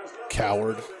there.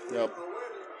 Coward. Yep.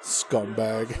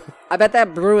 Scumbag. I bet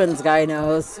that Bruins guy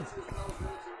knows.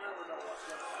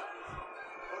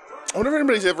 I wonder if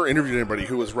anybody's ever interviewed anybody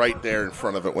who was right there in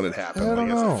front of it when it happened, I don't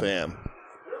like as know. a fan.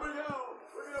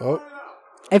 Oh,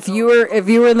 If you were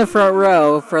in the front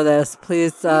row for this,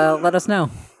 please let us know.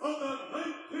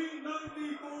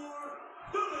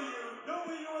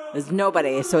 There's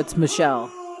nobody, so it's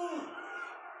Michelle.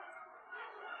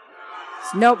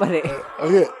 It's nobody.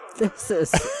 okay. This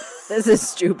is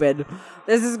stupid.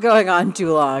 This is going on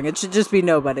too long. It should just be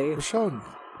nobody. Michelle,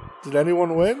 did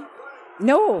anyone win?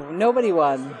 No, nobody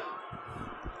won.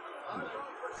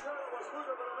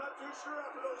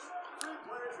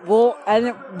 Well, and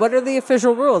what are the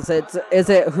official rules? Is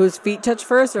it whose feet touch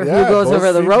first, or Yeah, who goes both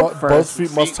over the feet rope Both first?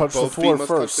 feet must touch the Both feet floor must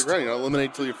first. touch the ground. You know,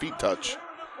 eliminate till your feet touch.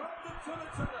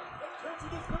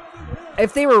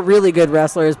 If they were really good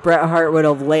wrestlers, Bret Hart would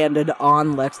have landed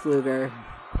on Lex Luger.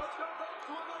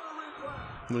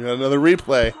 We got another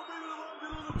replay.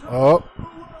 Oh.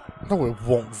 No, it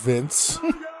won't, Vince.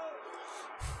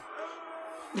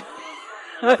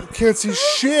 Can't see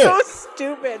shit. So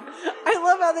stupid. I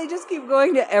love how they just keep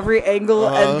going to every angle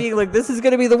and being like, this is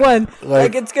going to be the one.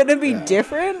 Like it's going to be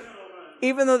different,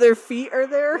 even though their feet are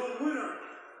there. Of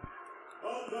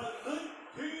the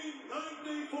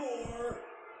 1994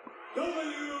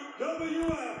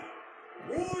 WWF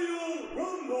Royal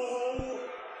Rumble.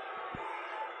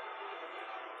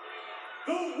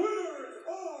 The winners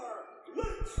are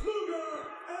Lex Luger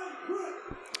and Bret.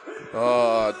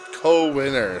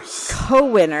 Co-winners.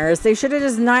 Co-winners. They should have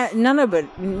just none of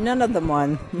them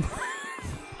won.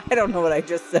 I don't know what I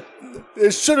just said.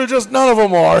 It should have just none of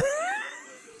them are.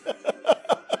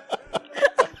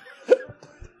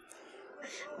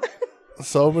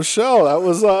 So, Michelle, that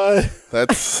was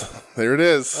There it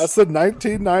is. that's the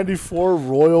 1994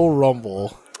 Royal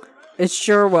Rumble. It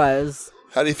sure was.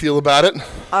 How do you feel about it?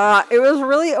 It was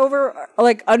really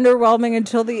underwhelming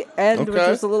until the end, which Okay.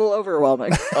 was a little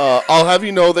overwhelming. I'll have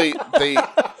you know they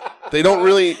don't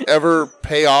really ever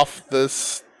pay off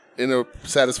this in a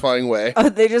satisfying way.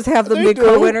 They just have them They be do.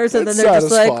 co-winners, and It's then they're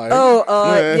just like,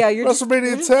 satisfying. yeah, you're just, WrestleMania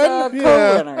you're just, 10? Yeah,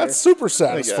 co-winners. that's super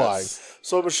satisfying. guess.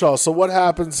 So, Michelle, so what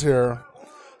happens here?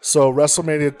 So,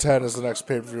 WrestleMania 10 is the next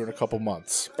pay-per-view in a couple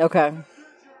months. Okay.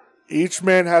 Each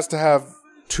man has to have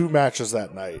 2 matches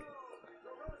that night.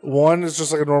 One is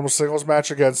just like a normal singles match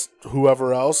against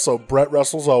whoever else. So, Brett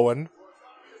wrestles Owen.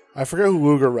 I forget who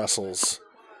Luger wrestles.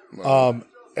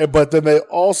 But then they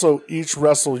also each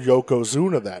wrestle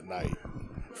Yokozuna that night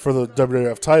for the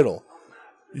WWF title.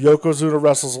 Yokozuna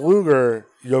wrestles Luger.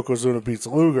 Yokozuna beats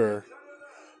Luger.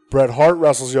 Bret Hart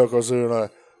wrestles Yokozuna.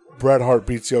 Bret Hart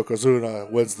beats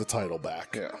Yokozuna, wins the title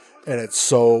back. Yeah. And it's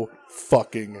so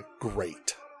fucking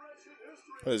great.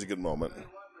 That is a good moment.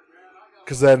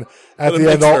 Because then at But it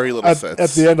the end, makes very little sense. at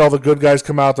the end, all the good guys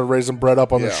come out. They're raising Bret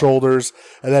up on their Yeah. shoulders,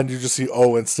 and then you just see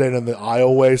Owen standing in the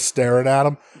aisleway staring at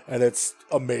him, and it's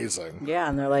amazing. Yeah,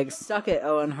 and they're like, suck it,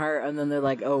 Owen Hart. And then they're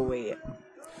like, oh, wait.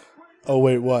 Oh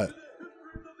wait, what?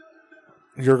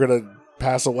 You're gonna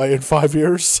pass away in 5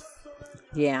 years?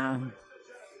 Yeah.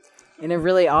 In a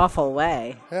really awful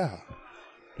way. Yeah,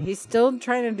 He's still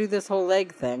trying to do this whole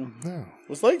leg thing.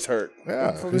 His legs hurt.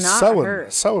 yeah. It's He's not selling,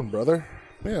 hurt. selling, brother.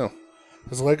 Yeah.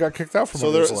 His leg got kicked out from So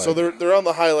under they're his leg. they're on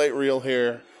the highlight reel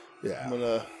here. Yeah. I'm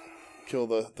gonna kill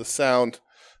the sound.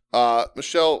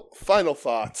 Michelle, final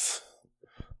thoughts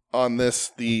on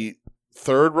this? The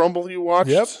third Rumble you watched.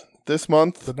 Yep. this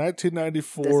month. The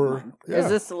 1994. This month. Yeah. Is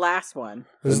this the last one?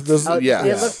 This- Oh, yeah.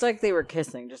 It looks like they were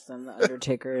kissing just on the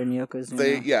Undertaker and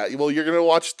Yokozuna. Well, you're gonna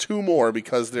watch 2 more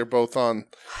because they're both on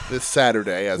this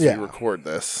Saturday as we record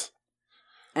this.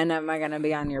 And am I going to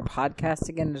be on your podcast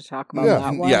again to talk about Yeah.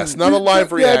 that one? Yes, not a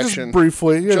live reaction. Just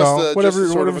briefly, you Just know, a- whatever,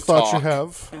 just sort of whatever a thoughts talk. you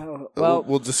have. Oh, We'll, well,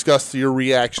 we'll discuss your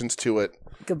reactions to it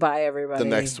goodbye, everybody. the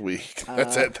next week.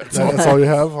 That's it. That's all. That's all you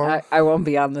have, huh? I won't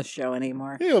be on the show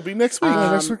anymore. Yeah, it'll be next week.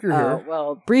 next week you're here.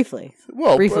 Well, briefly.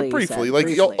 Well, briefly, you briefly, said. like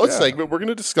Briefly. a segment. We're going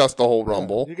to discuss the whole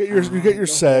Rumble. You get your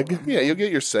seg. Yeah, you'll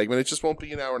get your segment. It just won't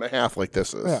be an hour and a half like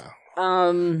this is. Yeah.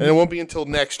 And it won't be until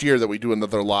next year that we do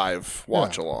another live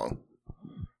watch along.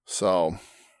 So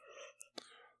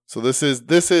this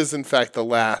is in fact the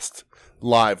last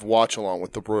live watch along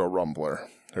with the Royal Rumbler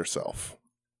herself.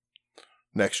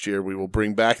 Next year we will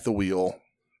bring back the wheel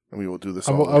and we will do this.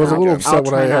 I all was a over little again. upset I'll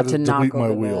when try I not had to to knock delete my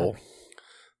over wheel.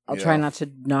 I'll Yeah. try not to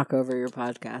knock over your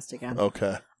podcast again.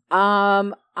 Okay.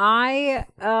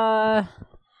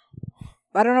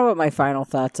 I don't know what my final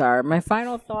thoughts are. My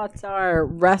final thoughts are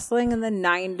wrestling in the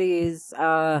 90s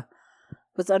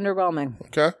was underwhelming.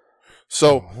 Okay.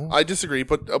 So I disagree,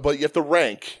 but you have to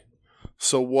rank.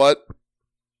 So what?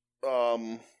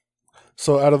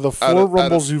 So out of the four Out of-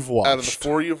 Rumbles you've watched, Out of the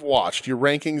 4 you've watched, your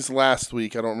rankings last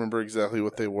week, I don't remember exactly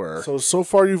what they were. so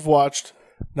far you've watched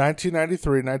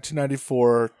 1993,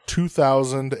 1994,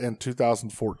 2000, and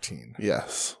 2014.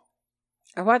 Yes.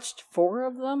 I watched 4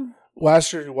 of them.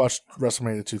 Last year you watched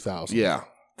WrestleMania 2000. Yeah.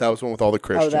 That was one with all the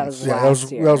Christians. Oh, that was Yeah,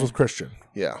 last year. that was with Christian.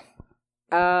 Yeah.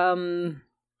 I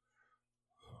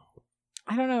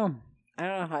don't know. I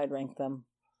don't know how I'd rank them.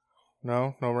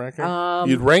 No ranking.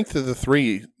 You'd ranked the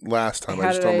 3 last time. I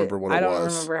just don't remember what I it don't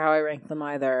was. remember how I ranked them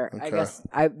either. I Okay. guess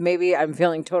maybe I'm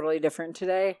feeling totally different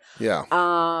today. Yeah.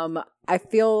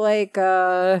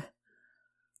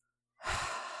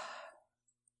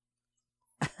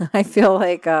 I feel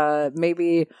like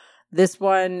maybe this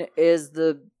one is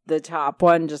the top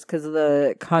one just because of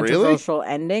the controversial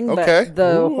ending. Okay.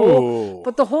 But Ooh.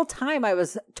 the whole time I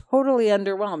was totally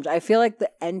underwhelmed. I feel like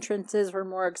the entrances were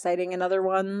more exciting in other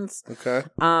ones. Okay.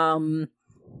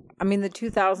 I mean the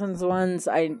 2000s ones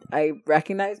I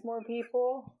recognize more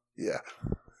people. Yeah.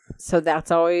 So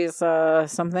that's always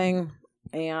something.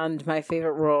 And my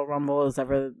favorite Royal Rumble is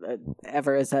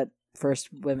ever is that first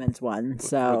women's one.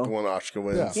 So With the one Asuka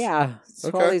wins. yeah, so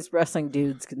Okay. all these wrestling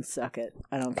dudes can suck it.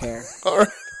 I don't care. All right.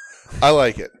 I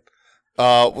like it.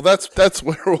 Well, that's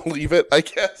where we'll leave it, I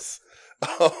guess.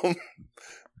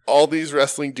 All these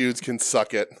wrestling dudes can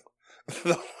suck it.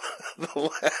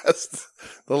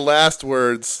 The last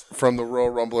words from the Royal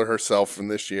Rumbler herself from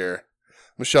this year.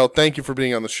 Michelle, thank you for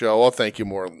being on the show. I'll thank you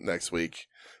more next week.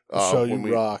 Michelle, when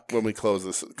you rock. When we close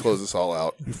this all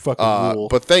out. You fucking rule.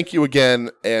 But thank you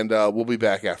again, and we'll be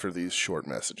back after these short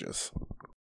messages.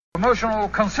 Promotional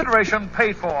consideration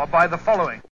paid for by the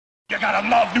following. You gotta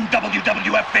love new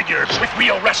WWF figures with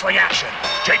real wrestling action.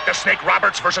 Jake the Snake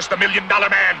Roberts versus the $1 Million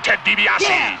Man, Ted DiBiase.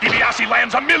 Yeah. DiBiase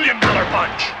lands $1 million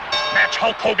punch. Match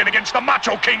Hulk Hogan against the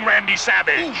Macho King Randy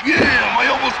Savage. Yeah, my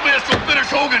almost missed will finish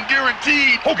Hogan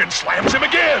guaranteed. Hogan slams him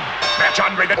again. Match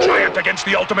Andre the Giant against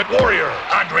the Ultimate Warrior.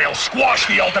 Andre will squash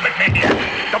the Ultimate Maniac.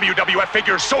 WWF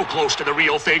figures so close to the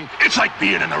real thing, it's like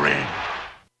being in the ring.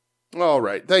 All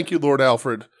right. Thank you, Lord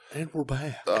Alfred, and we're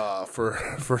back.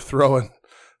 for throwing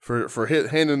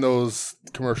handing those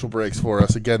commercial breaks for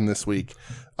us again this week.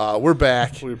 We're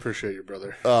back. We appreciate you,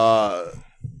 brother.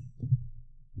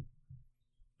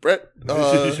 Brett,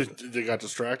 you got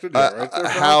distracted. Yeah, right there,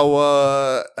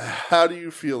 how do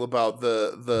you feel about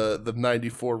the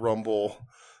 94 Rumble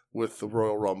with the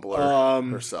Royal Rumbler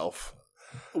herself?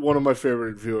 One of my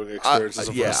favorite viewing experiences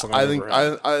of wrestling.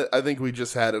 I think we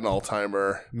just had an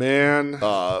all-timer Man,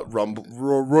 Royal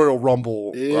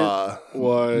Rumble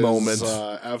was moment.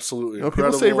 Absolutely You know,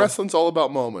 incredible. people say wrestling's all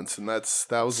about moments, and that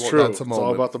was It's true. that's a It's moment.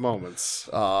 all about the moments.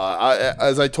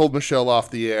 As I told Michelle off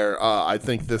the air, I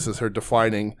think this is her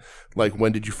defining, like,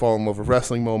 when did you fall in love with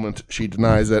wrestling moment. She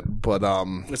denies it, but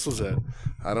This was it.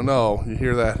 I don't know. You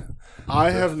hear that?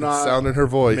 I have not. Sound in her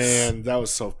voice. Man, that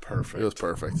was so perfect. It was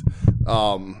perfect.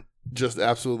 Just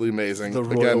absolutely amazing. The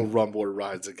Royal Again, Rumbler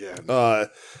rides again.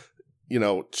 you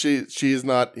know, she's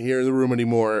not here in the room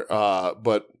anymore,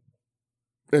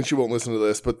 and she won't listen to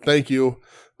this, but thank you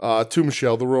to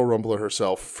Michelle, the Royal Rumbler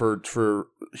herself, for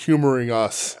humoring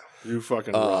us. You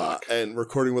fucking rock. And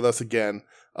recording with us again.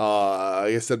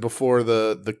 Like I said before,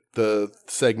 the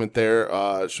segment there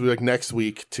should be like next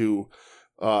week to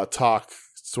talk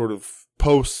sort of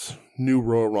post new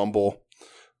Royal Rumble.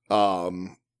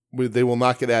 they will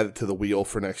not get added to the wheel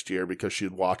for next year because she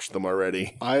had watched them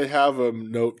already. I have a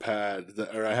notepad,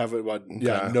 or I have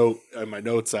note in my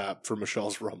notes app for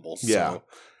Michelle's Rumble. So. Yeah.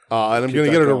 And I'm going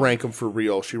to get her to rank them for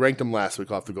real. She ranked them last week.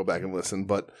 I'll have to go back and listen.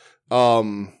 But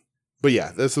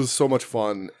yeah, this was so much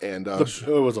fun. And it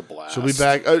was a blast. She'll be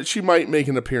back. She might make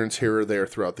an appearance here or there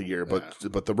throughout the year,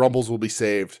 but the Rumbles will be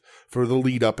saved for the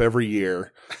lead up every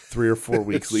year, 3 or 4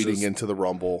 weeks leading into the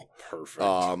Rumble.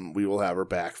 Perfect. We will have her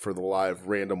back for the live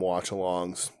random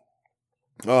watch-alongs.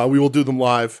 We will do them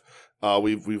live.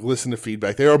 We've listened to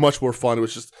feedback. They are much more fun. It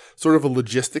was just sort of a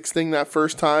logistics thing that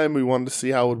first time. We wanted to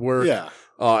see how it would work. Yeah.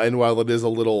 And while it is a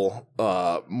little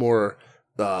more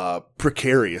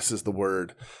precarious is the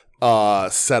word,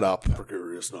 setup.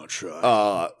 Precarious, not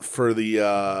shy. For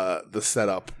the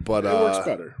setup, but it works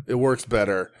better. It works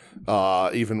better,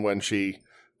 even when she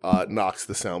knocks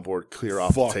the soundboard clear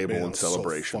off the table in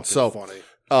celebration. So funny.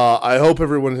 I hope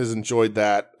everyone has enjoyed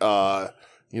that.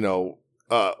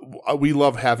 We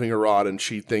love having her on, and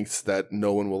she thinks that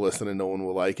no one will listen and no one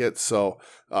will like it. So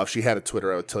if she had a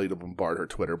Twitter, I would tell you to bombard her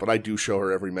Twitter. But I do show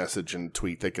her every message and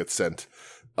tweet that gets sent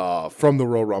from the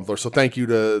Royal Rumbler. So thank you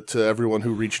to everyone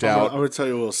who reached out. I'm going to tell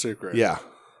you a little secret. Yeah.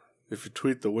 If you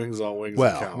tweet the Wings on Wings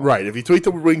account. Right. If you tweet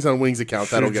the Wings on Wings account,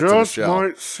 that'll get to the show.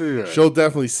 Might see it. She'll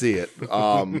definitely see it.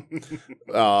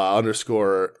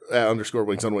 Underscore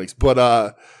Wings on Wings.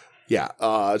 But yeah,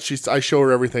 I show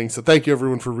her everything. So thank you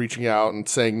everyone for reaching out and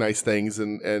saying nice things,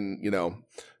 and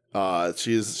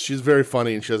she's very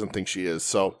funny and she doesn't think she is.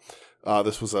 So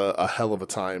this was a hell of a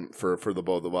time for the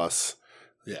both of us.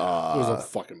 Yeah, it was a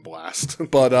fucking blast.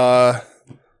 But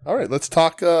all right, let's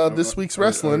talk this week's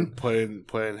wrestling. Playing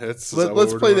hits.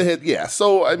 Let's play the hit. Yeah.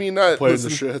 So I mean, playing listen,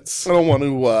 the shits. I don't want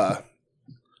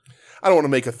to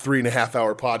make a 3.5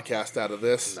 hour podcast out of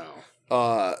this.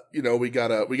 No. We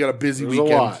got a busy There's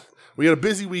weekend. A lot. We got a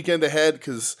busy weekend ahead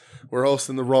because we're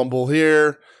hosting the Rumble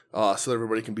here, so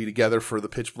everybody can be together for the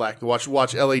Pitch Black to watch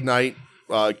LA Knight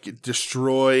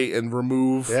destroy and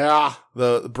remove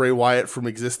the Bray Wyatt from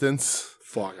existence.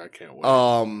 Fuck, I can't wait.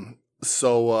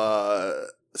 So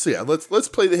yeah, let's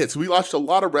play the hits. We watched a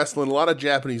lot of wrestling, a lot of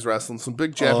Japanese wrestling, some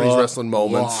big Japanese wrestling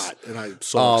moments. Lot, and I'm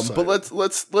so excited. But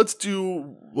let's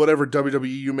do whatever WWE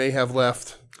you may have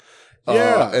left.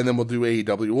 And then we'll do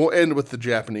AEW. We'll end with the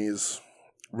Japanese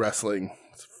wrestling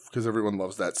because everyone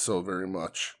loves that so very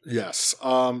much. Yes.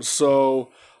 So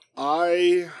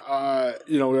we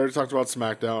already talked about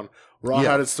SmackDown. Raw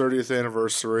had its 30th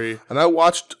anniversary, and I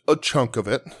watched a chunk of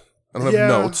it. I don't have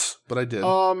notes, but I did.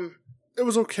 It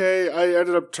was okay. I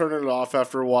ended up turning it off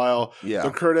after a while. Yeah.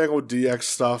 The Kurt Angle DX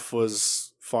stuff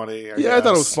was funny. I thought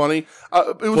it was funny.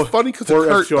 It was funny because of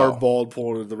Kurt, FTR bald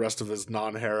pulling the rest of his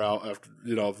non-hair out after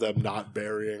of them not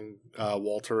burying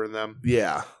Walter in them.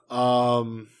 Yeah.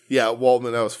 Waltman.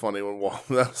 That was funny when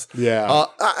Waltman.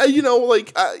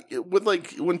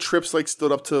 When Trips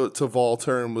stood up to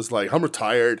Walter and was like, "I'm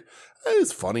retired." It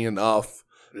was funny enough.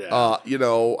 Yeah.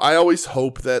 I always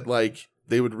hope that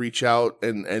they would reach out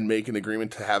and make an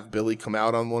agreement to have Billy come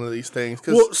out on one of these things.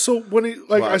 So when he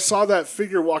I saw that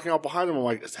figure walking out behind him, I'm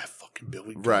like, is that fucking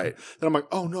Billy? Right. Then I'm like,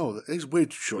 oh no, he's way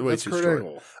too short. That's Kurt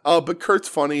Angle. But Kurt's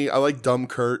funny. I like dumb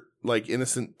Kurt.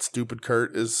 Innocent, stupid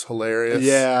Kurt is hilarious.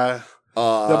 Yeah.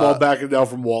 Them all backing down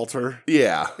from Walter.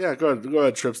 Yeah. Yeah, go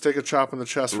ahead, Trips. Take a chop in the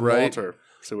chest from Walter.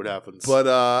 See what happens. But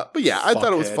yeah, I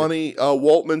thought it was funny.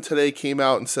 Waltman today came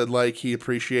out and said he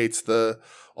appreciates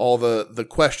all the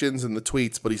questions and the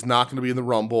tweets, but he's not going to be in the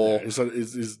Rumble. Yeah,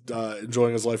 he's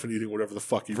enjoying his life and eating whatever the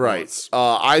fuck he wants.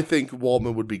 I think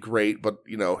Waltman would be great, but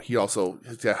he's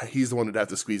the one who'd have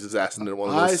to squeeze his ass into one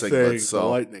of those segments. The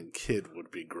Lightning Kid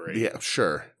would be great. Yeah,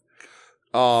 sure.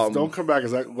 Don't come back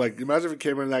as that. Imagine if he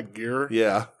came in that gear.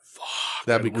 Yeah, fuck,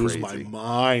 that'd be lose crazy. My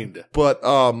mind.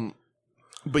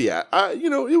 But yeah,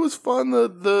 it was fun.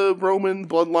 The Roman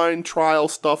bloodline trial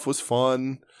stuff was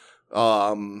fun.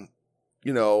 Took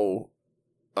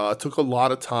a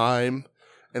lot of time,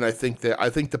 and I think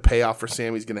the payoff for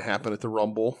Sammy's going to happen at the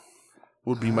Rumble.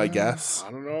 Would be my guess.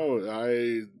 I don't know.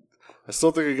 I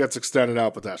still think it gets extended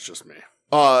out, but that's just me.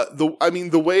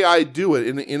 The way I do it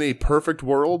in a perfect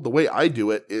world, the way I do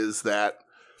it is that,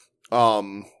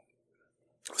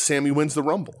 Sammy wins the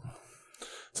Rumble.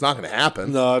 It's not going to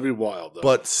happen. No, it'd be wild though.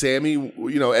 But Sammy,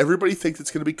 everybody thinks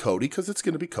it's going to be Cody because it's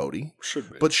going to be Cody. Should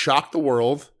be. But shock the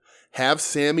world. Have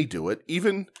Sammy do it,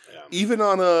 even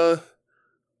on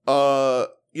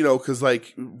because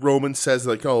Roman says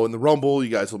in the Rumble you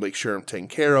guys will make sure I'm taken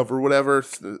care of or whatever,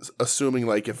 assuming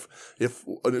if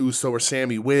an Uso or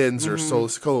Sammy wins or Solo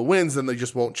Sikoa wins, then they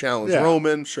just won't challenge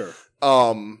Roman. Sure.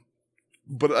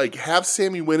 But have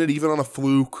Sammy win it even on a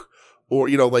fluke, or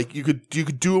like you could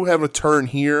have a turn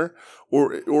here,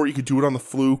 or you could do it on the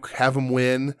fluke, have him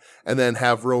win, and then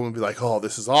have Roman be like, "Oh,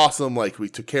 this is awesome! Like we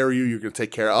took care of you, you're gonna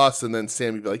take care of us," and then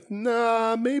Sammy be like,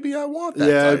 "Nah, maybe I want that."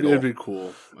 Yeah, title. it'd be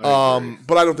cool. I agree.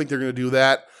 But I don't think they're gonna do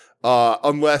that.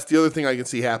 Unless the other thing I can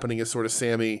see happening is sort of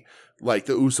Sammy, like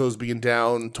the Usos being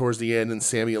down towards the end and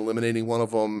Sammy eliminating one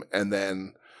of them, and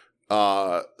then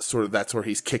sort of that's where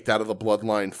he's kicked out of the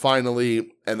bloodline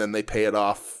finally, and then they pay it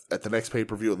off at the next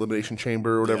pay-per-view, Elimination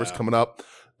Chamber or whatever's coming up,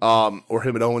 or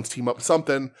him and Owens team up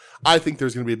something. I think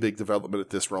there's going to be a big development at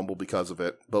this Rumble because of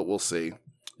it, but we'll see.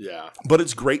 Yeah. But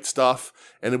it's great stuff,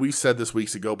 and we said this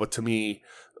weeks ago, but to me,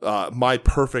 my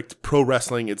perfect pro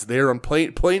wrestling, it's there on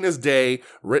plain as day,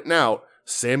 written out,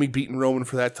 Sammy beating Roman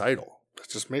for that title. It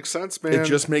just makes sense, man. It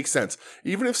just makes sense.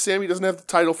 Even if Sammy doesn't have the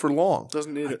title for long.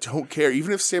 Doesn't need it. I don't care.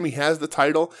 Even if Sammy has the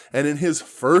title, and in his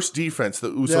first defense, the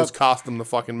Usos cost him the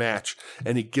fucking match,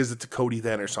 and he gives it to Cody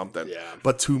then or something. Yeah.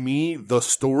 But to me, the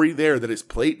story there that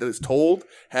is told,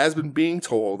 has been being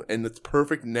told, and its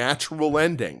perfect natural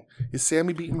ending is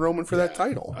Sammy beating Roman for that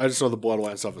title. I just know the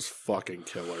bloodline stuff is fucking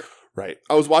killer. Right.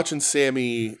 I was watching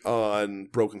Sammy on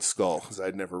Broken Skull because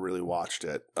I'd never really watched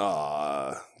it.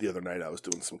 The other night I was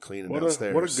doing some cleaning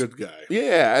downstairs. What a good guy.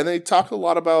 Yeah, and they talked a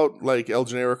lot about like El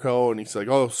Generico, and he's like,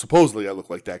 "Oh, supposedly I look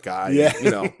like that guy."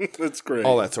 Yeah, that's great.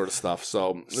 All that sort of stuff.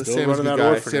 So Still Sammy's a running good that guy.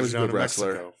 orphanage Sammy's a down good in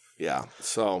wrestler. Mexico. Yeah.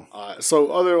 So so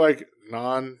other like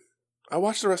non. I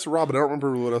watched the rest of Raw, but I don't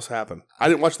remember what else happened. I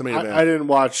didn't watch the main event. I didn't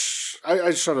watch.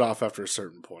 I shut it off after a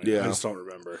certain point. Yeah. I just don't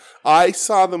remember. I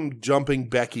saw them jumping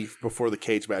Becky before the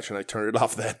cage match, and I turned it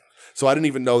off then. So I didn't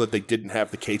even know that they didn't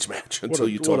have the cage match until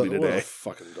you told me What today. a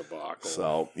fucking debacle.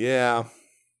 So yeah.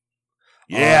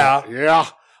 Yeah.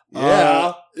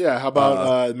 Yeah. How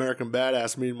about American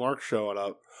Badass Me and Mark showing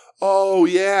up? Oh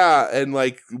yeah, and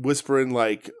like whispering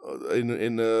like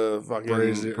in the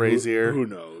fucking brazier. Who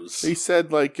knows? He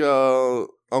said like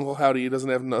Uncle Howdy doesn't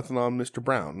have nothing on Mr.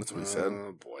 Brown. That's what he said.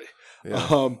 Oh boy.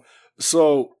 Yeah.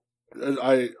 So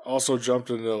I also jumped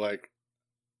into like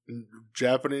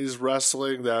Japanese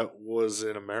wrestling that was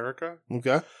in America.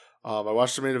 Okay. I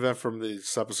watched the main event from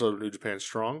this episode of New Japan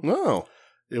Strong. No.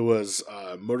 It was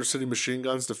Motor City Machine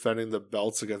Guns defending the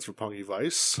belts against Roppongi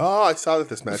Vice. Oh, I saw that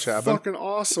this match happened. Fucking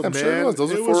awesome, I'm man. sure it was.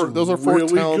 Those are four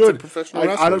really talented good. professional I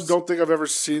wrestlers. don't think I've ever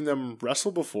seen them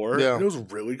wrestle before. Yeah. It was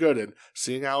really good. And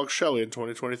seeing Alex Shelley in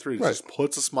 2023 just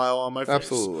puts a smile on my face.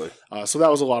 Absolutely. So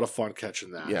that was a lot of fun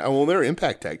catching that. Yeah, well, they're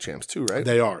Impact Tag Champs too, right?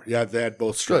 They are. Yeah, they had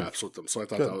both straps with them. So I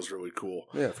thought that was really cool.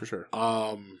 Yeah, for sure.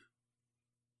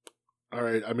 All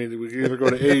right. I mean, we can either go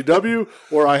to AEW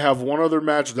or I have one other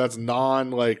match that's non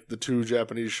like the two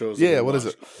Japanese shows. Yeah, what is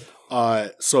it?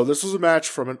 So this was a match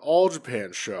from an All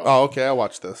Japan show. Oh, okay. I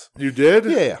watched this. You did?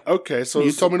 Yeah. Okay. So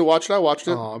You told me to watch it. I watched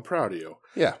it. Oh, I'm proud of you.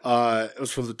 Yeah. It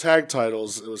was for the tag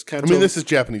titles. It was Kento. I mean, this is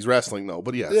Japanese wrestling, though,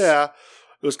 but yes. Yeah.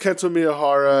 It was Kento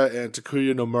Miyahara and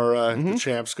Takuya Nomura, Mm-hmm. the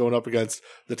champs, going up against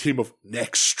the team of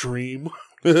Nextream,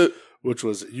 which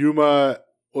was Yuma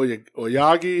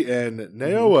Oyagi and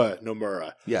Naoya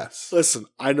Nomura. Yes. Listen,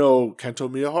 I know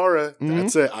Kento Miyahara.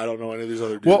 That's it. I don't know any of these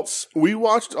other dudes. Well, we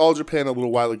watched All Japan a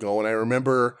little while ago, and I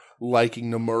remember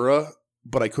liking Nomura,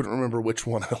 but I couldn't remember which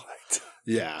one I liked.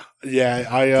 Yeah. Because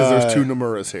there's two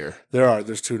Nomuras here.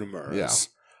 There's two Nomuras.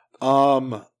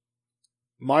 Yeah.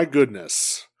 My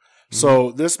goodness.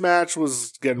 So this match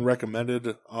was getting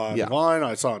recommended online.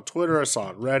 I saw it on Twitter. I saw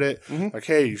it on Reddit. Like,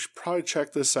 hey, you should probably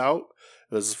check this out.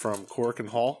 This is from Cork and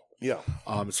Hall. Yeah.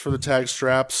 It's for the tag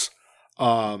straps.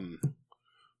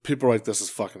 People are like, this is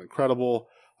fucking incredible.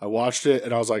 I watched it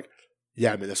and I was like,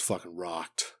 yeah, I mean, this fucking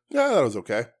rocked. Yeah, that was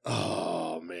okay.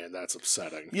 Oh, man, that's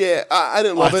upsetting. Yeah, I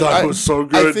didn't love it. I thought it was so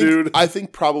good, dude. I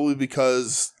think probably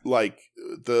because, like,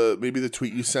 maybe the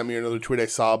tweet you sent me or another tweet I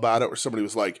saw about it where somebody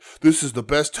was like, this is the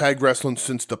best tag wrestling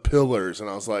since the Pillars. And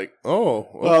I was like, oh,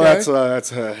 okay. Well, that's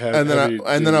a heavy, and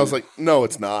then I was like, no,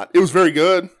 it's not. It was very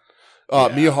good.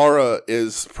 Miyahara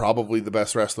is probably the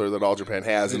best wrestler that All Japan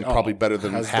has, and probably better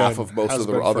than half of most of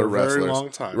the other wrestlers. Very long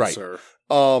time, right? Sir.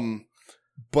 So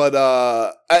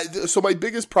my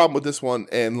biggest problem with this one,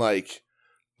 and like,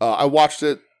 I watched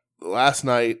it last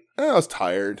night, and I was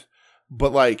tired,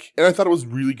 but like, and I thought it was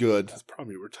really good. That's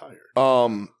probably you were tired.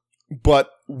 But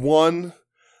one,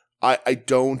 I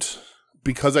don't,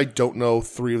 because I don't know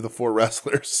 3 of the 4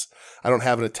 wrestlers. I don't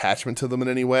have an attachment to them in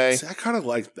any way. See, I kind of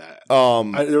like that.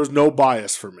 There was no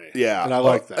bias for me. Yeah. And I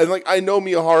like that. And like, I know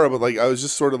Miyahara, but like, I was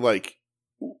just sort of like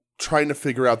trying to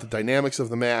figure out the dynamics of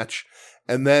the match.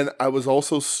 And then I was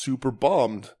also super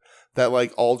bummed that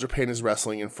like All Japan is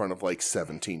wrestling in front of like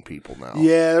 17 people now.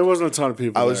 Yeah, there wasn't a ton of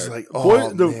people. I was there. like, oh,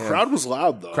 the man. crowd was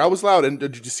loud though. Crowd was loud, and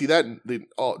did you see that?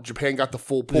 Japan got the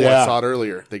full pull. Yeah. I saw it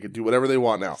earlier. They could do whatever they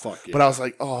want now. Fuck yeah. But I was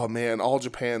like, oh man, All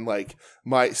Japan, like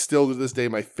still to this day,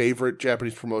 my favorite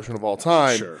Japanese promotion of all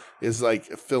time is like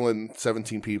filling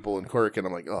 17 people in Quirk, and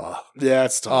I'm like, oh Yeah,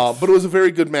 it's tough. but it was a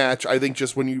very good match. I think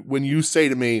just when you say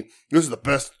to me, this is the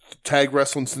best tag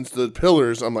wrestling since the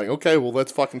Pillars, I'm like, okay, well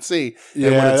let's fucking see. And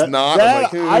when it's not, I'm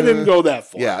like, I didn't go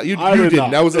that far. Yeah, you I did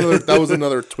didn't. not. That was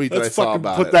another tweet that I Let's saw fucking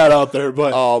about put it. that out there,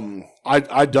 but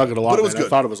I dug it a lot. But it was man. good. I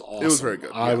thought it was awesome. It was very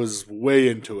good, I yeah. was way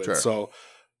into it. Sure. So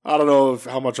I don't know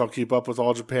how much I'll keep up with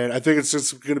All Japan. I think it's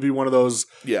just going to be one of those.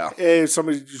 Yeah. Hey, if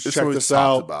somebody just If check somebody this talks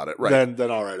out about it, right.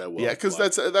 then all right, I will. Yeah, because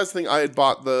But- that's the thing. I had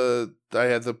bought I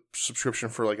had the subscription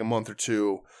for like a month or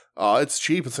two. It's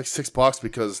cheap. It's like $6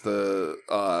 because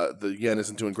the yen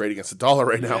isn't doing great against the dollar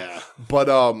right now. Yeah. But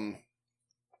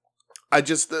I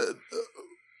just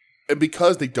and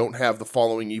because they don't have the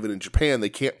following even in Japan, they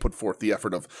can't put forth the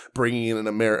effort of bringing in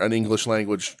an English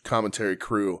language commentary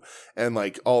crew and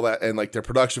like all that, and like their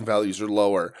production values are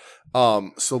lower.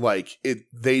 So like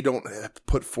they don't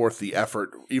put forth the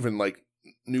effort. Even like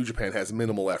New Japan has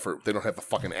minimal effort. They don't have the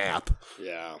fucking app.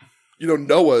 Yeah. You know,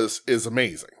 Noah's is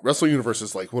amazing. Wrestling Universe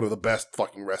is like one of the best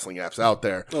fucking wrestling apps out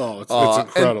there. Oh, it's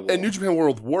incredible. And New Japan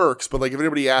World works, but like if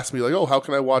anybody asks me like, oh, how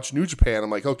can I watch New Japan? I'm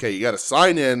like, okay, you got to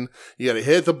sign in, you got to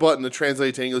hit the button to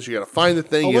translate to English, you got to find the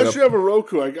thing. Unless you have a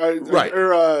Roku, Right.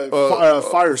 or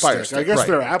Fire Stick. I guess right.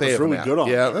 their app They is have an really app. good on.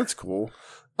 Yeah, there. that's cool.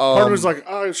 Part of me was like,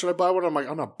 oh, should I buy one? I'm like,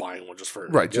 I'm not buying one just for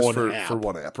Right, just one for app.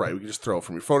 one app. Right, we can just throw it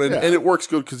from your phone, and, Yeah. and it works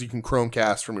good because you can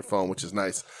Chromecast from your phone, which is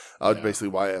nice. Basically,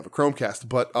 why I have a Chromecast.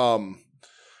 But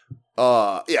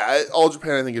All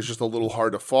Japan I think is just a little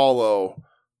hard to follow.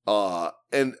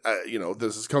 And you know,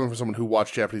 this is coming from someone who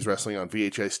watched Japanese wrestling on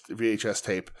VHS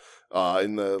tape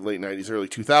in the late 90s, early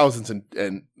 2000s,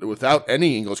 and without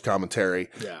any English commentary.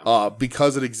 Yeah.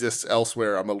 Because it exists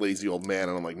elsewhere, I'm a lazy old man,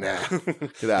 and I'm like, nah,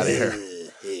 get out of here.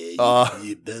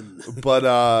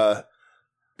 But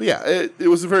yeah, it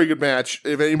was a very good match.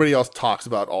 If anybody else talks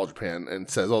about All Japan and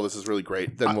says, "Oh, this is really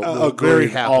great," then we'll very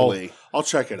happily I'll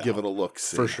check it out. give it a look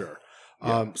for sure.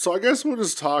 So I guess we'll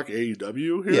just talk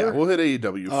AEW here. Yeah, we'll hit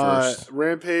AEW first.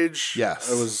 Rampage.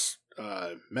 Yes. It was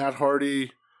Matt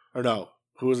Hardy. Or no,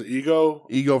 who was it? Ego.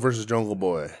 Ego versus Jungle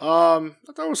Boy. I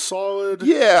thought it was solid.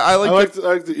 Yeah, I liked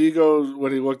the Ego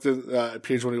when he looked at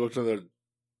Page when he looked in the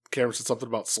camera, said something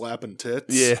about slapping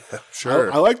tits. Yeah, sure.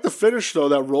 I like the finish though,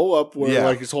 that roll up where Yeah.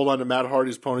 like he's holding on to Matt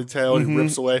Hardy's ponytail and he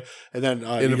rips away, and then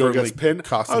Ego Inadvertently gets pinned.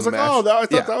 cost I was him like, the oh, match. I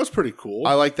thought Yeah. that was pretty cool.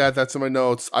 I like that. That's in my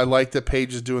notes. I like that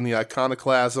Paige is doing the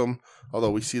iconoclasm,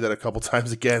 although we see that a couple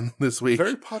times again this week.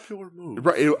 Very popular move.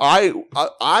 Right.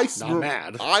 Not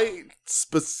mad. I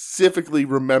specifically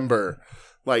remember,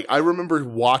 I remember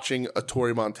watching a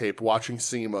Toryumon tape, watching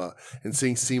SEMA, and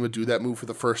seeing SEMA do that move for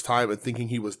the first time and thinking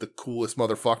he was the coolest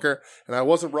motherfucker. And I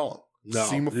wasn't wrong. No,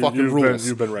 SEMA you- fucking you've rules.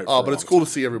 you've been right for a but it's long cool time.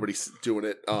 to see everybody doing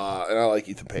it. And I like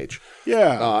Ethan Page.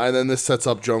 Yeah. And then this sets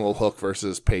up Jungle Hook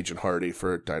versus Page and Hardy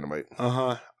for Dynamite.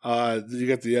 You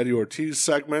got the Eddie Ortiz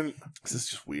segment. This is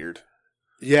just weird.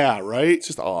 Yeah, right? It's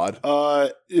just odd.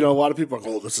 A lot of people are like,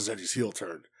 oh, this is Eddie's heel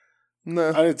turn. No.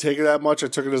 I didn't take it that much. I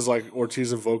took it as like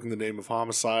Ortiz invoking the name of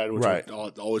Homicide, which Right.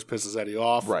 always pisses Eddie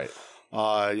off. Right.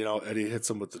 Eddie hits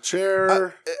him with the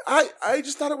chair. I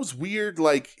just thought it was weird,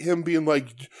 like him being like,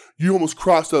 "You almost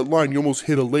crossed that line. You almost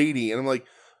hit a lady," and I'm like,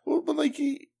 "Well, but like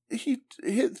he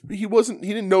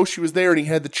didn't know she was there, and he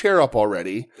had the chair up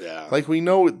already. Yeah. Like we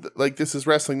know, like this is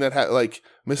wrestling that like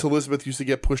Miss Elizabeth used to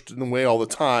get pushed in the way all the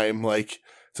time. Like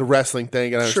it's a wrestling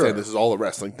thing, and I understand Sure. this is all a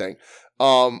wrestling thing.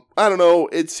 I don't know.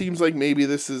 It seems like maybe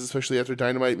this is, especially after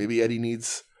Dynamite, maybe Eddie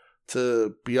needs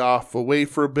to be away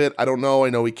for a bit. I don't know.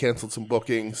 I know he canceled some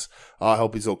bookings. I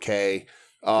hope he's okay.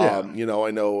 I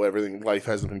know life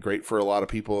hasn't been great for a lot of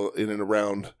people in and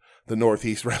around the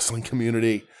Northeast wrestling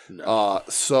community. No.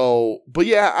 But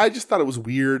yeah, I just thought it was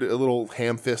weird, a little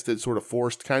ham-fisted, sort of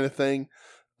forced kind of thing.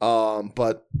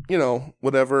 But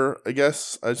whatever. I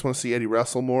guess I just want to see Eddie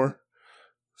wrestle more.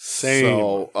 Same.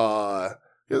 So,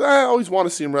 'cause I always want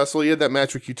to see him wrestle. He had that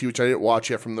match with QT, which I didn't watch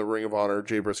yet from the Ring of Honor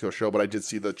Jay Briscoe show, but I did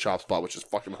see the chop spot, which is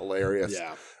fucking hilarious.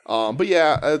 Yeah. But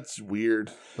yeah, it's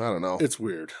weird. I don't know. It's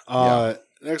weird. Yeah.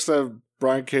 Next I have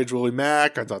Brian Cage, Willie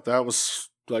Mack. I thought that was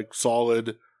like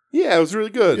solid. Yeah, it was really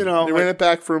good. You know, they ran it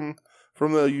back from the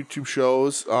YouTube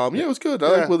shows. Yeah, it was good.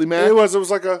 I like Willie Mack. It was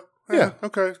like a Yeah.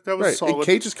 okay. That was Right. solid. And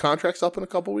Cage's contract's up in a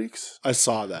couple weeks. I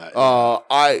saw that.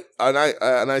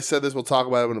 I said this. We'll talk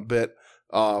about it in a bit.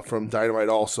 From Dynamite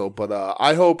also, but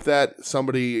I hope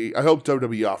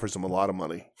WWE offers him a lot of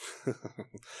money.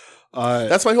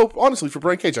 That's my hope, honestly, for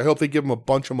Brian Cage. I hope they give him a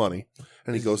bunch of money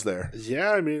and he goes there.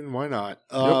 Yeah, I mean, why not?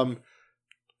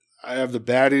 I have the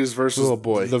baddies versus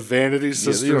the Vanity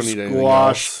Sisters you don't need anything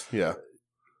squash. else. Yeah.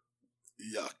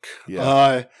 Yuck.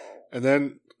 Yeah. And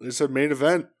then they said main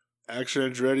event, Action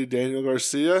Andretti, Daniel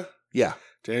Garcia. Yeah.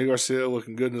 Daniel Garcia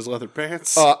looking good in his leather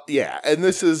pants. Yeah, and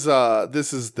this is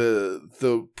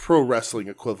the pro wrestling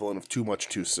equivalent of Too Much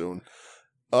Too Soon.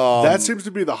 That seems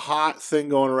to be the hot thing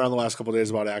going around the last couple of days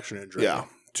about Action Andretti. Yeah,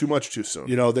 Too Much Too Soon.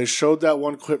 You know, they showed that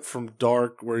one clip from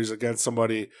Dark where he's against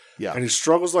somebody, and he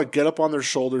struggles like get up on their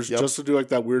shoulders just to do like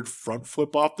that weird front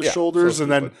flip off the shoulders, so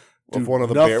and then of one of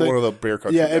the bear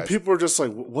country and guys. people are just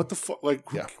like, "What the fuck? Like,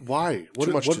 why?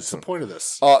 What's the point of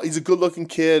this?" He's a good looking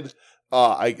kid.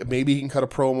 Maybe he can cut a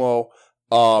promo.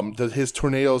 His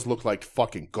tornadoes look like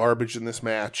fucking garbage in this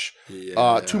match.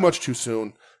 Too Much Too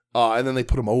Soon. And then they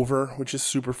put him over, which is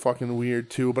super fucking weird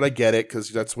too. But I get it because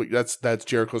that's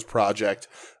Jericho's project.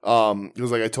 It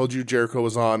was like I told you, Jericho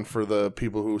was on for the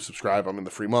people who subscribe. I'm in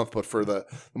the free month, but for the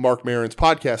Mark Maron's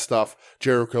podcast stuff,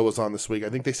 Jericho was on this week. I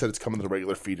think they said it's coming to the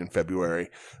regular feed in February.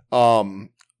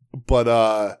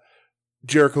 But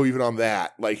Jericho, even on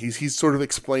that, like he's sort of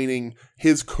explaining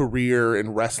his career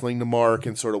in wrestling to Mark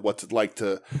and sort of what's it like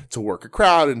to work a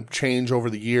crowd and change over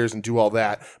the years and do all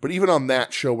that. But even on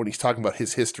that show, when he's talking about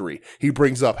his history, he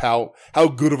brings up how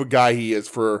good of a guy he is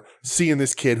for seeing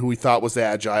this kid who he thought was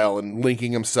agile and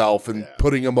linking himself and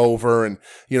putting him over and,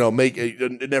 you know,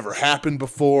 it never happened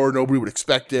before. Nobody would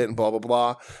expect it and blah, blah,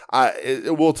 blah.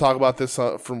 We'll talk about this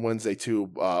from Wednesday too.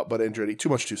 But Andretti, Too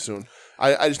Much Too Soon.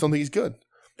 I just don't think he's good.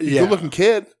 He's a good-looking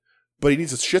kid, but he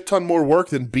needs a shit ton more work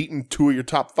than beating two of your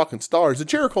top fucking stars. The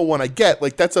Jericho one, I get.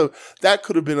 Like, that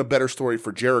could have been a better story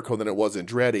for Jericho than it was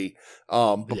Andretti.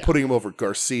 But putting him over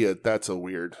Garcia, that's a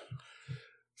weird.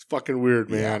 It's fucking weird,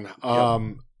 man.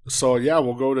 So,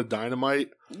 we'll go to Dynamite.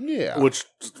 Yeah. Which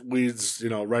leads,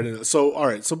 right into... So, all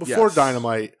right. So, before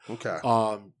Dynamite... Okay.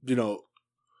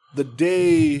 The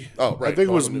day... Oh, right. I think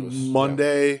it was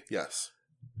Monday. Yeah. Yes.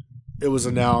 It was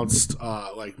announced,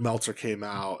 like Meltzer came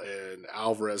out and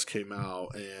Alvarez came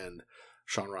out and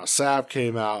Sean Ross Sapp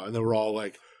came out, and they were all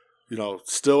like,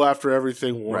 still after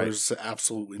everything, Warner's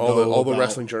absolutely all the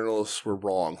wrestling journalists were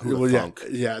wrong.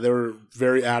 Yeah, they were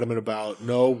very adamant about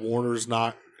Warner's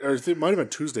not. Or it might have been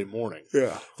Tuesday morning.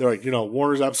 Yeah, they're like,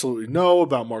 Warner's absolutely no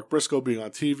about Mark Briscoe being on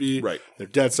TV. Right, they're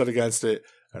dead set against it.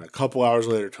 And a couple hours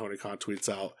later, Tony Khan tweets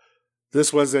out,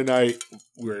 "This Wednesday night,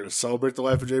 we're going to celebrate the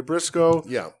life of Jay Briscoe."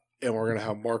 Yeah. And we're going to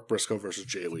have Mark Briscoe versus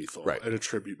Jay Lethal in a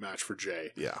tribute match for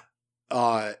Jay. Yeah.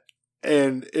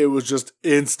 And it was just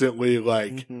instantly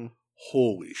like,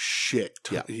 holy shit.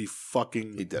 He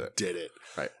did it.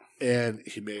 Right. And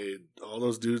he made all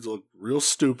those dudes look real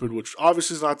stupid, which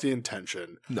obviously is not the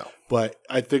intention. No. But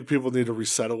I think people need to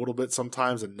reset a little bit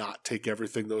sometimes and not take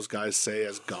everything those guys say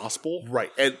as gospel. Right.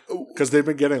 And because they've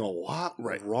been getting a lot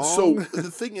wrong. So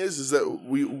the thing is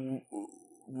that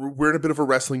we're in a bit of a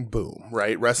wrestling boom,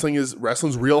 right? Wrestling's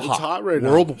real hot. It's hot right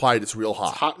now. Worldwide, it's real hot.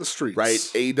 It's hot in the streets. Right?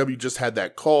 AEW just had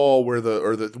that call where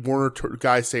the Warner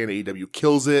guy saying AEW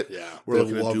kills it. Yeah. We're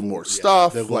looking to do more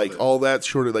stuff. Like, all that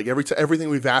sort of, like, everything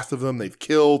we've asked of them, they've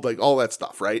killed, like, all that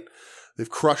stuff, right? They've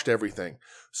crushed everything.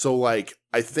 So, like,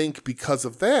 I think because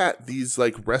of that, these,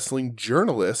 like, wrestling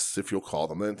journalists, if you'll call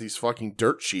them, these fucking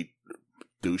dirt sheet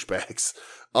douchebags,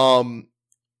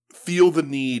 feel the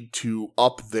need to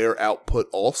up their output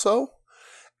also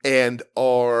and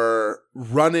are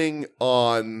running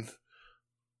on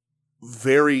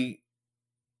very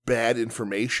bad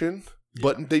information,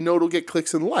 but they know it'll get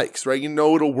clicks and likes, right?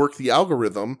 It'll work the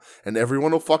algorithm and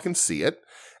everyone will fucking see it.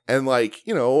 And like,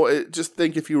 just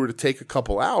think if you were to take a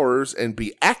couple hours and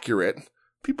be accurate,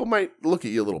 people might look at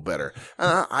you a little better.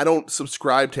 I don't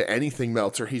subscribe to anything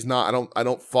Meltzer. He's not. I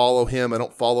don't follow him. I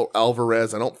don't follow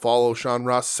Alvarez. I don't follow Sean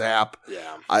Ross Sapp.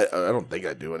 Yeah. I don't think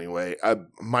I do anyway. I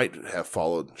might have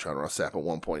followed Sean Ross Sapp at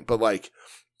one point, but like,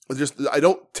 I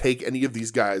don't take any of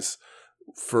these guys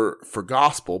for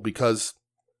gospel because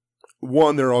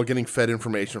one, they're all getting fed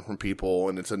information from people,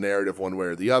 and it's a narrative one way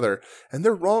or the other, and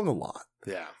they're wrong a lot.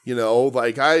 Yeah.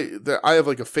 Like I have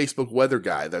like a Facebook weather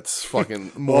guy that's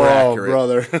fucking more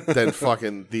accurate than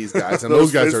fucking these guys. And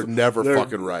those guys are never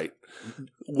fucking right.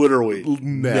 Literally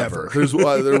never. There's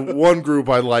one group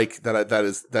I like that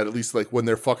at least like when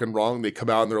they're fucking wrong, they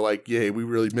come out and they're like, "Yeah, we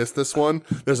really missed this one."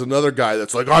 There's another guy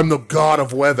that's like, "I'm the god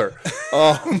of weather."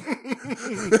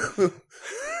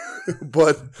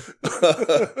 But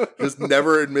just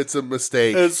never admits a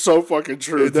mistake. It's so fucking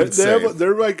true.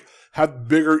 They're like have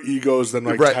bigger egos than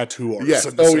like Right. tattoo artists. Yes.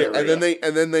 in this Oh yeah. area.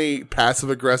 And then they passive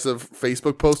aggressive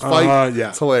Facebook post fight. Yeah.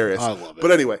 It's hilarious. I love it.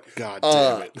 But anyway, God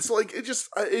damn it. So like it's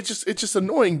just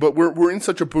annoying. But we're in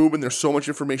such a boom, and there's so much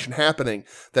information happening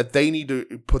that they need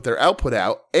to put their output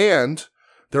out, and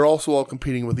they're also all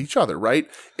competing with each other, right?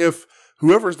 If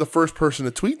whoever's the first person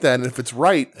to tweet that, and if it's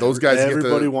right, those guys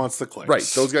Everybody get wants the clicks. right.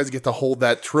 Those guys get to hold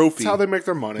that trophy. That's how they make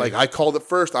their money. Like I called it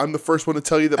first. I'm the first one to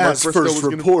tell you that Mark as Briscoe was first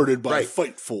going to reported by right.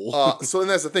 Fightful. So then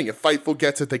that's the thing. If Fightful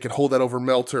gets it, they can hold that over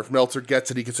Meltzer. If Meltzer gets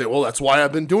it, he can say, "Well, that's why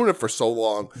I've been doing it for so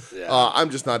long." Yeah.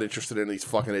 I'm just not interested in these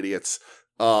fucking idiots.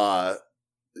 But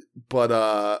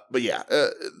yeah,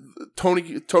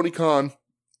 Tony Khan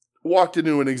walked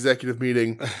into an executive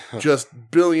meeting, just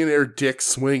billionaire dick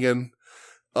swinging,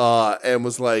 and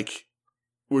was like,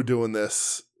 "We're doing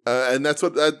this," and that's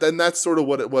sort of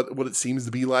what it seems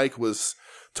to be like. Was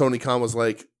Tony Khan was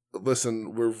like,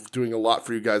 "Listen, we're doing a lot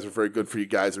for you guys. We're very good for you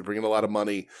guys. We're bringing a lot of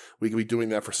money. We could be doing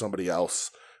that for somebody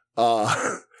else."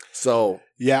 So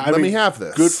yeah, let me have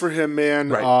this. Good for him, man.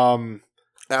 Right.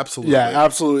 Absolutely. Yeah,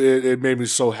 absolutely. It made me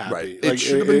so happy. Right. Like, it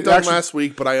should have been done actually- last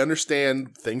week, but I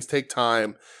understand things take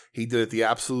time. He did it the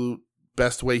absolute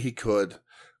best way he could.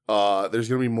 There's going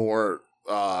to be more.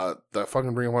 The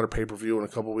fucking Ring of Honor pay-per-view in a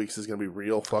couple weeks is going to be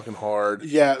real fucking hard.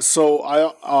 Yeah, so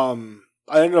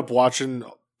I ended up watching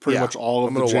pretty Yeah, much all of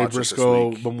I'm the gonna Jay watch it this Briscoe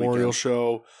week, Memorial weekend.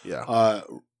 show. Yeah.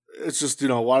 It's just,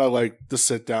 a lot of like the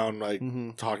sit down, like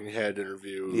Mhm. talking head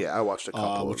interview. Yeah, I watched a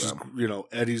couple which of is, them.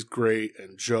 Eddie's great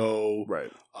and Joe,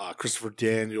 Right. Christopher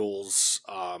Daniels,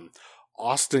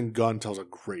 Austin Gunn tells a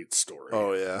great story.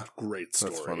 Oh, yeah. Great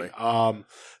story. That's funny.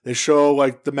 They show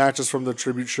like the matches from the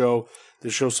tribute show. They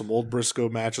show some old Briscoe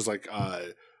matches like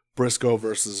Briscoe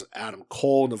versus Adam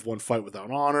Cole in One Fight Without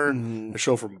Honor. Mhm. They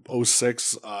show from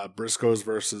 06 Briscoes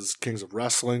versus Kings of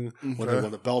Wrestling when they Okay.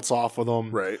 won the belts off of them.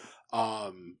 Right.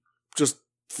 Just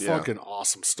Yeah. fucking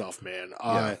awesome stuff, man.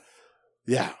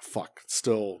 Yeah.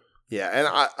 Still. Yeah, and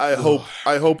I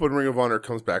hope when Ring of Honor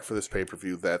comes back for this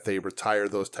pay-per-view that they retire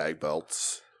those tag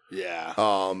belts. Yeah.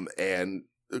 And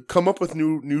come up with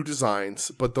new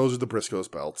designs, but those are the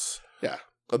Briscoes belts. Yeah.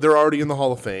 They're already in the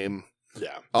Hall of Fame.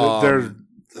 Yeah. But man.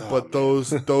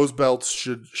 those belts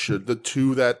should the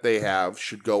two that they have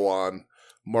should go on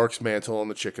Mark's mantle on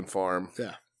the chicken farm.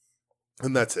 Yeah.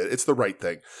 And that's it. It's the right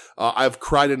thing. I've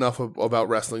cried enough about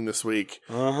wrestling this week.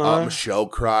 Michelle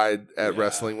cried at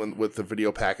wrestling with the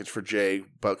video package for Jay,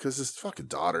 but because his fucking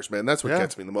daughters, man, that's what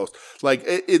gets me the most. Like,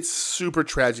 it's super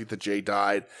tragic that Jay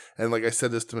died, and like I said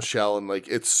this to Michelle, and like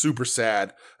it's super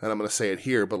sad, and I'm gonna say it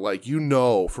here, but like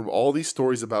from all these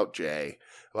stories about Jay,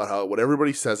 about what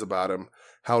everybody says about him,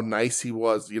 how nice he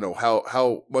was,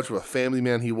 how much of a family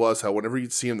man he was, how whenever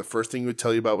you'd see him, the first thing he would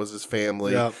tell you about was his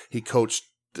family. Yeah. He coached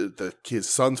his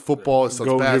son's football, his son's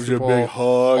Go gives you a basketball, big hug,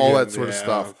 all and- that sort of yeah.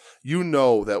 stuff. You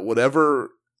know that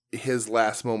whatever his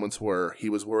last moments were, he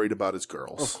was worried about his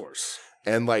girls. Of course.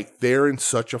 And like they're in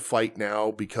such a fight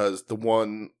now because the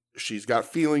one, she's got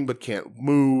feeling but can't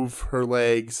move her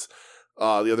legs.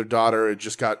 The other daughter had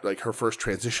just got like her first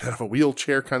transition out of a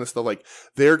wheelchair kind of stuff. Like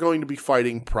they're going to be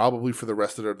fighting probably for the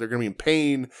rest of they're going to be in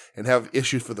pain and have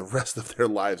issues for the rest of their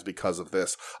lives because of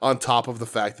this. On top of the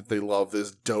fact that they love this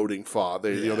doting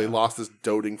father, they lost this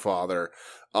doting father.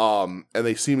 And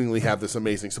they seemingly have this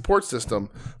amazing support system,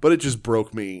 but it just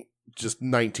broke me just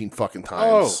 19 fucking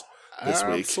times this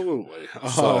week. Absolutely.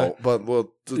 So, but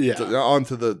we'll on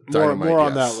to the Dynamite. More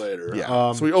on yes. that later.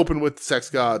 Yeah. So we open with Sex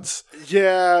Gods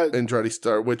Yeah. Andretti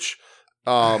Star, which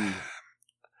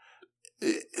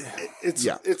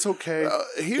It's okay.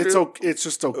 It's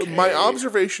just okay. My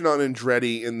observation on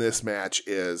Andretti in this match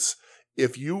is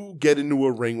if you get into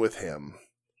a ring with him,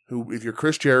 if you're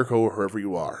Chris Jericho or whoever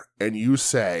you are, and you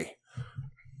say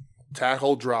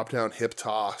tackle, drop down, hip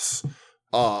toss,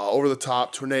 over the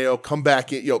top, tornado, come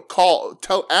back in,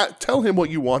 tell him what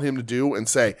you want him to do and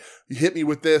say, you hit me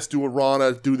with this, do a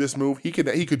Rana, do this move. He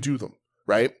could do them,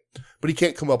 right? But he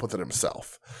can't come up with it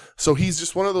himself. So he's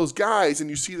just one of those guys, and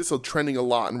you see this trending a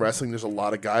lot in wrestling. There's a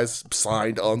lot of guys,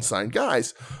 signed, unsigned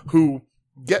guys, who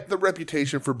get the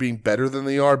reputation for being better than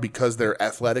they are because they're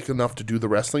athletic enough to do the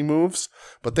wrestling moves,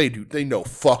 but they know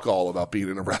fuck all about being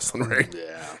in a wrestling ring.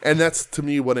 Yeah. And that's, to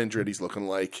me, what Andretti's looking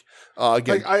like.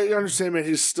 Again, Like, I understand, man.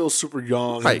 He's still super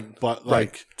young, Right. but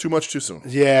like, too much too soon.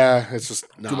 yeah, it's just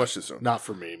Too much too soon. Not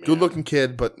for me, man. Good looking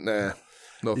kid, but nah,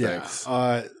 no Yeah.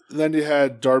 thanks. Then you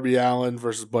had Darby Allin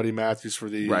versus Buddy Matthews for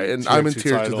the Right, and TNT I'm in tears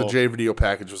because title. the J video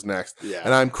package was next. Yeah.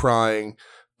 And I'm crying.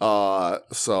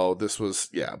 So this was,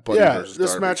 Buddy versus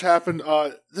this Darby. match happened.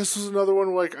 This was another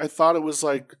one. Like I thought it was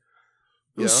like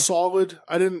it was Yeah. solid.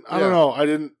 I don't Yeah. know. I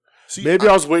didn't. See, Maybe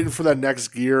I was waiting for that next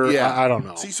gear. Yeah. I don't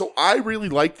know. See, so I really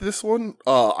liked this one.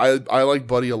 I like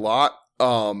Buddy a lot.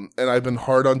 And I've been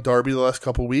hard on Darby the last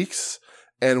couple weeks.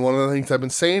 And one of the things I've been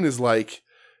saying is like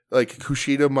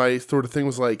Kushida, my sort of thing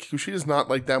was like, Kushida's not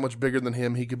like that much bigger than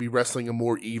him. He could be wrestling a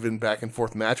more even back and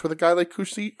forth match with a guy like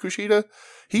Kushida.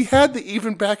 He had the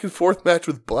even back and forth match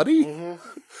with Buddy.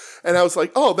 And I was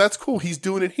like, oh, that's cool. He's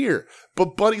doing it here.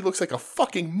 But Buddy looks like a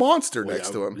fucking monster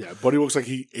next to him. Yeah, Buddy looks like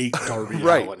he ate Darby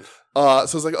Right. Allin.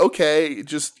 So it's like, okay,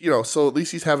 just, so at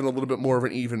least he's having a little bit more of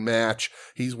an even match.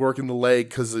 He's working the leg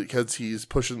because he's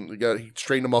pushing, he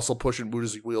strained a muscle pushing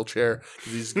Muda's wheelchair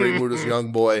because he's great Muda's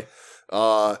young boy.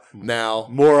 Now.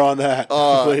 More on that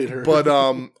later. But,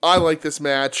 I like this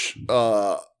match,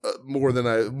 more than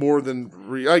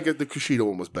I get the Kushida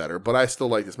one was better, but I still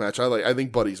like this match. I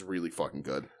think Buddy's really fucking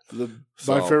good.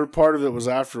 My favorite part of it was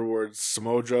afterwards,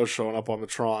 Samoa Joe showing up on the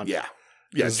Tron. Yeah.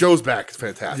 Yeah, Joe's back. It's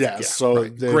fantastic. Yeah, so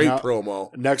right. they Great now-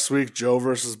 promo. Next week, Joe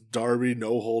versus Darby,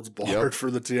 no holds barred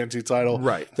for the TNT title.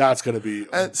 Right. That's going to be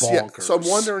bonkers. So I'm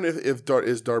wondering if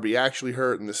is Darby actually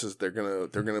hurt, and this is they're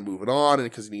gonna move it on, and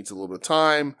because he needs a little bit of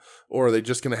time, or are they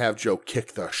just gonna have Joe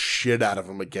kick the shit out of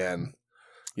him again?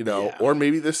 Or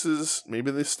maybe this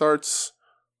starts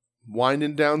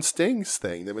winding down Sting's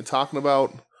thing. They've been talking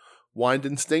about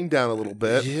winding Sting down a little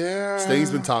bit. Yeah.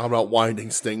 Sting's been talking about winding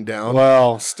Sting down.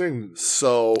 Well, Sting.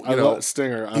 So,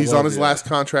 Stinger. He's on his last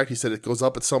contract. He said it goes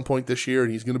up at some point this year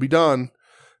and he's going to be done.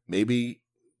 Maybe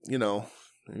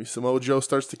Samoa Joe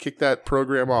starts to kick that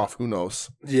program off. Who knows?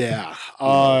 Yeah.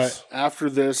 After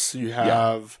this, you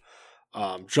have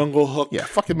Jungle Hook. Yeah,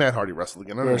 fucking Matt Hardy wrestled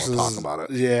again. I don't want to talk about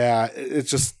it. Yeah, it's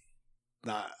just,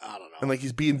 I don't know. And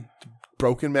he's being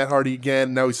broken, Matt Hardy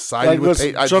again. Now he's siding with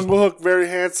Jungle Hook, very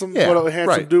handsome. Yeah, what a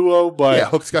handsome right. duo. But yeah,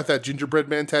 Hook's got that gingerbread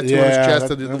man tattoo on his chest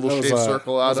that did a little shaved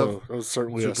circle out of. That was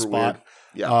certainly Super a spot.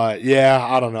 Weird. Yeah,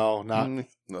 I don't know.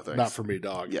 No thanks. Not for me,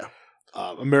 dog. Yeah.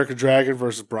 American Dragon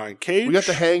versus Brian Cage. We got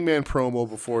the Hangman promo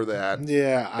before that.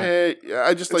 Yeah.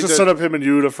 I just like to that. set up him and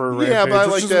Yuta for Rampage. Yeah, but I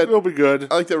like that. It'll be good.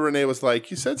 I like that Renee was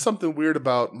like, you said something weird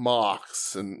about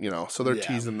Mox, and so they're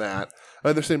teasing that.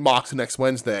 And they're saying Mox next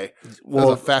Wednesday. Well,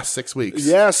 that's a fast 6 weeks.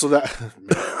 Yeah, so that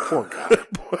poor guy,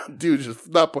 dude, just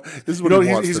not. This is what he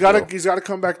wants he's to got do. He's got to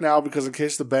come back now because in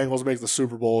case the Bengals make the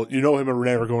Super Bowl, him and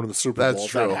Renee are going to the Super Bowl. That's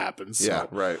true. That happens. Yeah, so.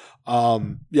 right.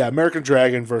 American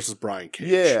Dragon versus Brian Cage.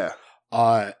 Yeah.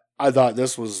 I thought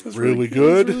this was really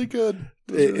good. It was really good.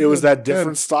 It was that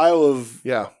different style of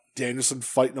yeah. Danielson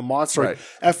fighting a monster. Right.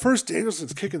 At first,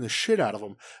 Danielson's kicking the shit out of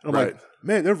him. And I'm like,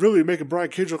 man, they're really making Brian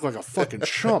Cage look like a fucking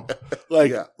chump.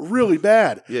 Really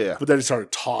bad. Yeah. But then he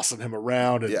started tossing him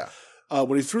around. And,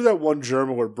 when he threw that one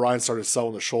German where Brian started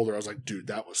selling the shoulder, I was like, dude,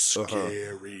 that was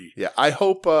scary. Yeah. I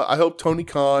hope Tony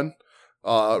Khan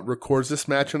records this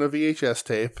match on a VHS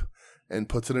tape and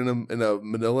puts it in a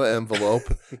manila envelope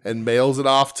and mails it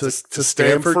off to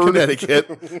Stamford, Connecticut,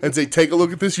 and say, take a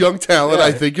look at this young talent. Yeah.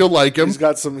 I think you'll like him. He's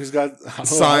got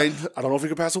signed. I don't know if he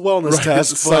can pass a wellness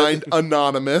test. Signed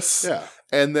anonymous. Yeah.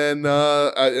 And then,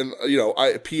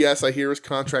 P.S. I hear his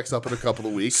contract's up in a couple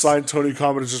of weeks. Signed Tony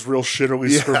Khan is just real shittily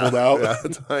scribbled out. Yeah.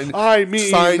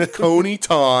 Signed Coney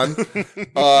Ton.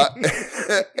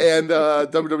 And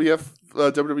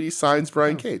WWE signs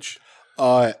Brian Cage.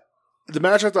 The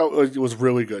match I thought was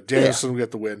really good. Danielson would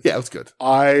get the win. Yeah, it was good.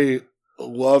 I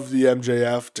love the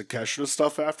MJF Takeshita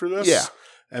stuff after this. Yeah.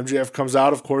 MJF comes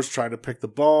out, of course, trying to pick the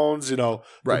bones, about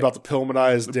the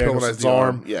Pillmanize Danielson's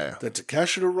arm. Yeah. Then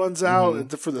Takeshita runs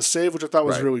out for the save, which I thought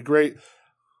was really great.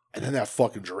 And then that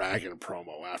fucking Dragon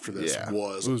promo after this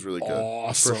was really good.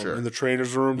 Awesome. For sure. In the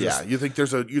trainer's room. Yeah. You think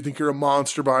you're a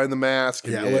monster behind the mask.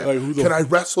 And can I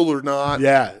wrestle or not?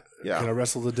 Yeah. Yeah. Can I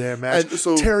wrestle the damn match? And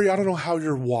so, Terry, I don't know how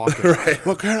you're walking.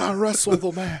 But can I wrestle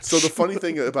the match? So the funny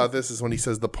thing about this is when he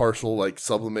says the partial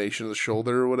sublimation of the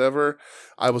shoulder or whatever,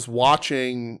 I was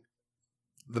watching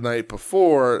the night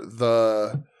before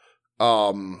the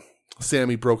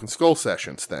Sammy Broken Skull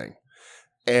Sessions thing.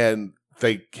 And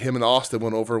him and Austin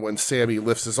went over when Sammy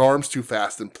lifts his arms too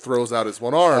fast and throws out his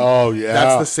one arm. Oh, yeah.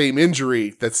 That's the same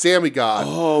injury that Sammy got.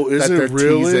 Oh, is that it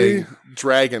really? Teasing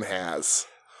Dragon has.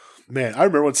 Man, I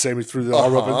remember when Sammy threw the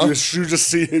arm up and you just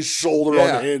see his shoulder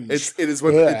unhinged. It is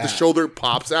when the shoulder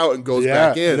pops out and goes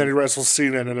back in. And then he wrestles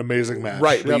Cena in an amazing match.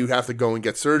 Right, but you have to go and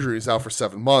get surgery. He's out for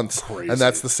 7 months. Crazy. And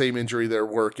that's the same injury they're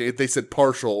working. They said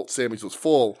partial, Sammy's was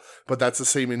full, but that's the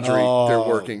same injury they're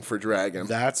working for Dragon.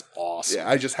 That's awesome. Yeah,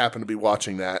 I just happened to be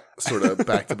watching that sort of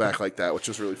back to back like that, which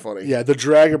is really funny. Yeah, the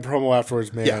Dragon promo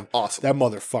afterwards, man. Yeah, awesome. That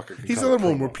motherfucker. He's another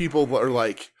one where people are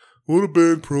like, what a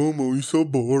bad promo. He's so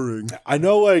boring. I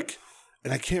know,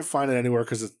 and I can't find it anywhere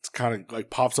because it kind of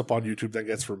pops up on YouTube, then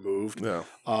gets removed. Yeah.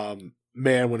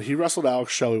 man, when he wrestled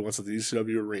Alex Shelley once at the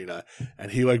ECW arena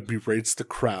and he like berates the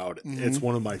crowd, it's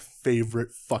one of my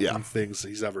favorite fucking things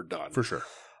he's ever done. For sure.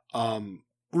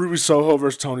 Ruby Soho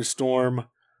versus Toni Storm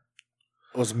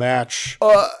was a match.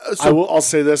 So I'll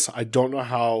say this. I don't know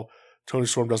how Toni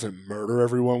Storm doesn't murder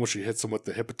everyone when she hits them with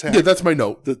the hip attack. yeah, that's my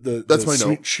note. That's my Sweet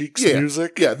note. Cheeks Yeah.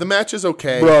 music. Yeah, the match is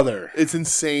okay. Brother. It's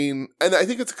insane. And I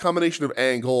think it's a combination of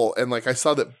angle and like I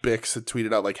saw that Bix had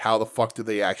tweeted out like how the fuck did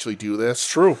they actually do this? It's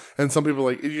true. And some people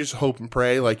are like, you just hope and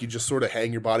pray, like you just sort of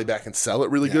hang your body back and sell it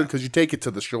really good because you take it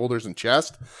to the shoulders and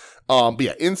chest. But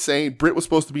yeah, insane. Britt was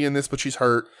supposed to be in this, but she's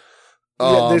hurt.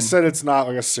 They said it's not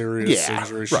like a serious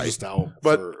injury. She's just out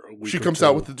But for a week she or comes two.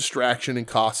 out with the distraction and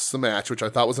costs the match, which I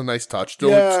thought was a nice touch.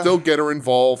 Still get her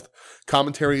involved.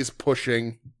 Commentary is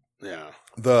pushing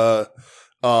the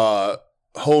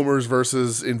Homers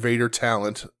versus Invader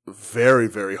talent very,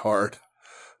 very hard.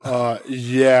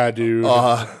 Yeah, dude.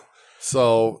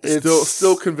 So It's-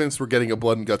 still convinced we're getting a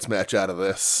blood and guts match out of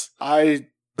this.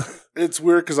 It's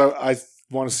weird because I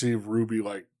want to see Ruby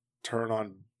like turn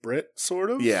on Britt,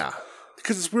 sort of. Yeah.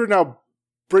 Because it's weird now.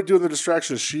 Britt doing the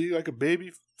distraction. Is she like a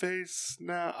baby face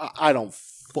now? I don't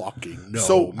fucking know.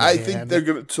 So I man. think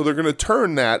they're gonna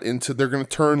turn that into they're gonna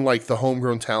turn like the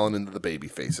homegrown talent into the baby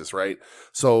faces, right?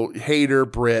 So Hayter,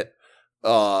 Britt,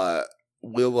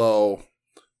 Willow,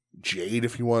 Jade,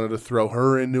 if you wanted to throw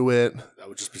her into it, that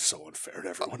would just be so unfair to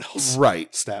everyone else.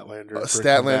 right? Statlander.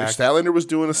 Statlander was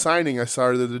doing a signing I saw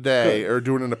her the other day, or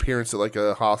doing an appearance at like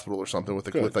a hospital or something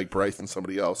with like Bryce and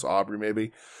somebody else, Aubrey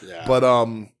maybe. Yeah. But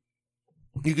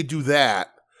you could do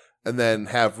that and then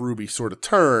have Ruby sort of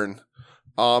turn.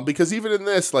 Because even in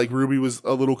this, like Ruby was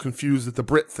a little confused at the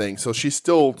Brit thing, so she's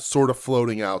still sort of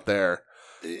floating out there,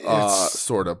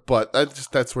 sort of. But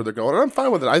that's where they're going, and I'm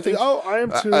fine with it. I think. I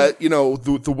am too. You know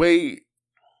the way,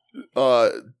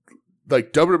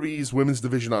 like WWE's women's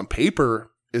division on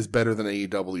paper is better than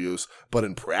AEW's, but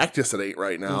in practice it ain't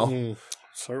right now. Mhm.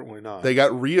 Certainly not. They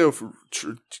got Rio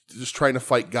just trying to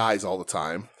fight guys all the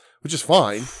time, which is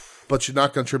fine. But she's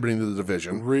not contributing to the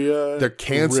division. Rhea They're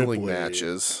canceling Ripley,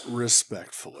 matches.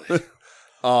 Respectfully.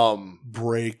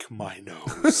 Break my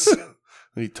nose.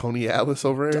 Need Tony Atlas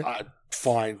over here.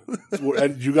 Fine.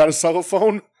 And you got a cell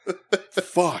phone?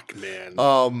 Fuck, man.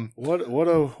 What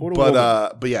a woman.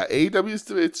 But yeah, AEW's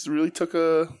it's really took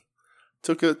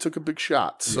a big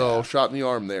shot. So shot in the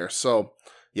arm there. So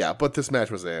yeah, but this match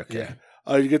was okay. Yeah.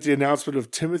 You get the announcement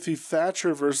of Timothy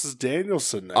Thatcher versus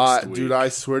Danielson next week. Dude, I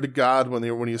swear to God, when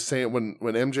you were saying when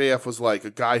MJF was like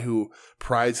a guy who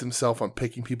prides himself on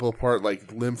picking people apart,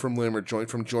 like limb from limb or joint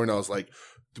from joint, I was like,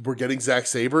 we're getting Zack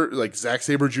Sabre, like Zack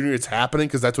Sabre Jr. It's happening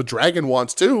because that's what Dragon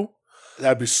wants too.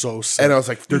 That'd be so sick. And I was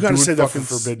like, they're you gotta doing say that for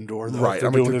fucking Forbidden Door, though. right?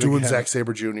 I'm like, they're doing again. Zack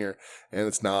Sabre Jr. and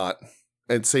it's not.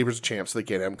 And Sabre's a champ, so they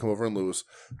can't have him come over and lose.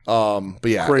 But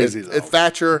yeah, Crazy, though.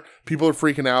 Thatcher, people are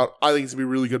freaking out. I think it's gonna be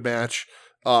a really good match.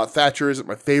 Thatcher isn't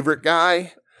my favorite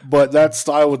guy. But that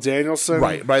style with Danielson.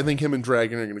 Right, but I think him and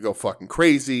Dragon are going to go fucking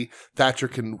crazy. Thatcher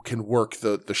can work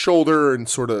the shoulder and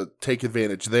sort of take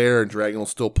advantage there, and Dragon will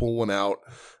still pull one out.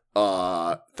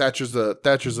 Thatcher's a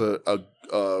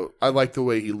I like the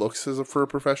way he looks for a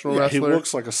professional wrestler. He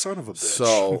looks like a son of a bitch.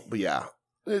 So, but yeah,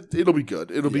 it'll be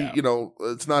good. It'll Yeah. be,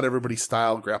 it's not everybody's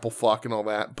style, grapple fuck and all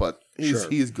that, but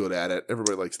he's good at it.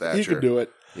 Everybody likes Thatcher. he can do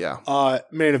it. Yeah.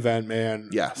 Main event, man.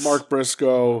 Yes. Mark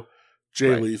Briscoe,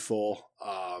 Jay Right. Lethal.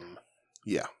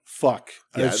 Yeah. Fuck.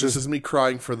 Yeah, It's this just is me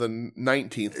crying for the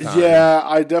 19th time. yeah.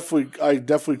 I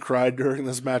definitely cried during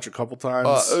this match a couple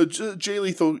times. Jay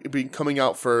Lethal coming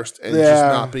out first and just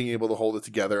not being able to hold it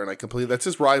together, and I completely that's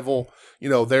his rival. They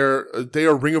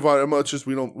are Ring of Honor. How much as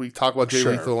we talk about Jay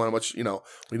Lethal and how much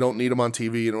we don't need him on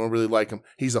TV. You don't really like him.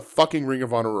 He's a fucking Ring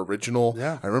of Honor original.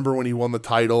 Yeah. I remember when he won the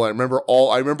title.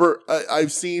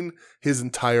 I've seen his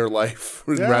entire life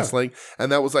in wrestling,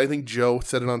 and that was I think Joe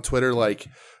said it on Twitter like.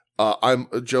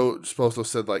 Joe Sposto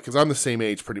said like because I'm the same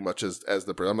age pretty much as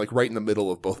the I'm like right in the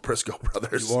middle of both Briscoe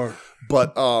brothers. You are.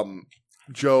 But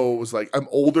Joe was like I'm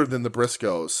older than the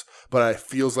Briscoes, but I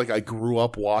feels like I grew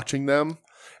up watching them,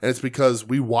 and it's because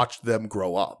we watched them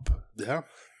grow up. Yeah.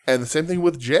 And the same thing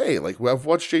with Jay. Like I've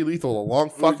watched Jay Lethal a long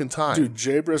fucking time. Dude,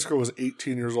 Jay Briscoe was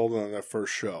 18 years old on that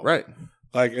first show. Right.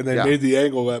 Like, and they made the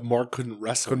angle that Mark couldn't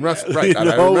wrestle. Right. You I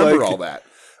know, remember like, all that.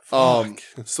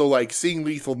 So like seeing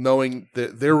Lethal, knowing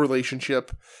their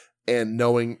relationship and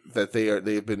knowing that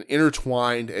they've been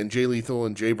intertwined, and Jay Lethal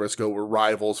and Jay Briscoe were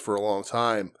rivals for a long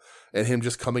time, and him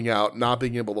just coming out, not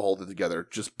being able to hold it together,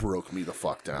 just broke me the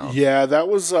fuck down. Yeah, that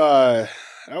was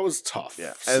tough.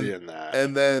 Yeah. Seeing that.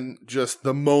 And then just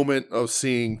the moment of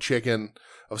seeing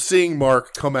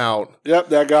Mark come out Yep,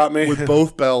 that got me. with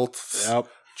both belts. Yep.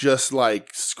 just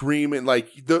like screaming, like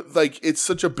it's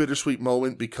such a bittersweet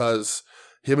moment because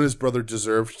him and his brother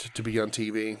deserved to be on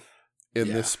TV in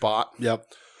this spot. Yep.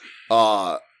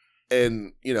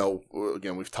 And, you know,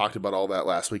 again, we've talked about all that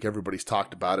last week. Everybody's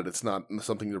talked about it. It's not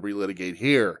something to relitigate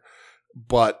here.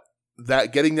 But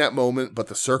that getting that moment, but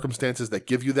the circumstances that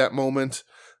give you that moment.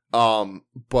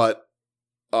 But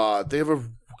they have a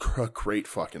great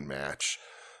fucking match.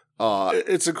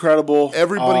 It's incredible.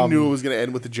 Everybody knew it was going to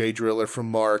end with the J Driller from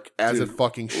Mark, as it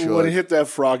fucking should. When he hit that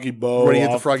froggy bow,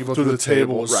 through the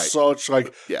table was such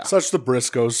the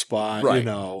Briscoe spot, right. you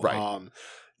know. Right.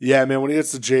 Yeah, man, when he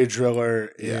hits the J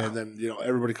Driller and then, you know,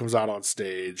 everybody comes out on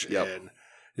stage and,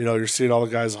 you know, you're seeing all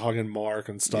the guys hugging Mark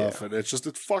and stuff, and it's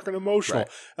fucking emotional. Right.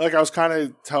 And like I was kind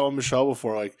of telling Michelle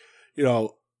before, like, you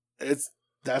know,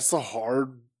 that's the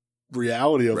hard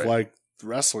reality of like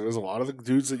wrestling. There's a lot of the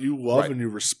dudes that you love and you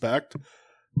respect.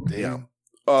 They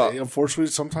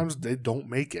unfortunately sometimes they don't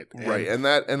make it. And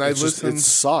it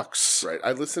sucks. Right.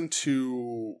 I listened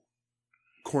to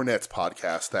Cornette's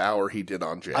podcast, the hour he did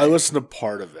on Jay. I listened to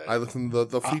part of it. I listened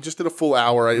to he just did a full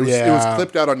hour. It was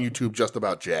clipped out on YouTube just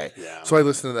about Jay. Yeah. So I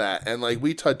listened to that. And like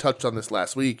we touched on this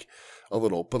last week a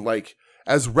little, but like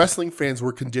as wrestling fans,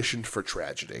 we're conditioned for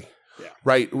tragedy. Yeah.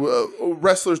 Right.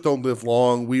 Wrestlers don't live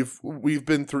long. We've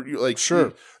been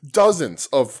through dozens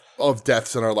of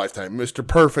deaths in our lifetime. Mr.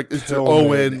 Perfect, Mr.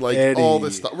 Owen, like Eddie. all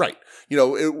this stuff. Right. You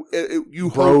know, you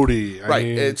Brody, hope, right?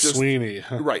 It's just, Sweeney,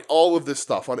 right? All of this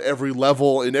stuff on every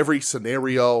level, in every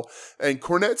scenario. And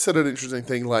Cornette said an interesting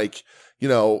thing, like, you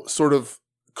know, sort of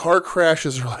car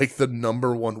crashes are like the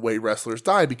number one way wrestlers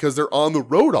die because they're on the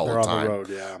road all the time. On the road,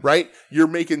 yeah. Right? You're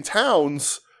making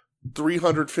towns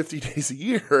 350 days a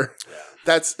year. Yeah.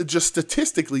 That's just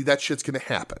statistically that shit's going to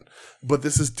happen. But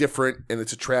this is different, and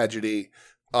it's a tragedy.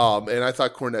 And I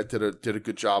thought Cornette did a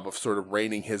good job of sort of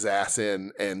reining his ass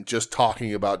in and just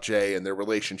talking about Jay and their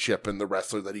relationship and the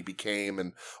wrestler that he became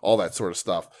and all that sort of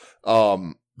stuff.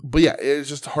 But yeah, it's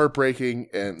just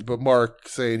heartbreaking. But Mark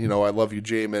saying, you know, I love you,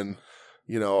 Jamin.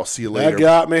 You know, I'll see you later. That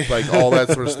got me. Like all that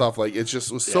sort of stuff. Like it just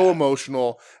was so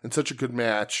emotional and such a good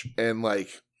match. And like,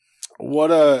 what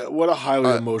a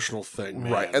highly emotional thing,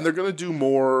 man. Right. And they're gonna do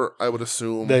more, I would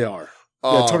assume. They are.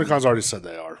 Yeah, Tony Khan's already said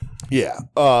they are. Yeah.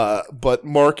 But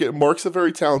Mark's a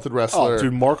very talented wrestler. Oh,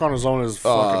 dude, Mark on his own is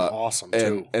fucking awesome,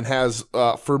 too. And has,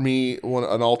 for me,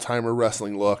 an all-timer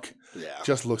wrestling look. Yeah.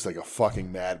 Just looks like a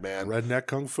fucking madman. Redneck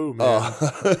Kung Fu, man.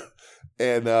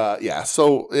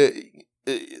 So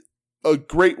a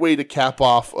great way to cap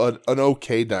off an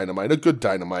okay Dynamite, a good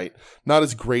Dynamite. Not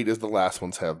as great as the last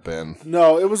ones have been.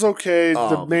 No, it was okay.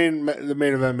 The main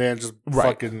event, man, just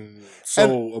fucking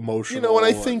so emotional. You know, and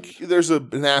I think there's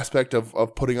an aspect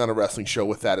of putting on a wrestling show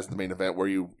with that as the main event where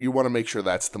you want to make sure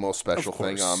that's the most special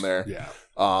thing on there. Yeah.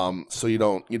 So you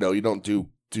don't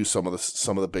do some of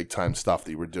the big time stuff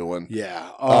that you were doing. Yeah.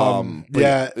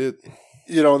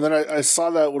 You know, and then I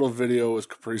saw that little video with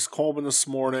Caprice Coleman this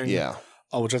morning. Yeah.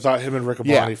 Which I thought him and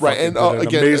Riccaboni and did an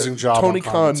again, amazing job. Tony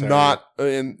Khan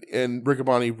and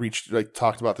Riccaboni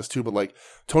talked about this too, but like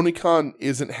Tony Khan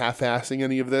isn't half-assing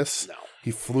any of this. No.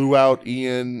 He flew out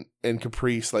Ian and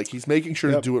Caprice, like he's making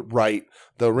sure to do it right.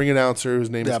 The ring announcer, whose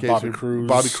name is Bobby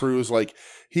Cruz, like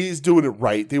he's doing it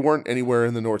right. They weren't anywhere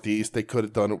in the Northeast. They could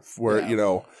have done it where and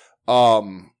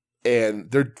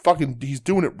he's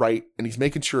doing it right, and he's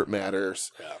making sure it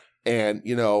matters. Yeah. And,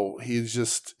 you know, he's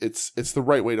just, it's the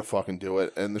right way to fucking do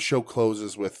it. And the show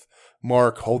closes with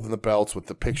Mark holding the belts with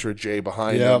the picture of Jay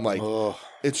behind him. Like,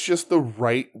 it's just the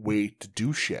right way to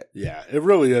do shit. Yeah, it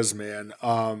really is, man.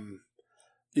 And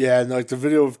like the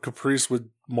video of Caprice with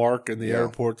Mark in the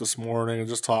airport this morning and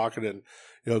just talking. And,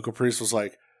 you know, Caprice was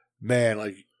like, man,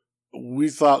 like, we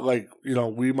thought, like, you know,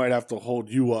 we might have to hold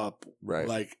you up. Right.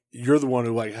 Like, you're the one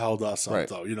who, like, held us up, right.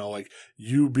 though. You know, like,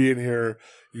 you being here,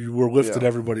 you were lifting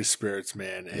everybody's spirits,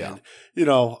 man. And, you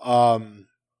know,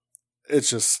 it's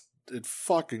just, it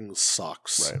fucking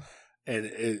sucks. Right. And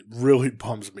it really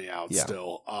bums me out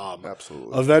still.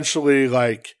 Absolutely. Eventually,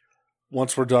 like,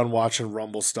 once we're done watching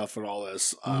Rumble stuff and all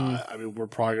this, I mean, we're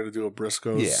probably going to do a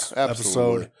Briscoes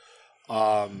episode.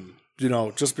 You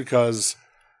know, just because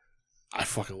I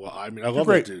fucking love, I love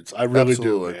the dudes. I really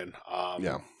do, man.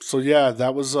 So yeah,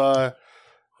 that was a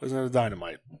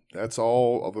Dynamite. That's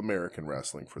all of American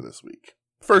wrestling for this week.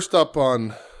 First up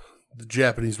on the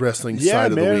Japanese wrestling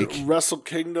side of the week. Wrestle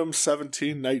Kingdom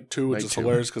 17 Night 2, which is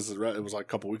hilarious because it was like a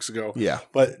couple weeks ago. Yeah.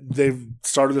 But they've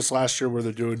started this last year where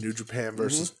they're doing New Japan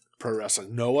versus Pro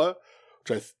Wrestling Noah,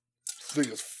 which I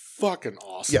think is fucking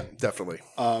awesome. Yeah, definitely.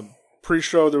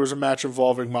 Pre-show, there was a match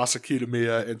involving Masaki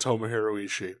Miya and Tomohiro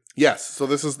Ishii. Yes. So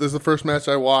this is the first match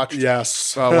I watched.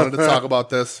 Yes. I wanted to talk about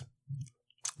this.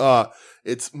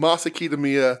 It's Masa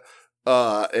Kitamiya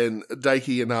and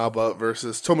Daiki Inaba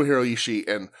versus Tomohiro Ishii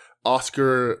and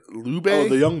Oscar Lube. Oh,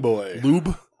 the young boy.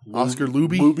 Oscar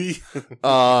Lube. Lube.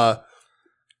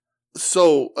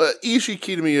 So Ishii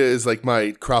Kitamiya is like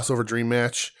my crossover dream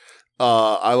match.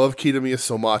 I love Kitamiya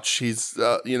so much. He's,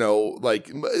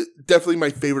 definitely my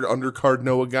favorite undercard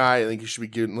Noah guy. I think he should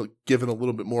be given a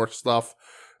little bit more stuff.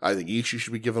 I think Ishii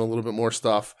should be given a little bit more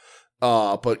stuff.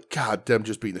 But God, them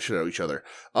just beating the shit out of each other.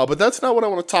 But that's not what I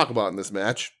want to talk about in this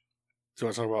match. Do you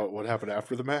want to talk about what happened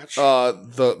after the match?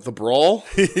 The brawl.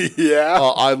 Yeah.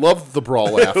 I loved the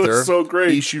brawl It after. was so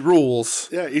great. Ishii rules.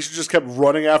 Yeah, Ishii just kept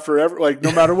running after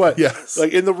no matter what. Yes.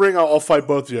 Like in the ring, I'll fight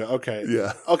both of you. Okay.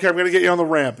 Yeah. Okay, I'm going to get you on the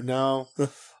ramp. No.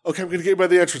 Okay, I'm going to get you by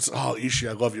the entrance. Oh, Ishii,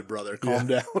 I love you, brother. Calm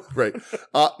down. Right.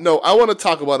 No, I want to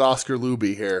talk about Oscar Lube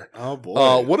here. Oh,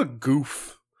 boy. What a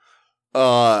goof.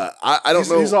 I don't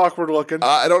know. He's awkward looking.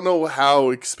 I don't know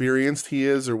how experienced he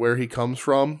is or where he comes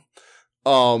from.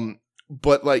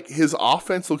 But like his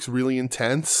offense looks really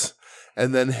intense,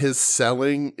 and then his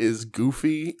selling is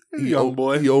goofy. He's a young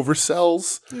boy. He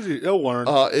oversells. He'll learn.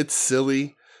 It's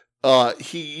silly.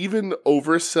 He even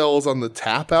oversells on the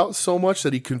tap out so much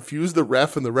that he confused the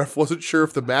ref, and the ref wasn't sure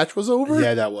if the match was over.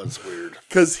 Yeah, that was weird.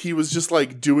 Because he was just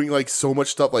like doing like so much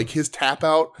stuff. Like his tap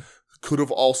out could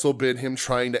have also been him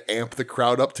trying to amp the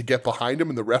crowd up to get behind him,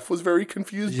 and the ref was very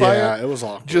confused by it. Yeah, it was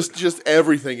awkward. Just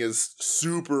everything is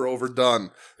super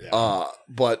overdone. Yeah.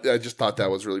 But I just thought that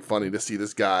was really funny to see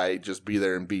this guy just be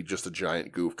there and be just a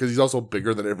giant goof, because he's also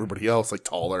bigger than everybody else, like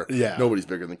taller. Yeah. Nobody's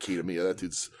bigger than Kitamiya. That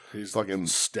dude's fucking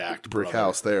stacked brick brother.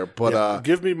 house there. But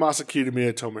give me Masa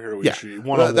Kitamiya, Tomohiro yeah, Ishii.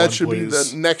 One-on-one, that should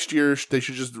please. be the next year. They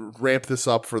should just ramp this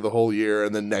up for the whole year,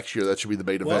 and then next year that should be the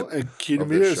main Well, event. and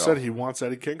Kitamiya said he wants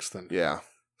Eddie Kingston. Yeah.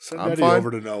 Send I'm Eddie fine.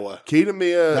 over to Noah.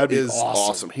 Kitamiya That'd be is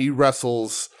awesome. He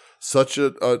wrestles such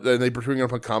a, and they bring it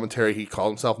up on commentary. He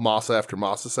called himself Masa after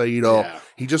Masa Saito. Yeah.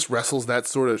 He just wrestles that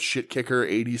sort of shit kicker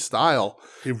 80s style,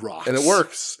 He rocks. and it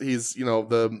works. He's,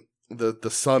 the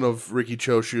son of Ricky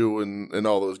Choshu and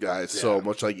all those guys, so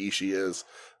much like Ishii is.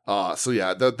 So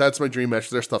yeah, that's my dream match.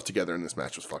 Their stuff together in this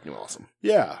match was fucking awesome.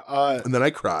 Yeah. And then I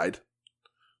cried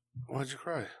Why'd you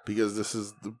cry? because this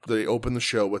is they opened the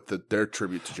show with their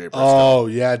tribute to Jay Briscoe, Oh,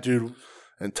 yeah, dude.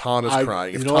 and Tana's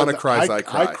crying. If you know Tana what? cries, I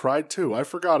cry. I cried too. I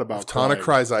forgot about If Tana crying.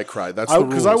 cries, I cry. That's the rules.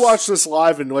 Because I watched this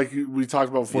live, and like we talked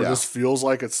about before, Yeah. this feels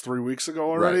like it's 3 weeks ago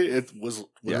already. Right. It was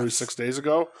literally Yes. 6 days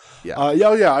ago. Yeah.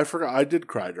 Yeah, I forgot. I did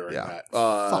cry during Yeah. that.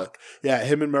 Uh, Fuck. Yeah,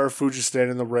 him and Marufuji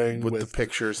standing in the ring with the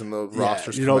pictures and the yeah,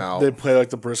 rosters you come know, out. they play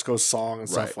like the Briscoe song and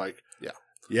stuff Right. like. Yeah.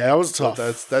 Yeah, that was tough.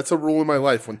 That's a rule in my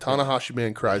life. When Tanahashi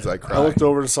man cries, I cry. I looked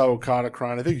over and saw Okada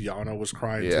crying. I think Yano was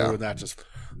crying Yeah. too, and that just.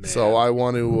 Man, So I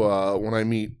want to when I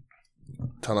meet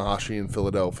Tanahashi in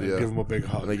Philadelphia, give him a big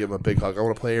and hug. I give him a big hug. I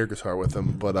want to play air guitar with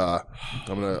him, but I'm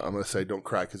gonna say don't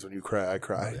cry, because when you cry, I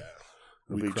cry.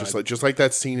 It'll be just like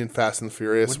that scene in Fast and the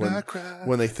Furious When when I cry,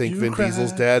 when they think you Vin cry.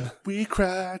 Diesel's dead, We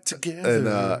cried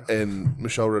together. and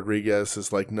Michelle Rodriguez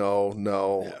is like no,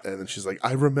 Yeah. and then she's like,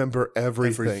 I remember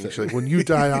everything. She's like, when you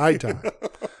die, I die.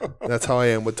 That's how I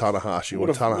am with Tanahashi.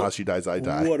 When Tanahashi dies, I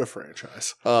die. What a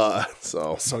franchise.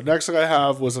 So So next thing I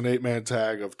have was an 8-man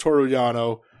tag of Toru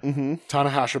Yano,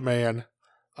 Tanahashi Man,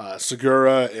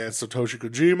 Segura, and Satoshi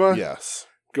Kojima yes.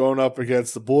 going up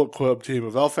against the Bullet Club team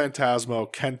of El Phantasmo,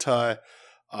 Kenta,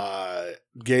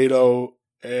 Gato,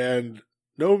 and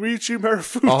Nomichi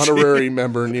Marufuji. Honorary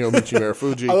member Naomichi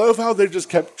Marufuji. I love how they just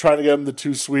kept trying to get him the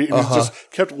too sweet, and he Uh-huh. just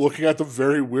kept looking at them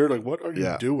very weird, like, what are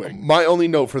you doing? My only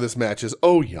note for this match is,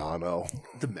 Yano.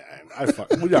 The man.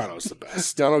 Yano's the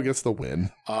best. Yano gets the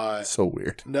win. So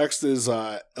weird. Next is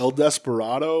El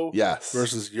Desperado Yes.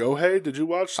 versus Yohei. Did you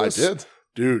watch I this? did.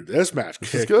 Dude, this match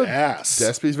This is kicked good. ass.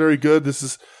 Despy's very good. This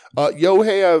is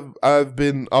Yohei. I've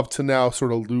been up to now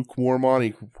sort of lukewarm on.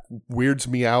 He weirds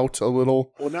me out a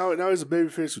little. Well, now he's a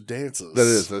babyface who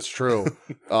dances. That's true.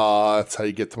 That's how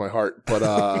you get to my heart. But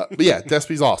yeah,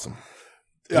 Despy's awesome.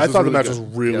 Yeah, I This thought the really match good.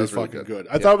 was really Yeah, it was fucking really good.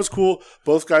 I thought it was cool.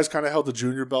 Both guys kind of held the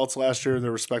junior belts last year in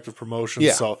their respective promotions,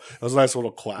 Yeah. so it was a nice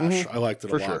little clash. I liked it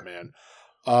For a lot, sure.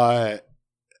 man.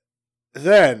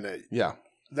 Then Yeah.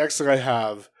 next thing I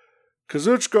have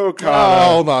Kazuchika Okada.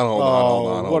 Hold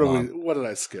on. What did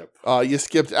I skip? You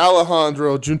skipped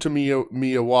Alejandro, Junta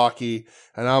Miyawaki,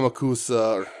 and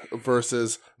Amakusa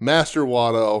versus Master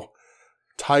Wato,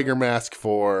 Tiger Mask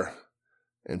 4,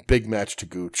 and Big Match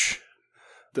Taguchi.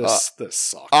 This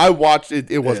sucked. I watched it.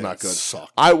 It was not good.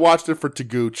 Sucked. I watched it for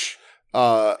Taguchi.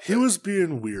 He was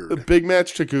being weird. Big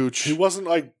Match Taguchi. He wasn't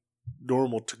like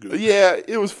normal Taguchi. Yeah,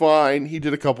 it was fine. He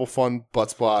did a couple fun butt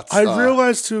spots. I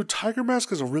realized too, Tiger Mask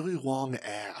has a really long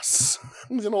ass.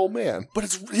 He's an old man.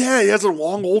 But he has a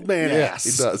long old man ass.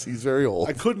 He does. He's very old.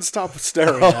 I couldn't stop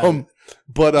staring at it.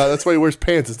 But that's why he wears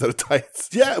pants instead of tights.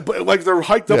 Yeah, but like they're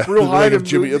hiked up real high. It'd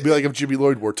be like if Jimmy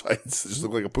Lloyd wore tights. It just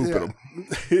look like a poop in them.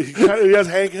 He has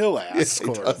Hank Hill ass. Yes,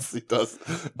 he does.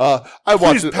 I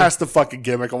watched it. Pass the fucking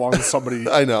gimmick along with somebody.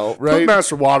 I know, right? Put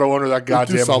Master Wato under that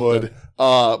goddamn hood.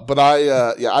 But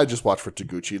I just watched for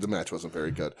Taguchi. The match wasn't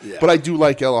very good. Yeah. But I do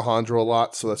like Alejandro a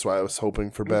lot, so that's why I was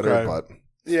hoping for better. Okay. But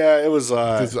yeah, it was.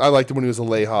 I liked him when he was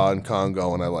Aleja in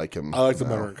Congo, and I like him. I liked him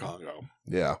better in Congo.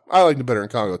 Yeah, I like him better in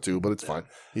Congo too, but it's fine.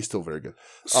 He's still very good.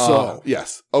 So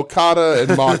yes, Okada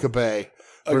and Makabe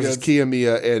versus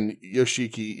Kiyomiya and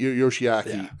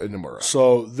Yoshiaki Inamura.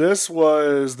 So this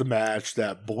was the match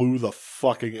that blew the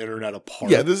fucking internet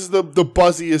apart. Yeah, this is the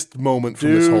buzziest moment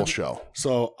from this whole show.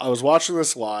 So I was watching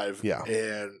this live, yeah,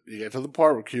 and you get to the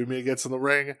part where Kiyomiya gets in the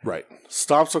ring, right,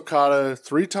 stomps Okada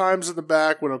 3 times in the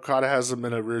back when Okada has him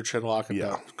in a rear chin lock,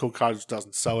 and Okada just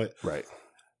doesn't sell it, right.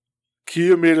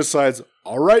 Kiyomiya decides,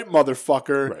 all right,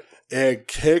 motherfucker, right, and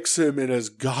kicks him in his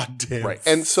goddamn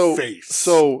face.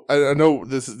 So I know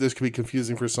this could be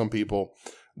confusing for some people.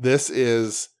 This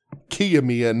is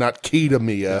Kiyomiya, not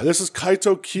Kitamiya. Yeah, this is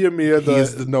Kaito Kiyomiya,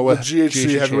 the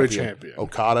GHC heavyweight champion.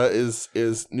 Okada is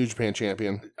New Japan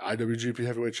champion. IWGP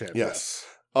heavyweight champion. Yes.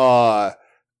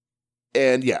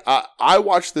 And yeah, I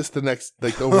watched this the next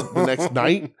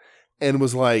night and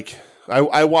was like,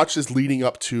 I watched this leading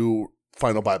up to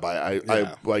Final Bye Bye.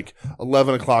 I like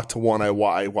 11 o'clock to 1. I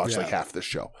watched like half this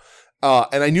show,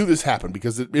 and I knew this happened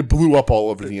because it blew up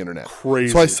all over the internet.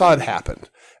 Crazy. So I saw it happen,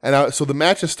 and so the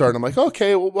match is starting. I'm like,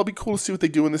 okay, well, it'll be cool to see what they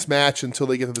do in this match until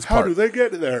they get to this part. How do they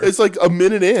get there? It's like a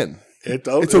minute in.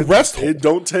 It's a rest hold. It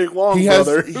don't take long,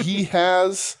 brother. He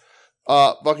has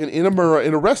fucking Inamura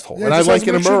in a rest hold, and I like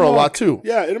Inamura a lot too.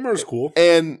 Yeah, Inamura's cool,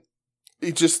 and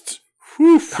it just.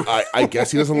 I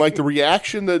guess he doesn't like the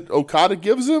reaction that Okada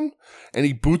gives him, and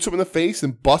he boots him in the face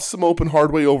and busts him open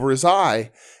hard way over his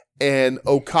eye, and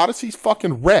Okada sees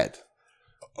fucking red.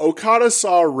 Okada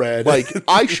saw red. Like,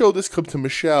 I showed this clip to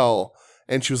Michelle,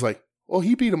 and she was like, well,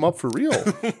 he beat him up for real.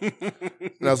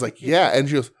 And I was like, yeah. And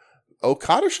she goes,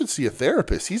 Okada should see a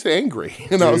therapist. He's angry. And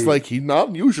dude, I was like, he's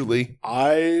not usually.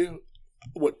 DJ,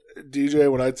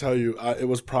 when I tell you, it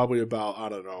was probably about, I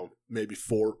don't know, maybe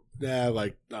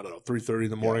 3:30 in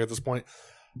the morning at this point.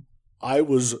 I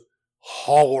was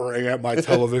hollering at my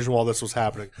television while this was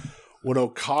happening. When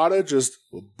Okada just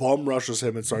bum rushes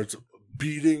him and starts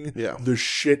beating the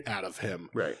shit out of him.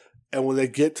 Right. And when they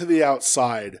get to the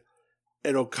outside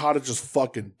and Okada just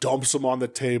fucking dumps him on the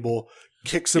table,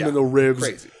 kicks him in the ribs.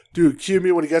 Crazy. Dude,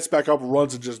 Kiyomiya, when he gets back up,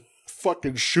 runs and just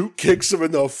fucking kicks him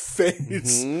in the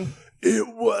face. Mm-hmm.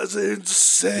 It was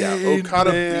insane. Yeah,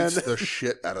 Okada beats the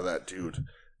shit out of that dude.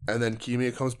 And then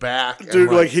Kiyomiya comes back.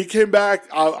 Dude, like he came back,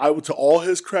 I to all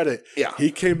his credit, he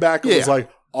came back and was like,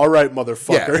 all right,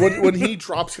 motherfucker. Yeah, when he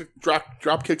drop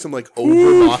kicks him like over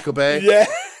Makabe. Yeah.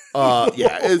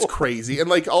 It's crazy. And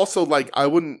like also like I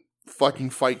wouldn't fucking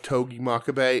fight Togi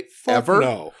Makabe ever.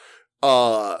 No.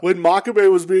 When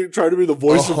Makabe was trying to be the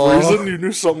voice of reason, you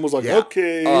knew something was like,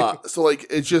 okay. So like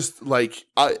it's just like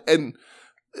and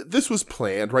this was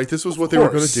planned, right? This was what they were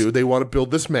going to do. They want to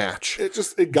build this match.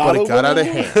 It got out of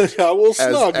hand. Got a little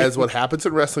snug. As what happens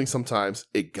in wrestling sometimes,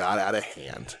 it got out of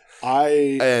hand.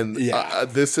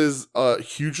 This is a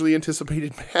hugely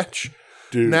anticipated match.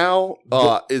 Dude, now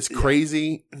it's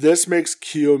crazy. This makes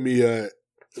Kiyomiya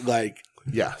like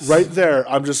right there.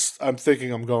 I'm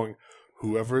thinking I'm going.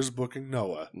 Whoever is booking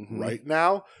Noah right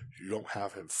now, you don't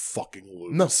have him fucking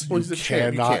lose. No, well, he's a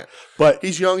champ. You can't. But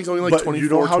he's young. He's only like 24, you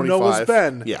know how 25. Noah's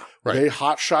been. Yeah, right. They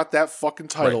hot shot that fucking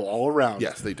title all around.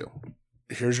 Yes, they do.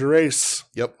 Here's your ace.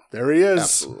 Yep, there he is.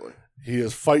 Absolutely, he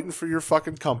is fighting for your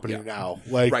fucking company now.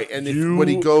 Like right, and when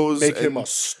he goes, make him a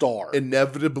star.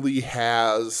 Inevitably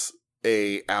has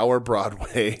a hour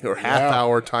Broadway or half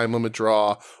hour time limit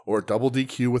draw or double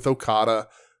DQ with Okada.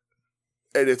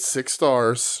 And it's 6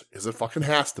 stars, as it fucking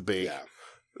has to be. Yeah.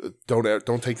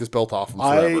 Don't take this belt off him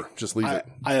forever. Just leave it.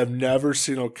 I have never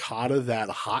seen Okada that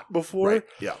hot before. Right.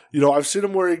 Yeah. You know, I've seen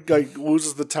him where he like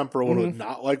loses the temper a little,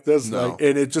 not like this. No. Like,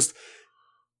 and it just,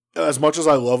 as much as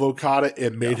I love Okada,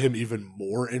 it made him even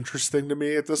more interesting to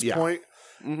me at this point.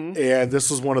 Mm-hmm. And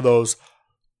this was one of those,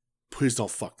 please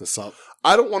don't fuck this up.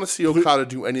 I don't want to see Okada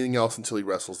do anything else until he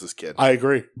wrestles this kid. I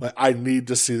agree. Like, I need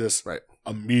to see this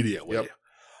immediately. Yep.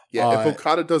 Yeah, if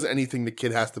Okada does anything, the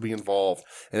kid has to be involved.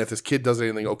 And if this kid does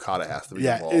anything, Okada has to be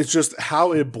involved. It's just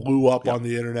how it blew up on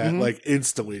the internet, like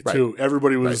instantly, too.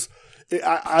 Everybody was...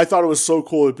 I thought it was so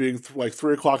cool it being like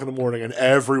 3 o'clock in the morning and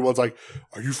everyone's like,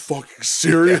 are you fucking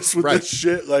serious with this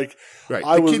shit? Like,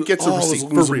 the kid gets a receipt was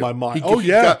losing for real. my mind. He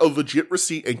got a legit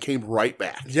receipt and came right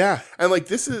back. Yeah. And like,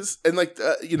 this is, and like,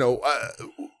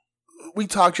 we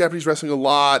talk Japanese wrestling a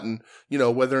lot, and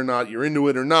whether or not you're into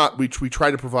it or not, we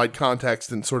try to provide context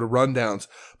and sort of rundowns.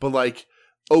 But like,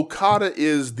 Okada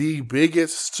is the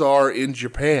biggest star in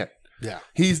Japan. Yeah,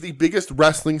 he's the biggest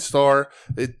wrestling star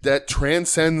that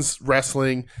transcends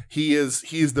wrestling. He is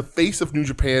the face of New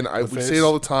Japan. We say it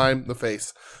all the time. The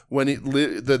face. When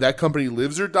that company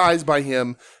lives or dies by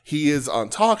him. He is on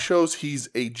talk shows. He's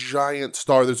a giant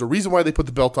star. There's a reason why they put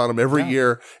the belt on him every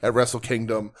year at Wrestle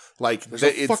Kingdom. Like, there's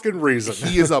a fucking reason.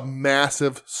 He is a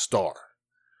massive star.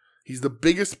 He's the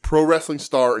biggest pro wrestling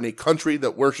star in a country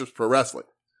that worships pro wrestling.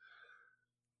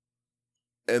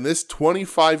 And this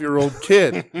 25-year-old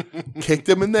kid kicked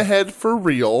him in the head for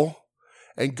real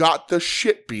and got the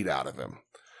shit beat out of him.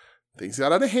 Things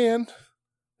got out of hand.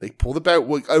 They pulled it back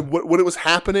when it was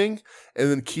happening,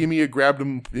 and then Kiyomiya grabbed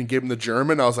him and gave him the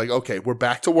German. I was like, okay, we're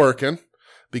back to working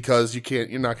because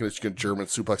you're not going to German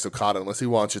suplex Okada unless he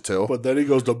wants you to. But then he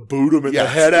goes to boot him in the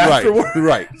head afterwards.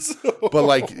 Right. But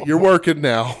like, you're working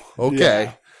now.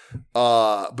 Okay.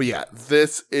 Yeah. But yeah,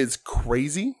 this is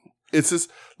crazy. It's just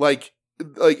like,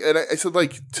 and I said,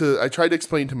 I tried to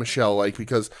explain to Michelle,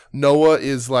 because Noah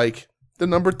is like the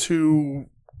number 2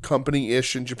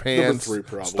 company-ish in Japan. Number 3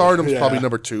 probably. Stardom's probably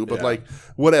number 2, but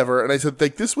whatever. And I said,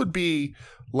 this would be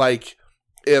like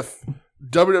if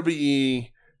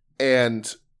WWE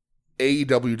and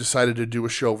AEW decided to do a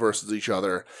show versus each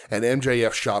other and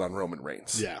MJF shot on Roman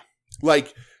Reigns. Yeah.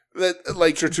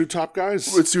 It's your 2 top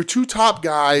guys. It's your 2 top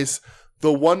guys.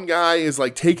 The one guy is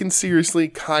taken seriously,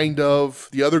 kind of.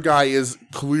 The other guy is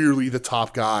clearly the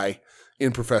top guy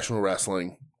in professional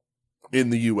wrestling in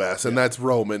the U.S., and that's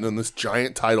Roman and this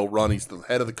giant title run. He's the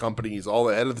head of the company. He's all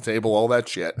the head of the table, all that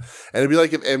shit. And it'd be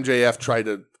like if MJF tried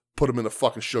to put him in a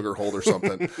fucking sugar hole or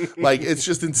something. It's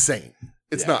just insane.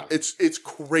 It's not. It's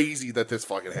crazy that this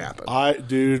fucking happened.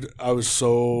 I was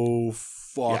so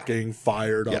fucking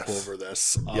fired up over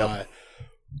this. Yep.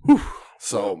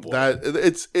 So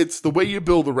it's the way you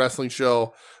build a wrestling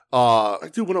show.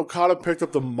 Dude, when Okada picked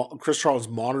up the Chris Charles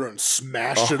monitor and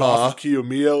smashed it off of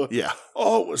Kiyomiya,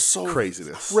 it was so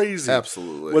craziness, crazy,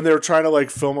 absolutely. When they were trying to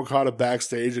film Okada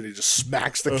backstage, and he just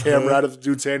smacks the camera out of the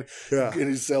dude's hand, and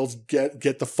he says,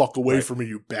 "Get the fuck away from me,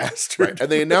 you bastard!" Right.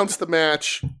 And they announced the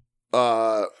match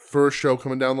for a show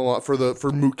coming down the line for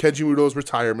Keiji Muto's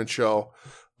retirement show.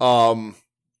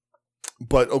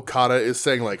 But Okada is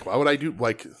saying why would I do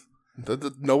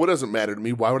no, it doesn't matter to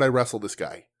me. Why would I wrestle this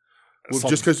guy? Well,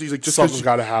 just because he's something's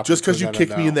got to happen. Just because you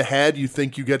kick me in the head, you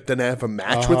think you get to have a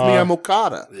match with me? I'm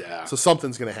Okada. Yeah. So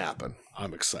something's going to happen.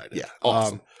 I'm excited. Yeah.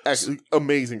 Awesome. Actually,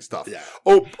 amazing stuff. Yeah.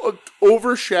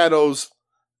 Overshadows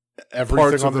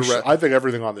everything on the show. I think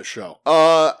everything on this show.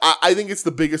 I think it's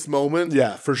the biggest moment.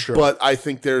 Yeah, for sure. But I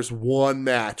think there's one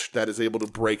match that is able to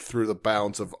break through the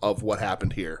bounds of what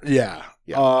happened here. Yeah.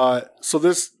 So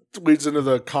this leads into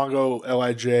the Congo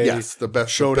LIJ. Yes, the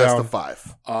best showdown. The best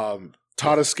of 5.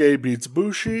 Tadasuke beats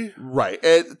Bushi. Right.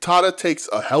 And Tada takes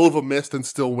a hell of a miss and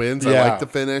still wins. I like the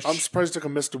finish. I'm surprised he took a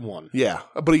miss to 1. Yeah.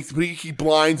 But he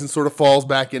blinds and sort of falls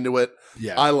back into it.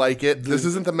 Yeah. I like it. This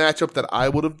isn't the matchup that I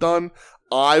would have done.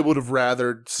 I would have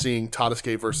rather seen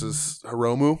Tadasuke versus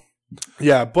Hiromu.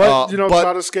 Yeah, but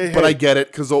Tadasuke. But I get it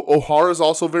because O'Hara is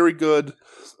also very good.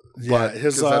 Yeah,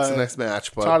 that's the next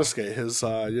match. But Tadasuke, his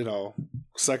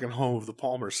second home of the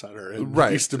Palmer Center in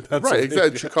Easton, Right, Pennsylvania.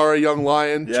 exactly. Chikara Young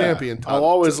Lion champion. I'll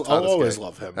always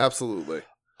love him. Absolutely.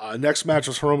 Next match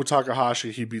was Hiromu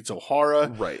Takahashi. He beats O'Hara.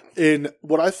 Right. In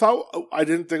what I thought, I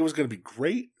didn't think it was going to be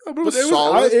great. But it was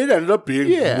solid. It ended up being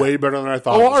way better than I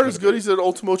thought. O'Hara's good. He's an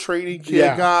Ultimo training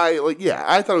kid guy.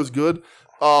 I thought it was good.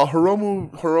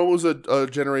 Hiromu's a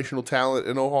generational talent,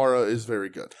 and O'Hara is very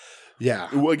good. Yeah.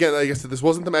 Again, like I said, this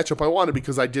wasn't the matchup I wanted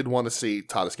because I did want to see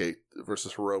Tadasuke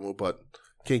versus Hiromu, but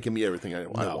can't give me everything I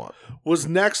want. Was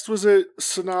it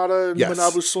Sonata and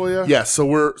Manabu Soya? Yes. So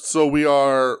we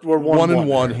are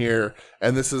 1-1 here. here,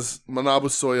 and this is Manabu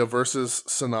Soya versus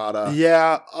Sonata.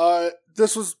 Yeah.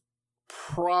 This was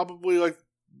probably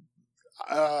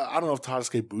I don't know if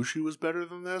Tadasuke Bushi was better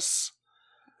than this.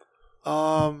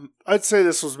 I'd say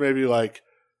this was maybe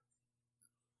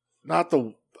not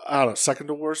the. I don't know, second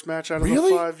to worst match out of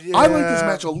Really? the 5. Yeah. I like this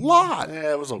match a lot.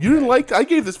 Yeah, it was okay. You didn't like? I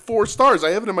gave this 4 stars.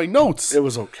 I have it in my notes. It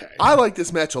was okay. I like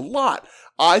this match a lot.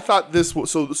 I thought this was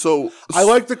so. I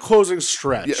like the closing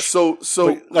stretch. Yeah. So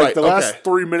Like the last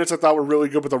 3 minutes I thought were really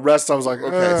good, but the rest I was like,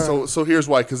 Okay, so here's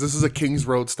why, because this is a Kings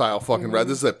Road style fucking this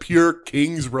is a pure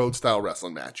Kings Road style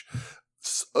wrestling match.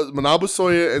 Manabu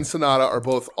Soya and Sonata are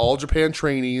both All Japan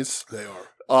trainees. They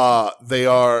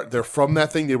are. They're from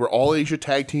that thing. They were All Asia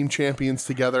Tag Team Champions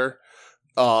together.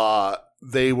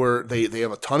 They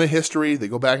have a ton of history. They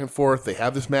go back and forth. They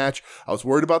have this match. I was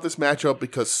worried about this matchup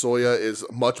because Soya is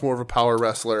much more of a power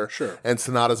wrestler. Sure. And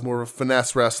Sonata's more of a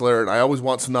finesse wrestler. And I always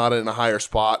want Sonata in a higher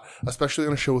spot, especially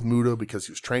on a show with Muda because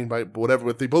he was trained by whatever.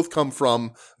 But they both come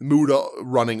from Muda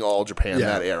running All Japan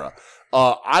that era.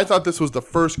 I thought this was the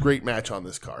first great match on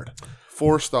this card.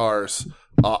 4 stars.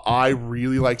 I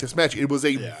really like this match. It was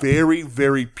a very,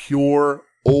 very pure,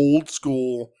 old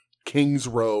school Kings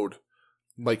Road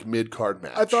like mid-card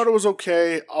match. I thought it was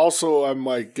okay. Also, I'm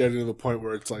like getting to the point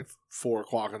where it's like 4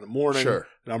 o'clock in the morning. Sure.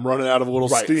 And I'm running out of a little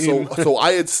right. steam. So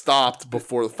I had stopped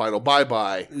before the final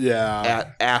bye-bye.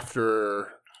 Yeah. After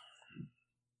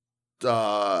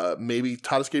maybe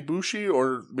Tadasuke Bushi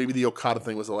or maybe the Okada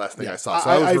thing was the last thing I saw. So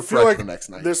I was refreshed feel like the next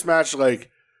night. This match,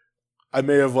 like, I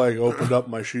may have like opened up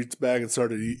my sheets bag and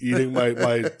started eating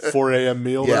my 4 a.m.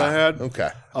 meal that I had. Okay.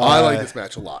 I like this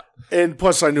match a lot. And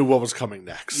plus, I knew what was coming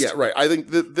next. Yeah, right. I think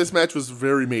this match was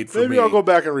very made for me. Maybe I'll go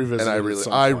back and revisit and it.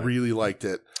 I really liked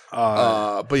it.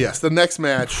 But yes, the next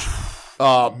match.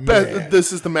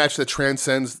 This is the match that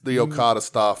transcends the Okada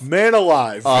stuff. Man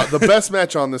alive. The best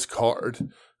match on this card,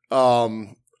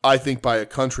 I think by a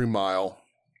country mile,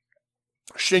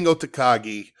 Shingo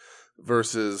Takagi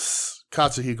versus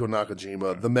Katsuhiko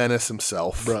Nakajima, the menace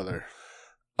himself. Brother.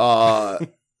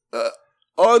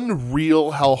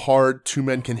 Unreal how hard 2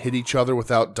 men can hit each other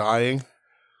without dying.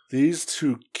 These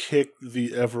 2 kick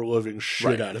the ever-living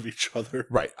shit out of each other.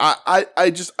 Right. I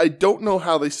don't know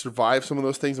how they survive some of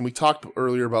those things. And we talked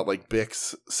earlier about like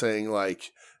Bix saying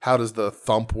like, how does the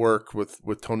thump work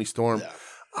with Tony Storm? Yeah.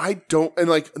 I don't. And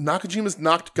like Nakajima's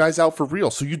knocked guys out for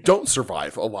real. So you don't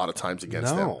survive a lot of times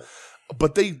against them.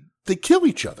 But they kill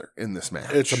each other in this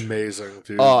match. It's amazing,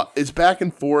 dude. It's back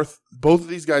and forth. Both of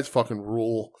these guys fucking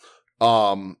rule.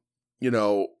 And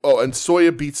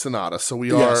Soya beats Sonata, so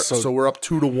we're up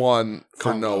 2-1 for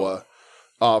Kongo.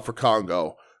 Noah, for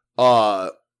Kongo.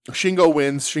 Shingo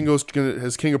wins. Shingo's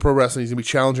his King of Pro Wrestling. He's gonna be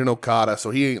challenging Okada,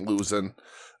 so he ain't losing.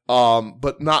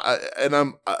 But not, and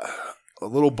I'm a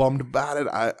little bummed about it.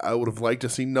 I would have liked to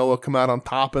see Noah come out on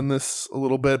top in this a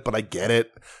little bit, but I get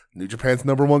it. New Japan's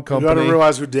 #1 company. You got to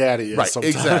realize who Daddy is. Right,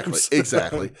 sometimes.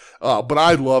 exactly. But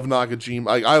I love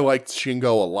Nakajima. I liked Shingo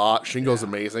a lot. Shingo's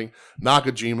amazing.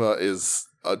 Nakajima is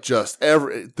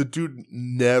the dude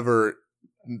never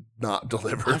not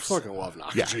delivers. I fucking love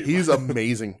Nakajima. Yeah, he's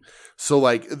amazing. So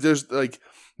like, there's like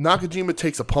Nakajima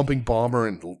takes a pumping bomber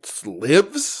and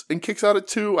lives and kicks out at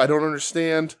 2. I don't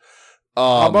understand.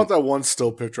 How about that one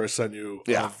still picture I sent you?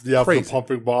 The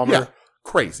pumping bomber. Yeah.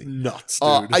 Crazy. Nuts,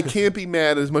 dude. I can't be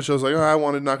mad as much as I was like, I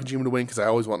wanted Nakajima to win because I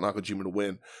always want Nakajima to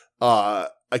win. I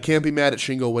can't be mad at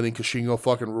Shingo winning because Shingo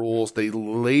fucking rules. They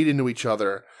laid into each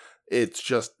other. It's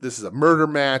just, this is a murder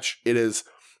match. It is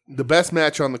the best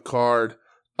match on the card.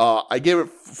 I gave it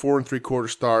 4 3/4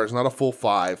 stars, not a full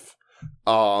 5.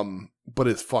 But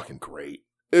it's fucking great.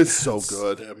 It's so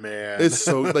good, man. It's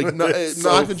so like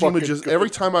Nakajima. Just good.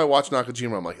 Every time I watch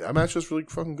Nakajima, I'm like, that match was really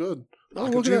fucking good. Oh,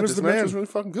 look at that. This match was really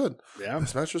fucking good. Yeah,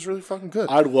 this match was really fucking good.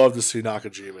 I'd love to see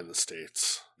Nakajima in the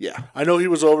States. Yeah, I know he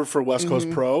was over for West Coast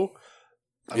Pro.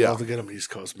 I'd Yeah. love to get him East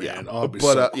Coast, man. Yeah. Oh, it'd be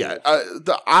but so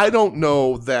cool. I don't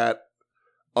know that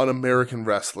an American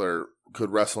wrestler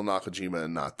could wrestle Nakajima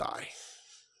and not die.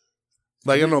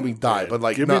 Like, I don't know if he died, but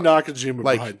like, give me Nakajima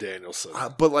like, behind Danielson.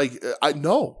 But like, I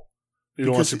know. You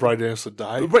don't want to see Bryan Danielson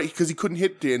die? Right, because he couldn't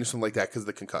hit Danielson like that because of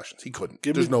the concussions. He couldn't.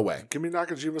 There's no way. Give me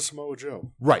Nakajima Samoa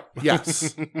Joe. Right.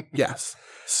 Yes. Yes.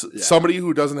 Somebody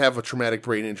who doesn't have a traumatic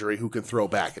brain injury who can throw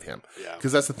back at him. Yeah.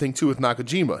 Because that's the thing, too, with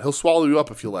Nakajima. He'll swallow you up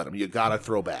if you let him. You got to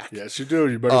throw back. Yes, you do.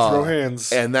 You better throw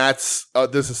hands. And that's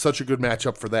this is such a good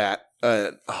matchup for that.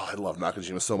 I love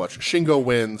Nakajima so much. Shingo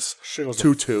wins. Shingo's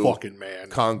 2-2. a fucking man.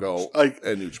 Kongo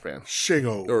and New Japan.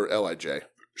 Shingo. Or LIJ.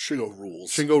 Shingo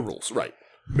rules. Shingo rules, right.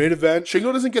 Main event.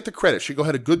 Shingo doesn't get the credit. Shingo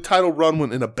had a good title run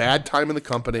when in a bad time in the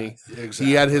company. Exactly.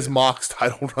 He had his Mox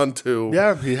title run too.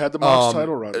 Yeah, he had the Mox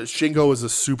title run. Shingo is a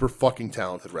super fucking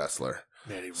talented wrestler.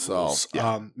 Man, he rules. So,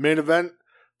 yeah. Main event,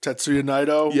 Tetsuya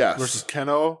Naito Yes. versus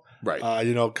Keno. Right.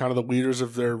 Kind of the leaders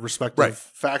of their respective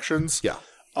factions. Yeah.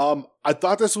 I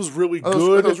thought this was really That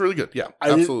good. was really good. Yeah,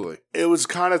 absolutely. It was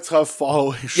kind of tough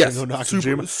following Shingo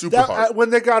Nakajima. super hard. When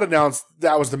they got announced,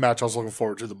 that was the match I was looking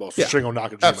forward to the most. Yeah, Shingo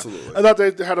Nakajima. absolutely. I thought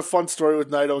they had a fun story with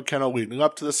Naito and Keno leading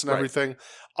up to this and Right. everything.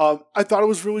 I thought it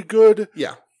was really good.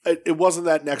 Yeah. It wasn't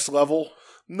that next level.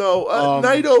 No,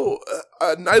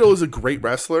 Naito is a great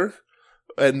wrestler,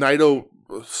 and Naito,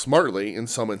 smartly in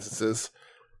some instances,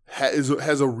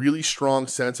 has a really strong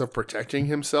sense of protecting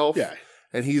himself. Yeah.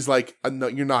 And he's like, no,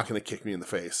 you're not going to kick me in the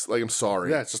face. Like, I'm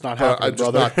sorry. Yeah, it's just not But happening, I'm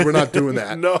just brother. we're not doing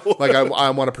that. No. Like, I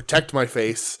want to protect my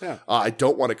face. Yeah. I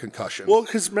don't want a concussion. Well,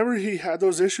 because remember he had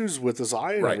those issues with his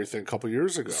eye and Right. everything a couple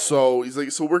years ago. So he's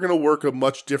like, so we're going to work a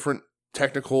much different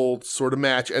technical sort of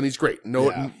match, and he's great.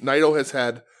 Yeah. Naito has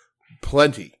had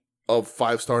plenty of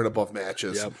 5-star and above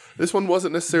matches. Yep. This one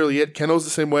wasn't necessarily it. Keno's the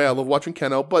same way. I love watching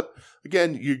Keno, but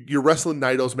again, you're wrestling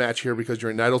Naito's match here because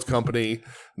you're in Naito's company.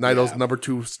 Naito's Yeah. number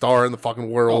 2 star in the fucking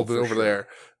world Oh, for over sure.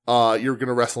 there. You're going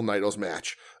to wrestle Naito's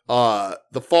match.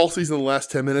 The fall season in the last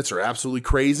 10 minutes are absolutely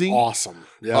crazy. Awesome.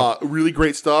 Yeah. Really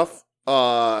great stuff.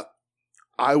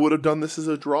 I would have done this as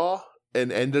a draw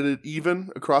and ended it even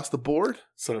across the board.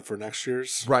 Set up for next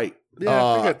year's. Right. Yeah,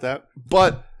 I get that.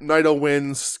 But Naito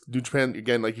wins. New Japan,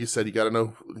 again, like you said, you got to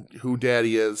know who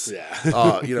daddy is.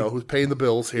 Yeah. Who's paying the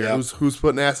bills here, Yep. who's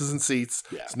putting asses in seats.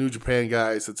 Yeah. It's New Japan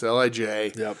guys. It's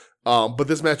LIJ. Yep. But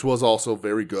this match was also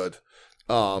very good.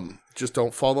 Just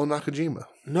don't follow Nakajima.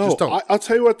 No, Just don't. I'll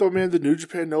tell you what though, man. The New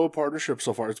Japan Noah partnership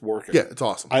so far, it's working. Yeah, it's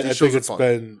awesome. I These think shows are it's fun.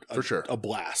 been For sure. a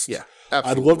blast. Yeah, I'd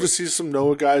absolutely. love to see some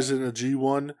Noah guys in a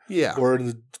G1 Yeah. or in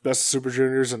the Best of Super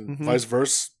Juniors and Mhm. vice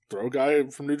versa. Throw a guy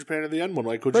from New Japan in the end one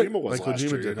like Kojima Right, was like last Kojima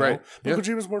year. did, You know? right. But Yeah.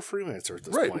 Kojima's more freelancer at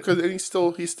this Right, point. because and he's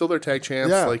still their tag champs.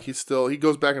 Yeah. Like he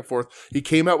goes back and forth. He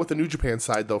came out with the New Japan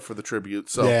side though for the tribute.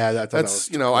 So Yeah, that that's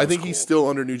was- I that think was he's cool. still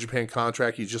under New Japan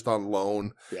contract. He's just on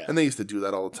loan, Yeah. and they used to do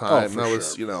that all the time. for that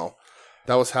was sure.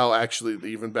 that was how actually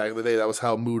even back in the day that was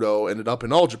how Muto ended up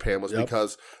in All Japan was Yep.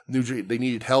 because they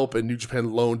needed help and New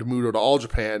Japan loaned Muto to All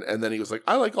Japan, and then he was like,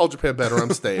 I like All Japan better.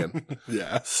 I'm staying.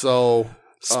 Yeah. So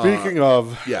Speaking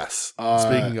of yes,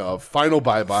 speaking of final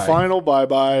bye. final bye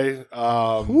bye,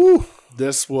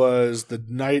 this was the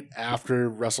night after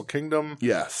Wrestle Kingdom.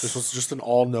 Yes, This was just an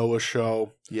all Noah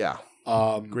show. yeah.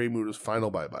 Great Muto's final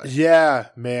bye. Yeah,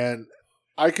 man.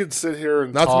 I could sit here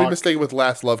and Not talk. to be mistaken with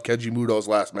Last Love, Keiji Muto's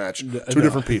last match. Two No.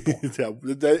 different people. Yeah,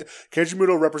 Keiji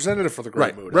Muto representative for the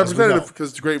Great Right. Muto. Representative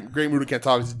because Great Muto can't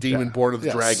talk. He's a demon born of the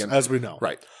dragon. as we know.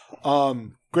 Right.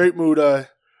 Great Muta.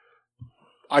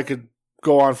 I could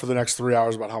go on for the next 3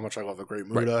 hours about how much I love the Great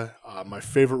Muta. My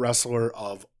favorite wrestler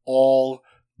of all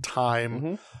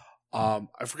time. Mm-hmm.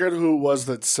 I forget who it was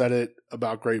that said it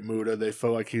about Great Muta. They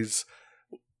feel like he's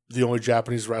the only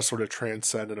Japanese wrestler to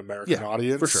transcend an American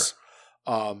audience. for sure.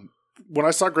 When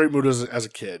I saw Great Muta as a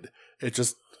kid, it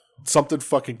just something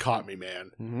fucking caught me,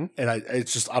 man. Mm-hmm. And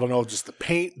it's just I don't know, just the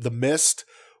paint, the mist,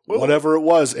 whatever it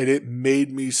was, and it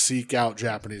made me seek out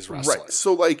Japanese wrestling. Right.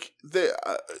 So like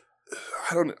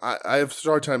I have a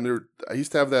hard time. I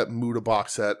used to have that Muta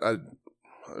box set.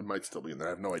 It might still be in there. I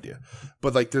have no idea.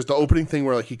 But like, there's the opening thing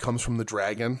where like he comes from the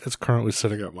dragon. It's currently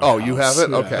sitting at my Oh, house. you have it?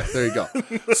 Yeah. Okay, there you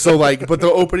go. So like, but the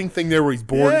opening thing there where he's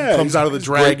born, Yeah, he comes out of the he's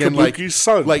Great dragon, like Kabuki's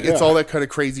son, it's yeah. all that kind of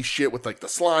crazy shit with like the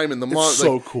slime and the monster.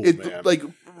 so cool, man. Like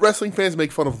wrestling fans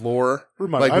make fun of lore.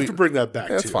 Remind like me, I have to bring that back.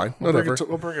 That's too. fine. We'll bring Whatever.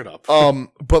 we'll bring it up.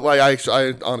 But like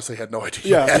I honestly had no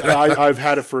idea. yeah, I've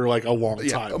had it for like a long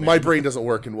time. my man. brain doesn't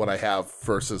work in what I have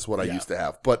versus what I used to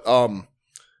have. But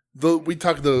we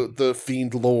talk the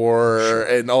Fiend lore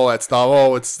and all that stuff.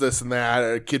 Oh, it's this and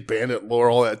that, Kid Bandit lore,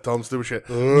 all that dumb stupid shit.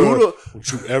 Muta,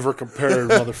 Don't you ever compare,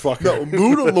 motherfucker? no,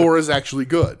 Muta lore is actually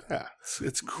good. Yeah,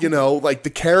 it's cool. You know, like the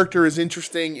character is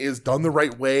interesting, is done the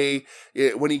right way.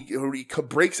 When he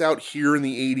breaks out here in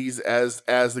the 80s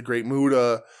as the Great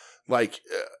Muta, like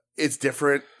it's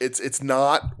different. It's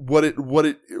not what it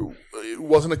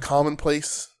wasn't a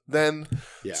commonplace then.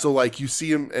 Yeah. So like you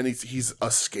see him and he's a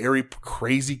scary,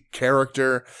 crazy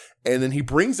character, and then he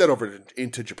brings that over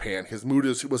into Japan because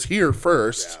Muta was here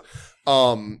first.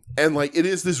 And like it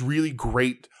is this really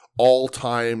great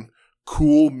all-time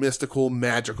cool, mystical,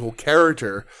 magical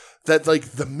character that like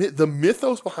the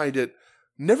mythos behind it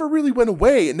never really went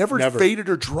away. It never faded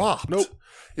or dropped. Nope.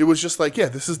 It was just like, yeah,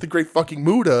 this is the great fucking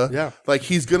Muta. Yeah. Like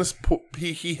he's gonna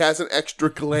he has an extra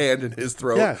gland in his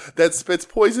throat Yeah. that spits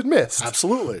poison mist.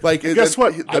 Absolutely. Like And guess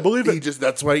what? I believe He it. just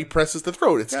that's why he presses the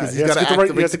throat. It's because Yeah, he's got to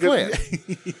activate the gland.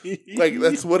 gland. Like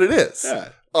that's what it is. Yeah.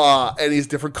 And he's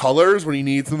different colors when he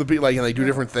needs them to be like, and they do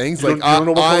different things. You like don't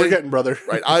know what color we're getting, brother.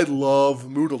 right. I love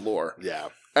Muta lore. Yeah.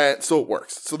 And so it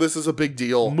works. So this is a big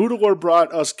deal. Mutador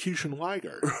brought us Keishan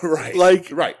Liger. Right. Like,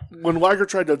 Right. when Liger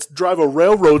tried to drive a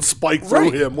railroad spike through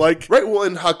Right. him. Like, Right. Well,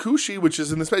 and Hakushi, which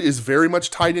is in this match, is very much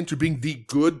tied into being the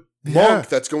good Yeah. monk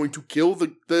that's going to kill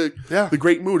the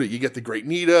great Muta. You get the great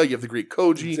Nita, you have the great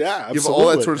Koji, yeah, you have absolutely. all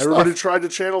that sort of Everybody stuff. tried to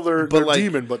channel their like,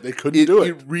 demon, but they couldn't do it.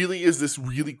 It really is this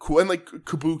really cool, and like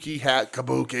Kabuki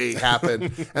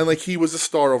happened, and like he was a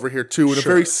star over here too in a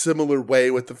very similar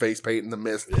way with the face paint and the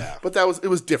mist. Yeah. But it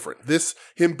was different.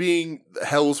 Him being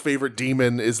Hell's favorite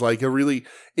demon is like a really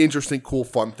interesting, cool,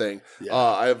 fun thing. Yeah.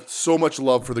 I have so much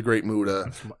love for the great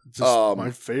Muta. Just my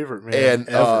favorite, man. And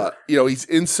ever. he's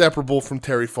inseparable from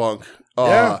Terry Funk.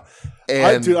 Yeah.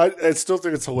 And I still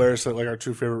think it's hilarious that like our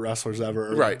two favorite wrestlers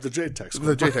ever are Right. the JTEX.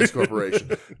 the JTEX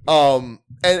Corporation. And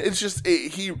it's just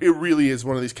it really is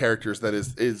one of these characters that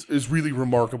is really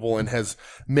remarkable and has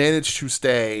managed to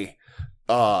stay.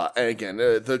 And again,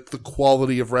 the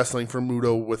quality of wrestling from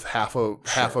Muto with half an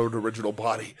original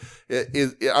body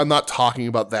I'm not talking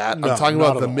about that. No, I'm talking not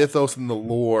about at the all. mythos and the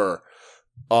lore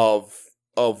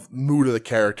of Muta the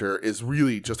character is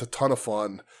really just a ton of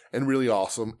fun and really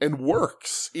awesome and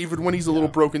works even when he's a little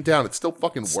broken down. It still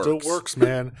fucking works. Still works,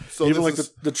 man. So Even this like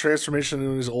is- the transformation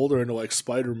when he's older into like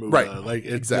Spider Muta. Right. Like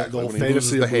it's Exactly. the whole When he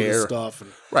loses fantasy the of Muta hair. stuff.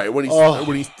 And, Right when Oh.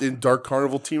 he's in Dark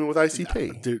Carnival teaming with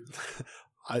ICP. dude,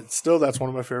 that's one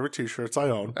of my favorite T-shirts I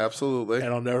own. Absolutely.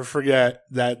 And I'll never forget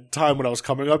that time when I was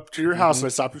coming up to your house and I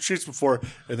stopped at Sheets before,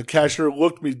 and the cashier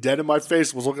looked me dead in my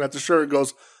face, was looking at the shirt, and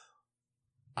goes,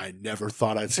 "I never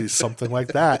thought I'd see something like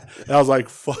that." And I was like,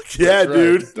 "Fuck yeah, That's right.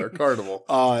 dude!" Dark Carnival.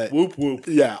 Whoop whoop.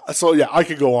 Yeah. So yeah, I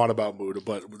could go on about Muta,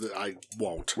 but I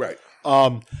won't. Right.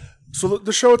 So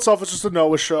the show itself is just a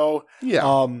Noah show.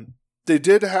 Yeah. They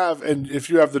did have, and if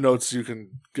you have the notes, you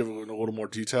can give it a little more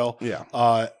detail. Yeah.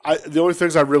 The only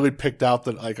things I really picked out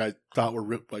that like I thought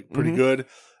were pretty good,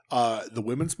 the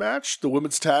women's match, the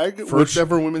women's tag, First which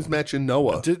ever women's match in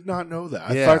Noah. did not know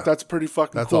that. Yeah. I thought that's pretty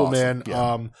fucking That's cool, awesome. man.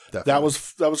 Yeah, That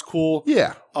definitely. was cool.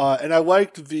 Yeah. And I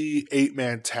liked the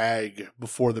 8-man tag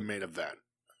before the main event,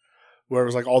 where it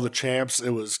was like all the champs. It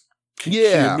was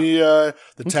Yeah. Kiyomiya,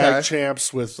 the tag Okay.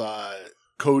 champs with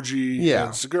Koji Yeah.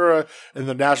 and Segura, and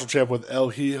the national champ with El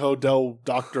Hijo del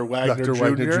Dr. Wagner Dr. Jr.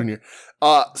 Wagner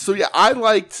Jr. So yeah, I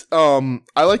liked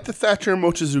the Thatcher and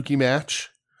Mochizuki match.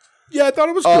 Yeah, I thought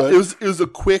it was good. It was a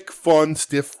quick, fun,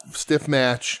 stiff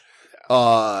match.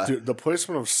 Dude, the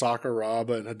placement of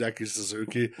Sakuraba and Hideki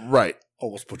Suzuki Right.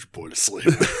 almost put your boy to sleep.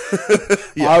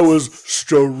 I was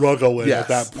struggling Yes,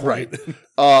 at that point.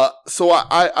 right. So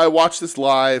I watched this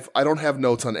live. I don't have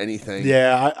notes on anything.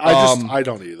 Yeah, I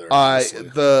don't either. honestly.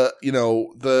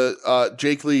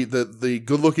 Jake Lee, the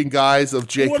good looking guys of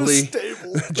Jake What a Lee, stable.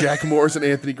 Jack Morris and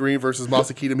Anthony Green versus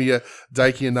Masakita Miya,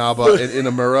 Daiki Inaba, and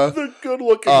Inamura. The good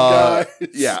looking guys.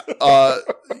 Yeah.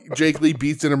 Jake Lee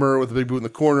beats Inamura with a big boot in the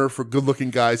corner for good looking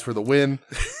guys for the win.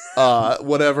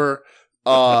 Whatever.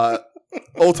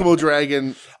 Ultimo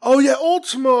Dragon, Oh yeah,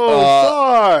 Ultimo.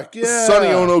 Fuck yeah. Sonny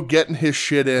Ono getting his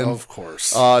shit in. Of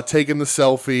course. Taking the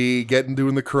selfie,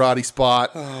 doing the karate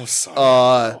spot. Oh,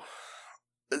 sorry.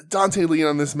 Dante Lee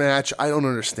on this match, I don't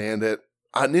understand it.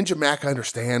 Ninja Mac, I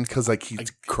understand because like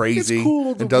he's crazy It's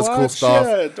cool to and does cool watch, stuff.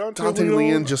 yeah. Dante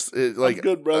Leon just like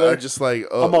good, brother. just like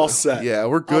I'm all set. Yeah,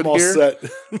 we're good I'm all here. set.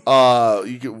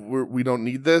 We don't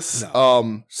need this.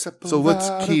 No. So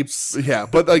let's keep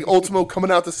but like Ultimo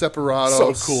coming out to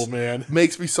Separados, So cool, man.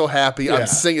 makes me so happy. Yeah. I'm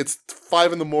singing. It's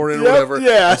 5 a.m. or Yep, whatever.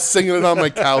 yeah. I'm singing it on my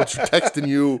couch, texting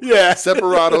you. Yeah.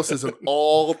 Separados is an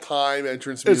all-time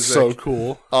entrance music. It's so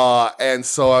cool. And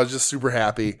so I was just super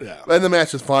happy. Yeah. And the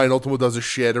match is fine. Ultimo does his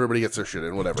shit. Everybody gets their shit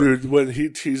in. Whatever. Dude, when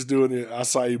he's doing the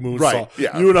Acai Moonsault, Right,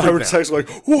 yeah, you and I freak were out. texting like,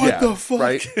 what Yeah, the fuck?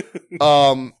 Right.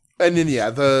 And then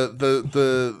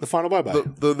The final bye-bye.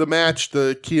 the match,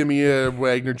 the Kiyomiya,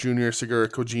 Wagner Jr., Segura,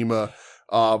 Kojima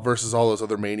versus all those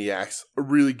other maniacs, are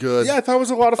really good. Yeah, I thought it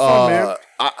was a lot of fun, man.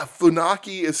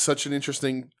 Funaki is such an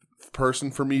interesting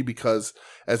person for me because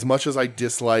as much as I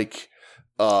dislike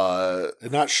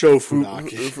And not show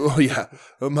Funaki. oh yeah,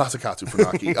 Masakatsu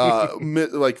Funaki,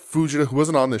 like Fujita, who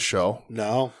wasn't on this show,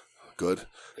 No. good.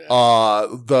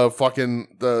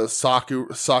 The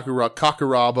Sakura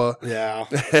Kakuraba Yeah.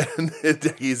 and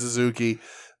Hideki Suzuki.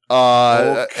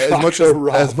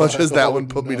 As much as that one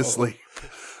put me to sleep.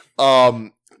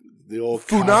 The old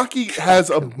Funaki has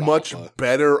a much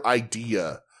better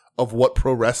idea of what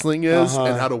pro wrestling is Uh-huh.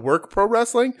 and how to work pro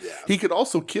wrestling. He could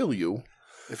also kill you.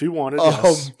 If he wanted,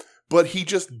 yes. But he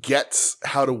just gets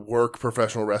how to work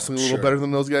professional wrestling a little Sure. better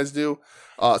than those guys do.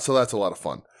 So that's a lot of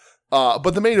fun.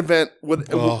 But the main event,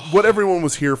 what everyone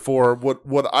was here for,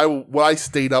 what I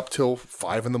stayed up till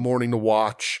 5 a.m. to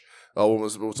watch, Oh, it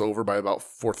was over by about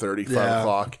 4:30, 5 Yeah.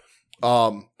 o'clock.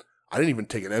 I didn't even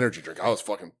take an energy drink. I was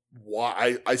fucking.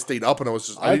 I stayed up and I was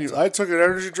just. I took an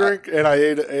energy drink and I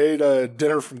ate a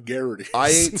dinner from Garrity's. I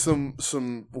ate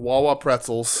some Wawa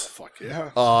pretzels. Fuck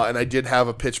yeah. And I did have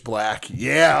a pitch black.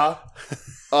 Yeah.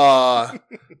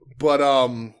 But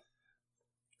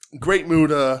Great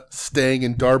Muta, Sting,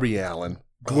 and Darby Allin.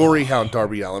 Glory Hound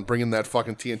Darby Allin, bringing that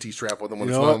fucking TNT strap with him when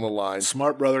You it's know not what? on the line.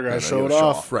 Smart brother guy And showed they show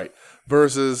off. Right.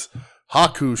 Versus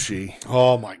Hakushi,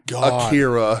 Oh my god.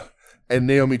 Akira, and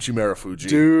Naomi Chimerafuji.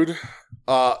 Dude.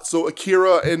 So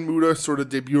Akira and Muta sort of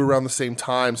debut around the same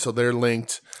time, so they're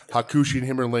linked. Hakushi and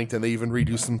him are linked, and they even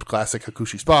redo some classic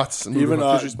Hakushi spots and Even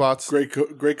Hakushi spots. Great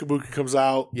Kabuki comes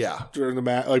out Yeah. during the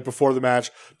match, like before the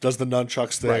match, does the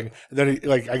nunchucks thing, Right. and then he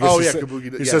like I guess Oh, he, yeah, sa-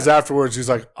 Kabuki, he yeah. says afterwards he's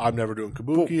like, I'm never doing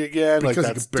Kabuki again, like because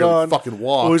he that's could barely done. fucking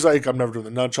walk. Well, he's like, I'm never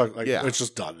doing the nunchuck, like Yeah. it's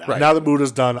just done now. Right. Now that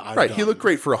Muda's done, I'm Right, done. he looked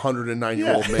great for a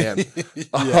 109-year-old man.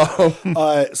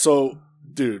 Yeah. So,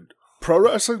 dude, Pro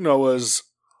Wrestling Noah's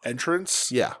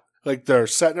entrance, Yeah. like their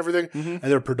set and everything, and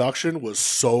their production was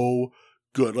so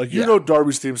good. Like, you Yeah. know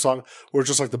Darby's theme song, where it's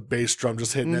just like the bass drum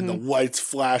just hitting and the lights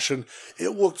flashing.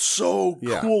 It looked so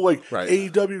Yeah. cool. Like, Right.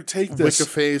 AEW take this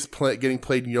Wicca Phase getting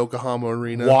played in Yokohama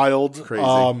Arena. wild.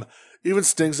 Crazy. Even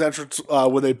Sting's entrance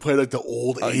when they played like the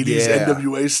old 80s yeah.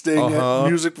 NWA Sting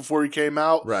music before he came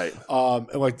out. Right. And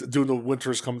like doing the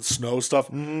winter's coming snow stuff.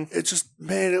 It's just,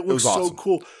 man, it looks was so awesome.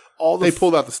 cool. All the They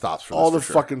pulled out the stops for all this, the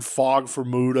for sure. fucking fog for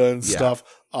Muda and Yeah. stuff.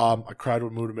 I cried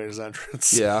when Muda made his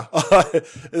entrance. Yeah.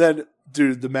 And then,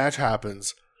 dude, the match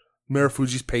happens,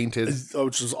 Marafuji's painted.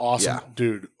 which is awesome. Yeah.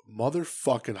 Dude,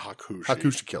 motherfucking Hakushi.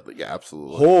 Hakushi killed it. Yeah,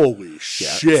 absolutely. Holy Yeah.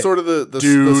 shit. Sort of the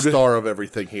dude. star of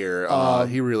everything here.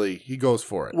 He goes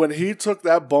for it. When he took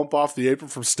that bump off the apron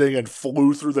from Sting and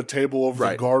flew through the table over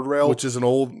Right. the guardrail. Which is an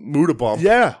old Muta bump.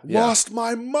 Yeah, Yeah. lost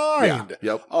my mind.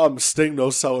 Yeah, yep. Sting no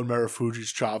selling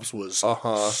Marafuji's chops was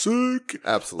sick.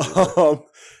 Absolutely.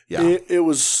 Yeah. It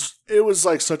was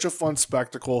like such a fun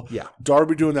spectacle. Yeah.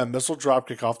 Darby doing that missile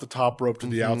dropkick off the top rope to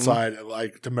the outside, and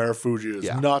like to Marafuji is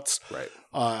Yeah. nuts. Right.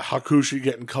 Hakushi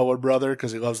getting color brother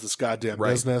because he loves this goddamn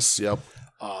Right. business. Yep.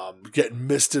 Getting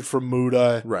misted from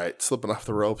Muda. Right. Slipping off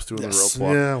the ropes, doing Yes. the rope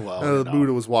walk. Yeah, well, you know.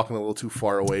 Muta was walking a little too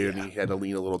far away and he had to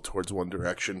lean a little towards one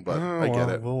direction, but I get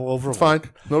it. Well, It's fine.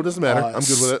 No, it doesn't matter. I'm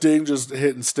good with it. Sting just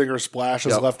hitting stinger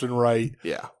splashes Yep. left and right.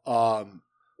 Yeah.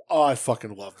 I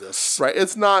fucking love this. Right.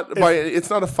 It's not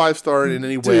a 5-star in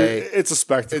any Dude, way. it's a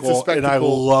spectacle. It's a spectacle. And I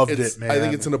loved It's- it, man. I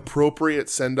think it's an appropriate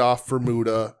send off for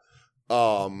Muta.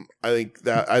 I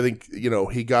think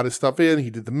he got his stuff in. He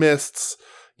did the mists.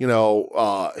 He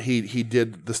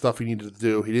did the stuff he needed to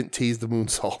do. He didn't tease the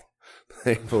moonsault.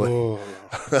 Thankfully,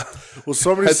 Well,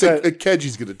 somebody I said. think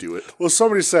Keji's going to do it. Well,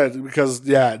 somebody said because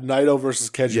Naito versus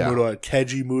Keiji Yeah. Muto at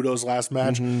Keiji Muto's last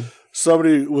match.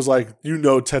 Somebody was like,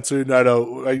 Tetsuya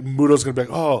Naito, like Muto's gonna be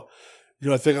like, oh,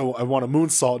 I think I want a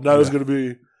moonsault. Naito's gonna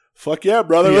be, fuck yeah,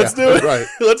 brother, let's do it. Right.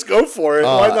 Let's go for it.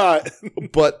 Why not?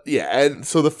 But yeah, and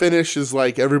so the finish is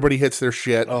like everybody hits their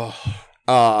shit.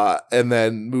 And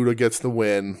then Muta gets the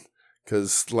win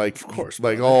because, of course,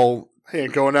 like brother. all He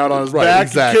ain't going out on his right, back.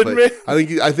 exactly. You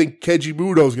kidding me? I think Keiji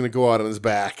Muto's going to go out on his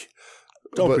back.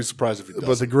 Don't but- be surprised if he does.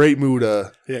 But the great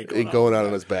Muta He ain't ain't going out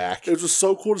on his back. It was just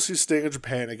so cool to see Sting in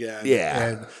Japan again. Yeah.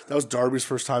 And that was Darby's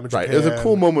first time in Japan. Right. It was a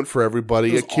cool moment for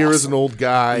everybody. was Akira's awesome. an old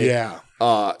guy. Yeah.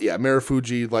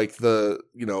 Marafuji, like the,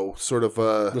 sort of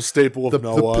The staple of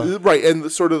Noah. right,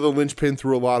 and sort of the linchpin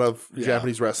through a lot of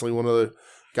Japanese wrestling. One of the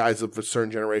guys of a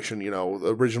certain generation, the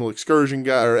original Excursion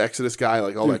guy or Exodus guy,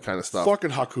 like all that kind of stuff.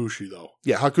 Fucking Hakushi, though.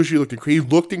 Yeah, Hakushi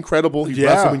looked incredible. He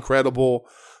Yeah. wrestled incredible.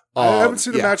 I haven't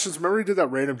seen the yeah. match since. Remember, he did that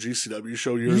random GCW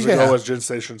show years Yeah. ago as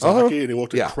Jinsei Shinzaki, and he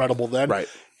looked Yeah. incredible then. Right.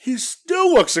 He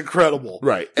still looks incredible.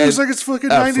 Right. He's And- like it's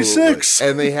fucking Absolutely. 96.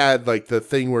 And they had like the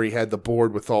thing where he had the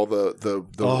board with all the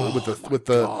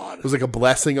God. it was like a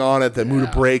blessing on it that Muta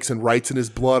breaks and writes in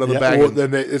his blood on the back. well, and-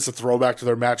 then it's a throwback to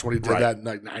their match when he did Right. that in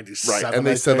like 97. right. And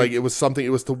they I said think. like it was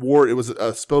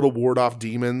a spell to ward off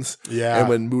demons. Yeah. And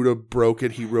when Muta broke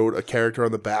it, he wrote a character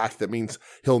on the back that means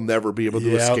he'll never be able to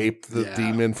Yep. escape the Yeah.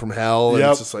 demon from hell. And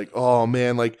Yep. it's just like, oh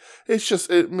man, like it's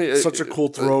just Such a cool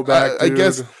throwback, I dude.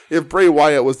 guess if Bray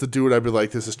Wyatt was the dude, I'd be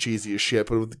like, this is cheesy as shit.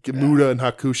 But with Muta and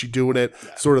Hakushi doing it,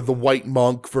 sort of the white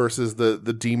monk versus the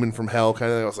demon from hell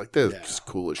kind of thing, I was like, this is just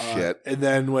cool as shit. And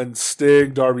then when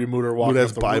Sting, Darby, and Muta are walking Muta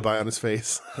has up the bye bye on his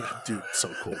face. dude, so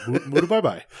cool. Muta bye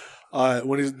bye.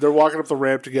 when they're walking up the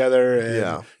ramp together, and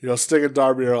Yeah. you know, Sting and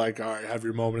Darby are like, all right, have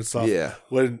your moment and stuff. Yeah.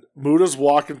 When Muda's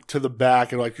walking to the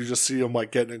back and like you just see him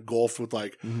like getting engulfed with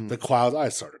like the clouds, I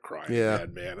started crying. Yeah.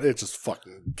 Again, man, it just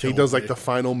fucking He killed does like me. the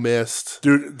final mist,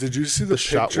 Dude, did you see the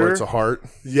shot picture? where it's a heart.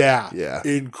 Yeah, Yeah.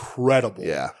 incredible.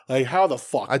 Yeah. like how the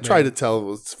fuck? I tried to tell it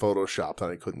was photoshopped,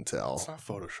 and I couldn't tell. It's not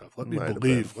Photoshop. Let me Might have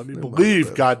believe. been. Let me It might have believe.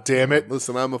 been. God damn it.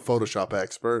 Listen, I'm a Photoshop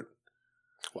expert.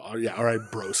 Well, yeah, all right,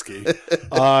 broski.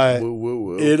 Woo woo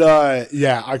woo.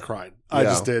 Yeah, I cried. I Yeah.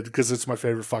 just did because it's my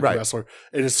favorite fucking Right. wrestler.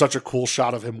 And it's such a cool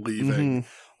shot of him leaving.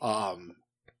 Mm-hmm.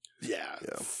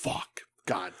 Fuck.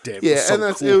 God damn it. Yeah, was so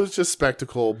and cool. it was just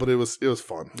spectacle, but it was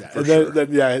fun. Yeah, for and sure.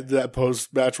 then that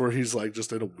post match where he's like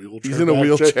just in a wheelchair. He's in a back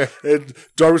wheelchair. and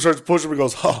Darby starts pushing him and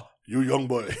goes, "Huh, you young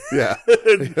boy." Yeah,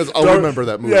 And he goes, I'll Darby- remember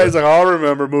that movie. Yeah, he's like, "I'll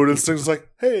remember Moon." And Sting's like,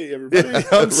 "Hey, everybody, Yeah,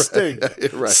 I'm right. Sting. Yeah,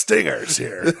 right. Stinger's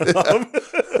here."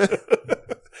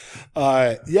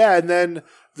 And then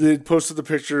they posted the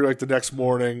picture like the next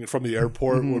morning from the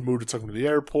airport when Muda took him to the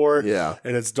airport. Mm-hmm. Yeah.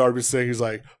 And it's Darby Sting. He's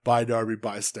like, "Bye, Darby.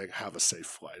 Bye, Sting. Have a safe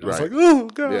flight." I was Right. like, "Oh,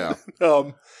 God."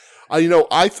 Yeah.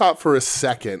 I thought for a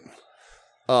second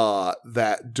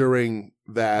that during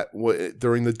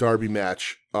the Darby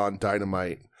match on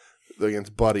Dynamite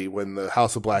against Buddy, when the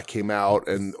House of Black came out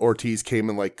and Ortiz came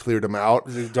and like cleared him out,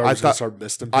 Darby's gonna start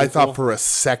misting I people? thought for a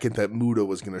second that Muda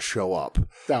was going to show up,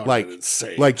 That would've like been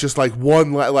insane. like just like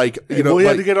one like you know Well, he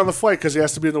had like, to get on the flight because he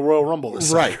has to be in the Royal Rumble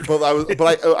this right. Saturday.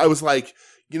 But I was like,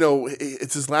 you know,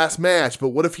 it's his last match, but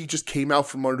what if he just came out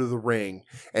from under the ring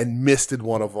and misted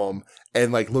one of them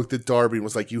and like looked at Darby and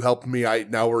was like, "You helped me,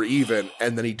 now we're even,"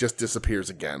 and then he just disappears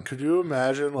again. Could you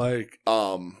imagine, like,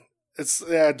 it's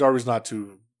Darby's not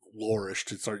too lourish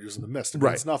to start using the mist. It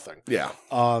Right. means nothing. Yeah.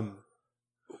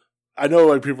 I know,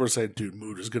 like, people are saying, dude,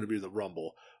 Mood is going to be the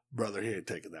Rumble. Brother, he ain't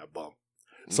taking that bump.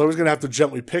 So he's going to have to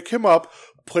gently pick him up,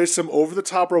 place him over the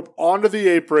top rope onto the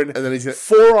apron, And then he's gonna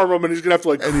forearm him, and he's going to have to,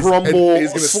 like, and crumble he's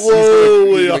gonna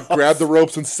slowly he's gonna off. grab the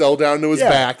ropes and sell down to his Yeah.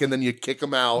 back, and then you kick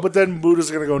him out. But then Mood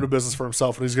is going to go into business for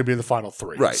himself, and he's going to be in the final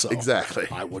three. Right, So exactly.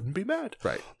 I wouldn't be mad.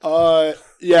 Right.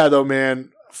 Yeah, though,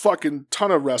 man. Fucking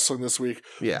ton of wrestling this week.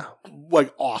 Yeah.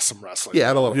 Like awesome wrestling. Yeah, I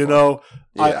had a lot of you fun. know,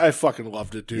 Yeah. I fucking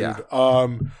loved it, dude. Yeah.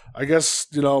 I guess,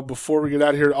 you know, before we get out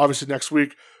of here, obviously next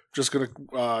week, just gonna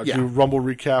Yeah. do Rumble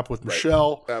recap with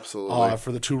Michelle. Absolutely.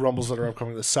 For the 2 Rumbles that are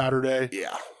upcoming this Saturday.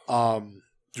 Yeah. Did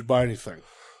you buy anything?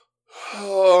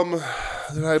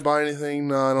 Did I buy anything?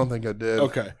 No, I don't think I did.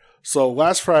 Okay. So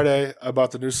last Friday, I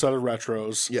bought the new set of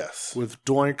retros. Yes. With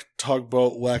Doink,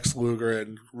 Tugboat, Lex Luger,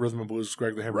 and Rhythm and Blues,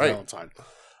 Greg the Hammer Right. Valentine.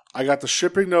 I got the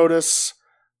shipping notice.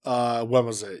 When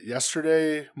was it?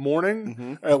 Yesterday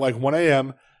morning at like 1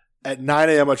 a.m. At 9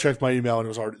 a.m. I checked my email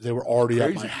and they were already at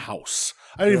my Crazy. house.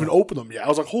 I didn't even open them yet. I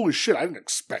was like, holy shit, I didn't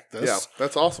expect this. Yeah,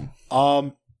 that's awesome.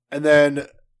 And then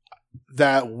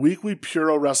that weekly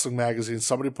Puro Wrestling magazine,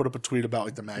 somebody put up a tweet about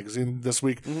like the magazine this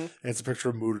week, and it's a picture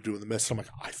of Muda doing the mist. I'm like,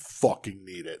 I fucking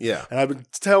need it. Yeah. And I've been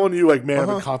telling you, like, man, I've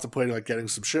been contemplating like getting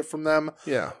some shit from them.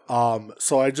 Yeah.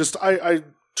 So I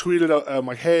tweeted out, I'm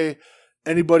like, hey,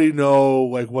 anybody know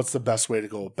like what's the best way to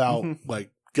go about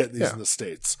like getting these Yeah. in the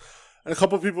States? And a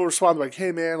couple of people responded like,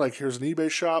 hey man, like here's an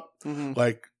eBay shop,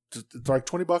 like it's like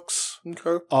 $20.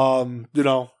 Okay. You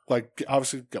know, like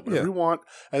obviously get whatever Yeah. you want.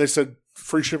 And they said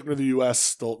free shipping to the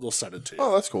US, they'll send it to you.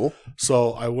 Oh, that's cool.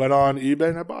 So I went on eBay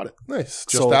and I bought it. Nice.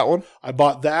 Just So that one? I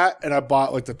bought that and I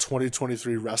bought like the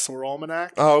 2023 Wrestler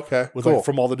Almanac Oh, okay. with cool. like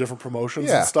from all the different promotions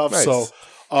Yeah, and stuff. nice. So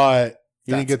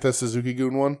You didn't get the Suzuki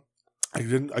Goon one? I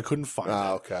couldn't find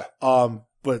Oh, it. okay.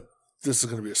 But this is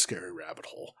going to be a scary rabbit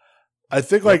hole. I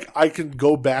think like I can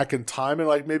go back in time and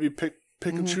like maybe pick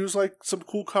and choose like some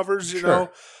cool covers, you Sure. know.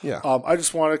 Yeah. I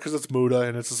just want it because it's Muda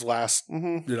and it's his last,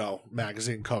 you know,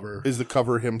 magazine cover. Is the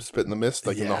cover him spitting the mist,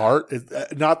 like in the Yeah. heart?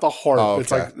 Not the heart. Oh,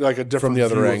 It's okay. like a different From the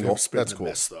other view of angle. him spitting That's the cool.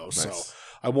 mist, though. Nice. So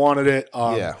I wanted it.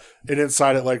 Yeah. And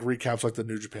inside it like recaps like the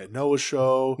New Japan Noah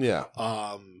show. Yeah.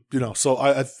 You know, so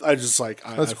I just like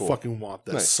I That's cool. fucking want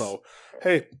this. Nice. So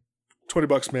hey,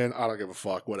 $20, man. I don't give a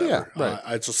fuck. Whatever. Yeah, right.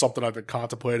 It's just something I've been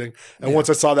contemplating. And once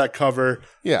I saw that cover,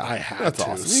 Yeah. I had That's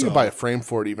to. awesome. So. You can buy a frame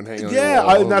for it, even hanging on Yeah, your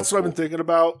wall. and that's It'll what I've look been thinking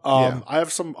about. Yeah. I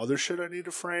have some other shit I need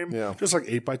to frame. Yeah. Just like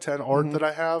 8x10 art that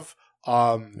I have.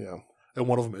 cool. Yeah. And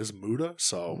one of them is Muda.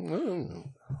 So, Mm.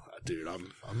 dude,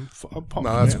 I'm pumped.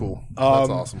 No, that's man. cool. That's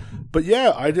Um, awesome. But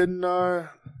yeah, I didn't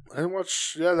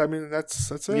watch. Yeah, I mean that's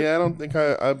it. Yeah, I don't think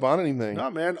I bought anything. No,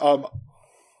 man.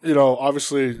 You know,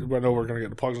 obviously, I know we're gonna get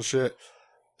into plugs and shit.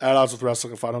 At odds with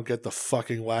wrestling, if I don't get the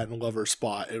fucking Latin lover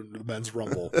spot in the men's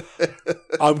rumble,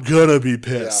 I'm gonna be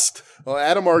pissed. Well,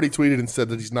 Adam already tweeted and said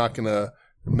that he's not going to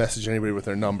message anybody with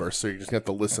their number, so you just have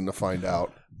to listen to find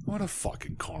out. What a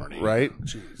fucking carny. Right?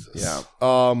 Jesus. Yeah.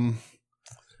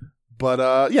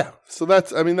 But yeah. So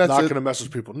that's not it. going to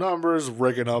message people numbers,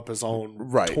 rigging up his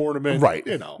own tournament. Right.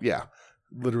 You know. Yeah.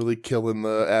 Literally killing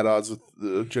the at odds with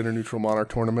the Gender Neutral Monarch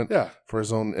tournament. Yeah. For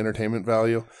his own entertainment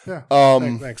value. Yeah.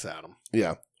 Thanks, Adam.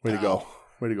 Yeah. Way to go.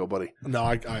 Way to go, buddy. No,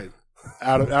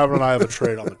 Adam and I have a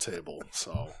trade on the table.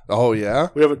 So. Oh, yeah?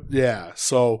 We have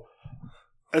So.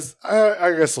 I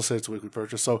guess I'll say it's a weekly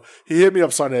purchase. So he hit me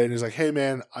up Sunday and he's like, "Hey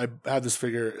man, I had this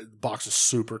figure. The box is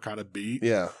super kind of beat.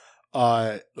 Yeah.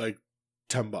 Like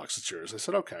 $10. It's yours." I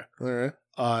said, "Okay." All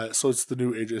right. So it's the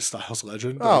new AJ Styles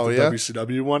Legend. Oh, the yeah.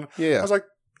 WCW one. Yeah. I was like,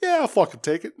 "Yeah, I'll fucking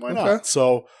take it. Why Okay. not?"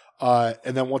 So,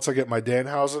 and then once I get my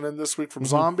Danhausen in this week from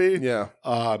Zombie, Yeah.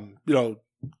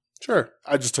 Sure,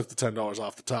 I just took the $10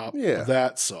 off the top of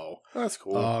that. So that's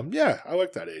cool. Yeah, I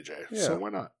like that AJ. Yeah. So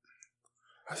why not?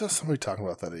 I saw somebody talking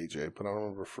about that AJ, but I don't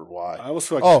remember for why. I almost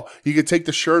feel like you could take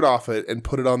the shirt off it and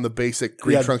put it on the basic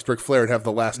Green Trunks Ric Flair and have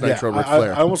the last Nitro Ric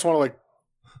Flair. I almost want to like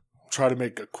try to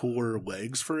make a cooler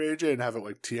legs for AJ and have it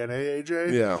like TNA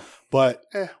AJ. Yeah. But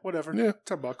whatever. Yeah.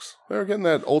 $10. They're getting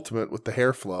that ultimate with the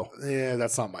hair flow. Yeah,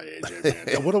 that's not my AJ,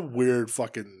 man. What a weird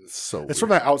fucking So it's weird. from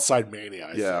that Outside Mania,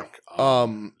 I think.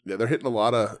 Yeah, they're hitting a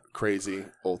lot of crazy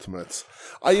ultimates.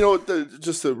 I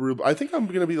think I'm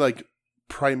gonna be like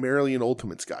primarily an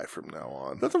Ultimates guy from now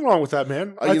on. Nothing wrong with that,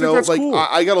 man. I think that's that's cool.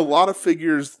 I got a lot of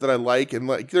figures that I like, and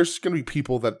like there's going to be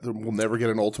people that will never get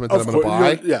an Ultimate that I'm going to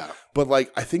buy. Yeah, but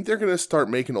like I think they're going to start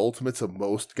making Ultimates of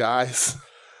most guys.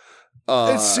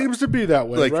 It seems to be that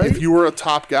way, like right? if you were a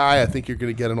top guy, I think you're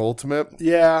going to get an Ultimate.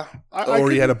 Yeah,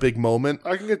 or you had a big moment.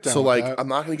 I can get down. So with like, that. I'm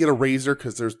not going to get a Razor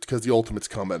because the Ultimate's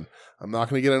coming. I'm not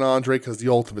going to get an Andre because the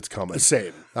Ultimate's coming.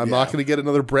 Same. I'm not going to get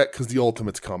another Brett because the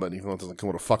Ultimate's coming, even though it doesn't come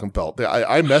with a fucking belt.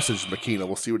 I messaged McKenna.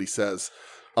 We'll see what he says.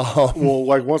 Well,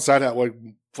 like once that had like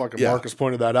fucking Marcus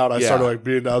pointed that out, I started like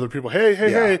being to other people,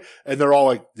 hey, and they're all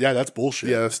like, yeah, that's bullshit.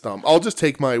 Yeah, that's dumb. I'll just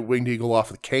take my Winged Eagle off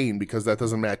the Kane because that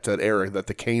doesn't match that era that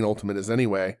the Kane Ultimate is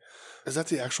anyway. Is that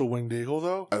the actual Winged Eagle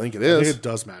though? I think it I is. think it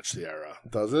does match the era.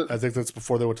 Does it? I think that's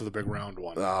before they went to the big round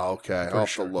one. Oh, okay. I'll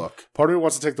have to look. Part of me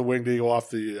wants to take the Winged Eagle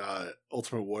off the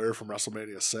Ultimate Warrior from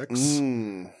WrestleMania 6.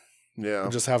 Yeah.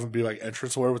 And just have him be like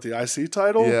entrance warrior with the IC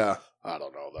title. Yeah. I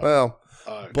don't know though. Well,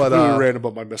 but completely random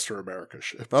about my Mr. America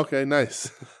shit. Okay, nice.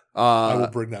 I will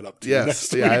bring that up to you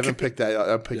next week. I haven't picked that. I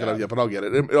haven't picked it up yet, but I'll get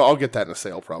it. I'll get that in a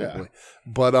sale probably. Yeah.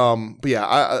 But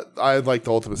yeah, I like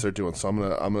the Ultimates they're doing, so I'm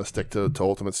gonna stick to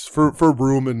Ultimates for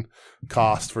room and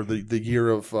cost for the year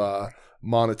of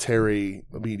monetary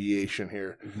mediation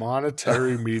here.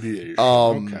 Monetary mediation.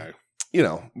 Okay.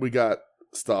 We got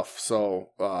stuff.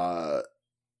 So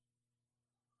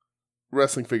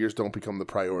wrestling figures don't become the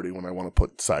priority when I want to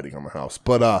put siding on the house.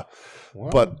 But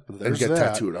and get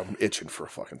tattooed. I'm itching for a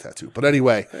fucking tattoo. But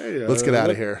anyway, let's get out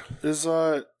of here. Is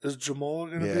Jamal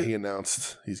gonna be? Yeah, he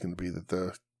announced he's gonna be at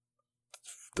the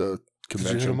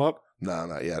convention. Did you hit him up? No,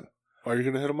 not yet. Are you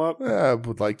gonna hit him up? Yeah, I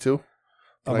would like to.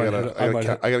 I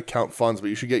gotta count funds,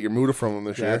 but you should get your Muda from him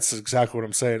this year. That's exactly what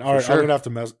I'm saying. All right, sure. I'm gonna have to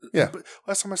mess. Yeah. But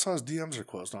last time I saw his DMs are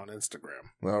closed on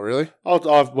Instagram. Oh, really? I'll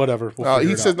whatever. We'll he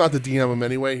figure it says out. not to DM him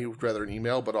anyway. He would rather an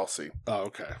email, but I'll see. Oh,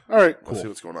 okay. All right. Cool. We'll see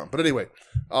what's going on. But anyway,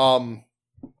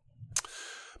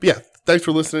 yeah. Thanks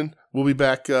for listening. We'll be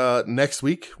back next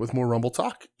week with more Rumble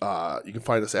Talk. You can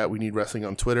find us at We Need Wrestling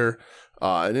on Twitter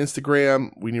and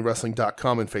Instagram,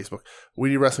 WeNeedWrestling.com, and Facebook.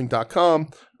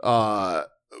 WeNeedWrestling.com.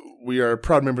 We are a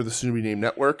proud member of the soon-to-be-named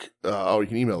network. You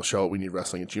can email the show at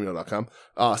WeNeedWrestling@gmail.com.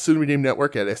 Soon-to-be-named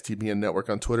network at STBN Network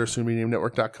on Twitter,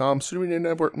 soon-to-be-named-network.com,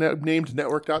 soon-to-be-named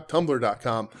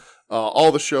network.tumblr.com.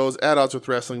 All the shows, At Odds with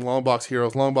Wrestling, Long Box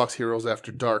Heroes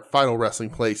After Dark, Final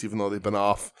Wrestling Place, even though they've been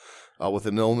off with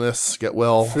an illness. Get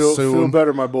well soon. Feel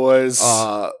better, my boys.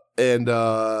 And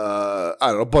I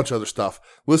don't know, a bunch of other stuff.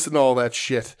 Listen to all that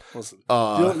shit. Listen,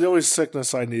 the only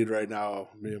sickness I need right now,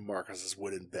 me and Marcus, is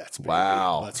winning bets. Baby.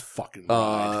 Wow. Let's fucking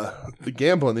ride. The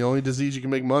gambling, the only disease you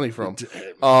can make money from.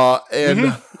 Yeah,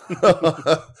 and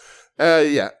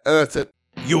that's it.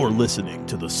 You're listening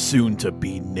to the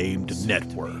soon-to-be-named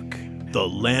network, the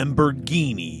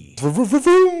Lamborghini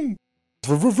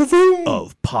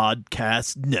of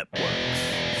podcast networks.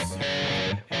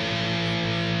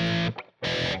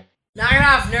 Knock it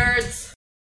off, nerds.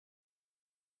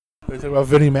 What do you think about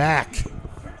Vinnie Mac?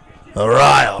 The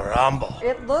Royal Rumble.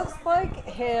 It looks like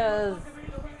his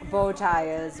bow tie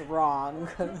is wrong.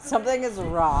 Something is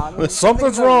wrong.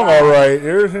 Something's wrong, all right.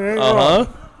 Everything ain't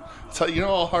wrong. So you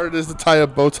know how hard it is to tie a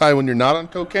bow tie when you're not on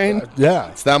cocaine?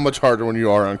 Yeah. It's that much harder when you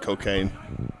are on cocaine.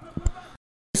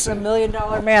 A $1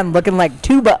 million man looking like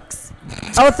 $2.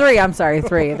 Oh, 3. I'm sorry,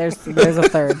 3. There's a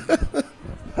third.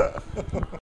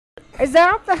 Is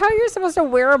that how you're supposed to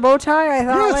wear a bow tie? I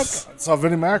thought Yes. That's how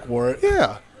Vinnie Mac wore it.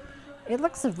 Yeah. it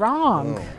looks wrong.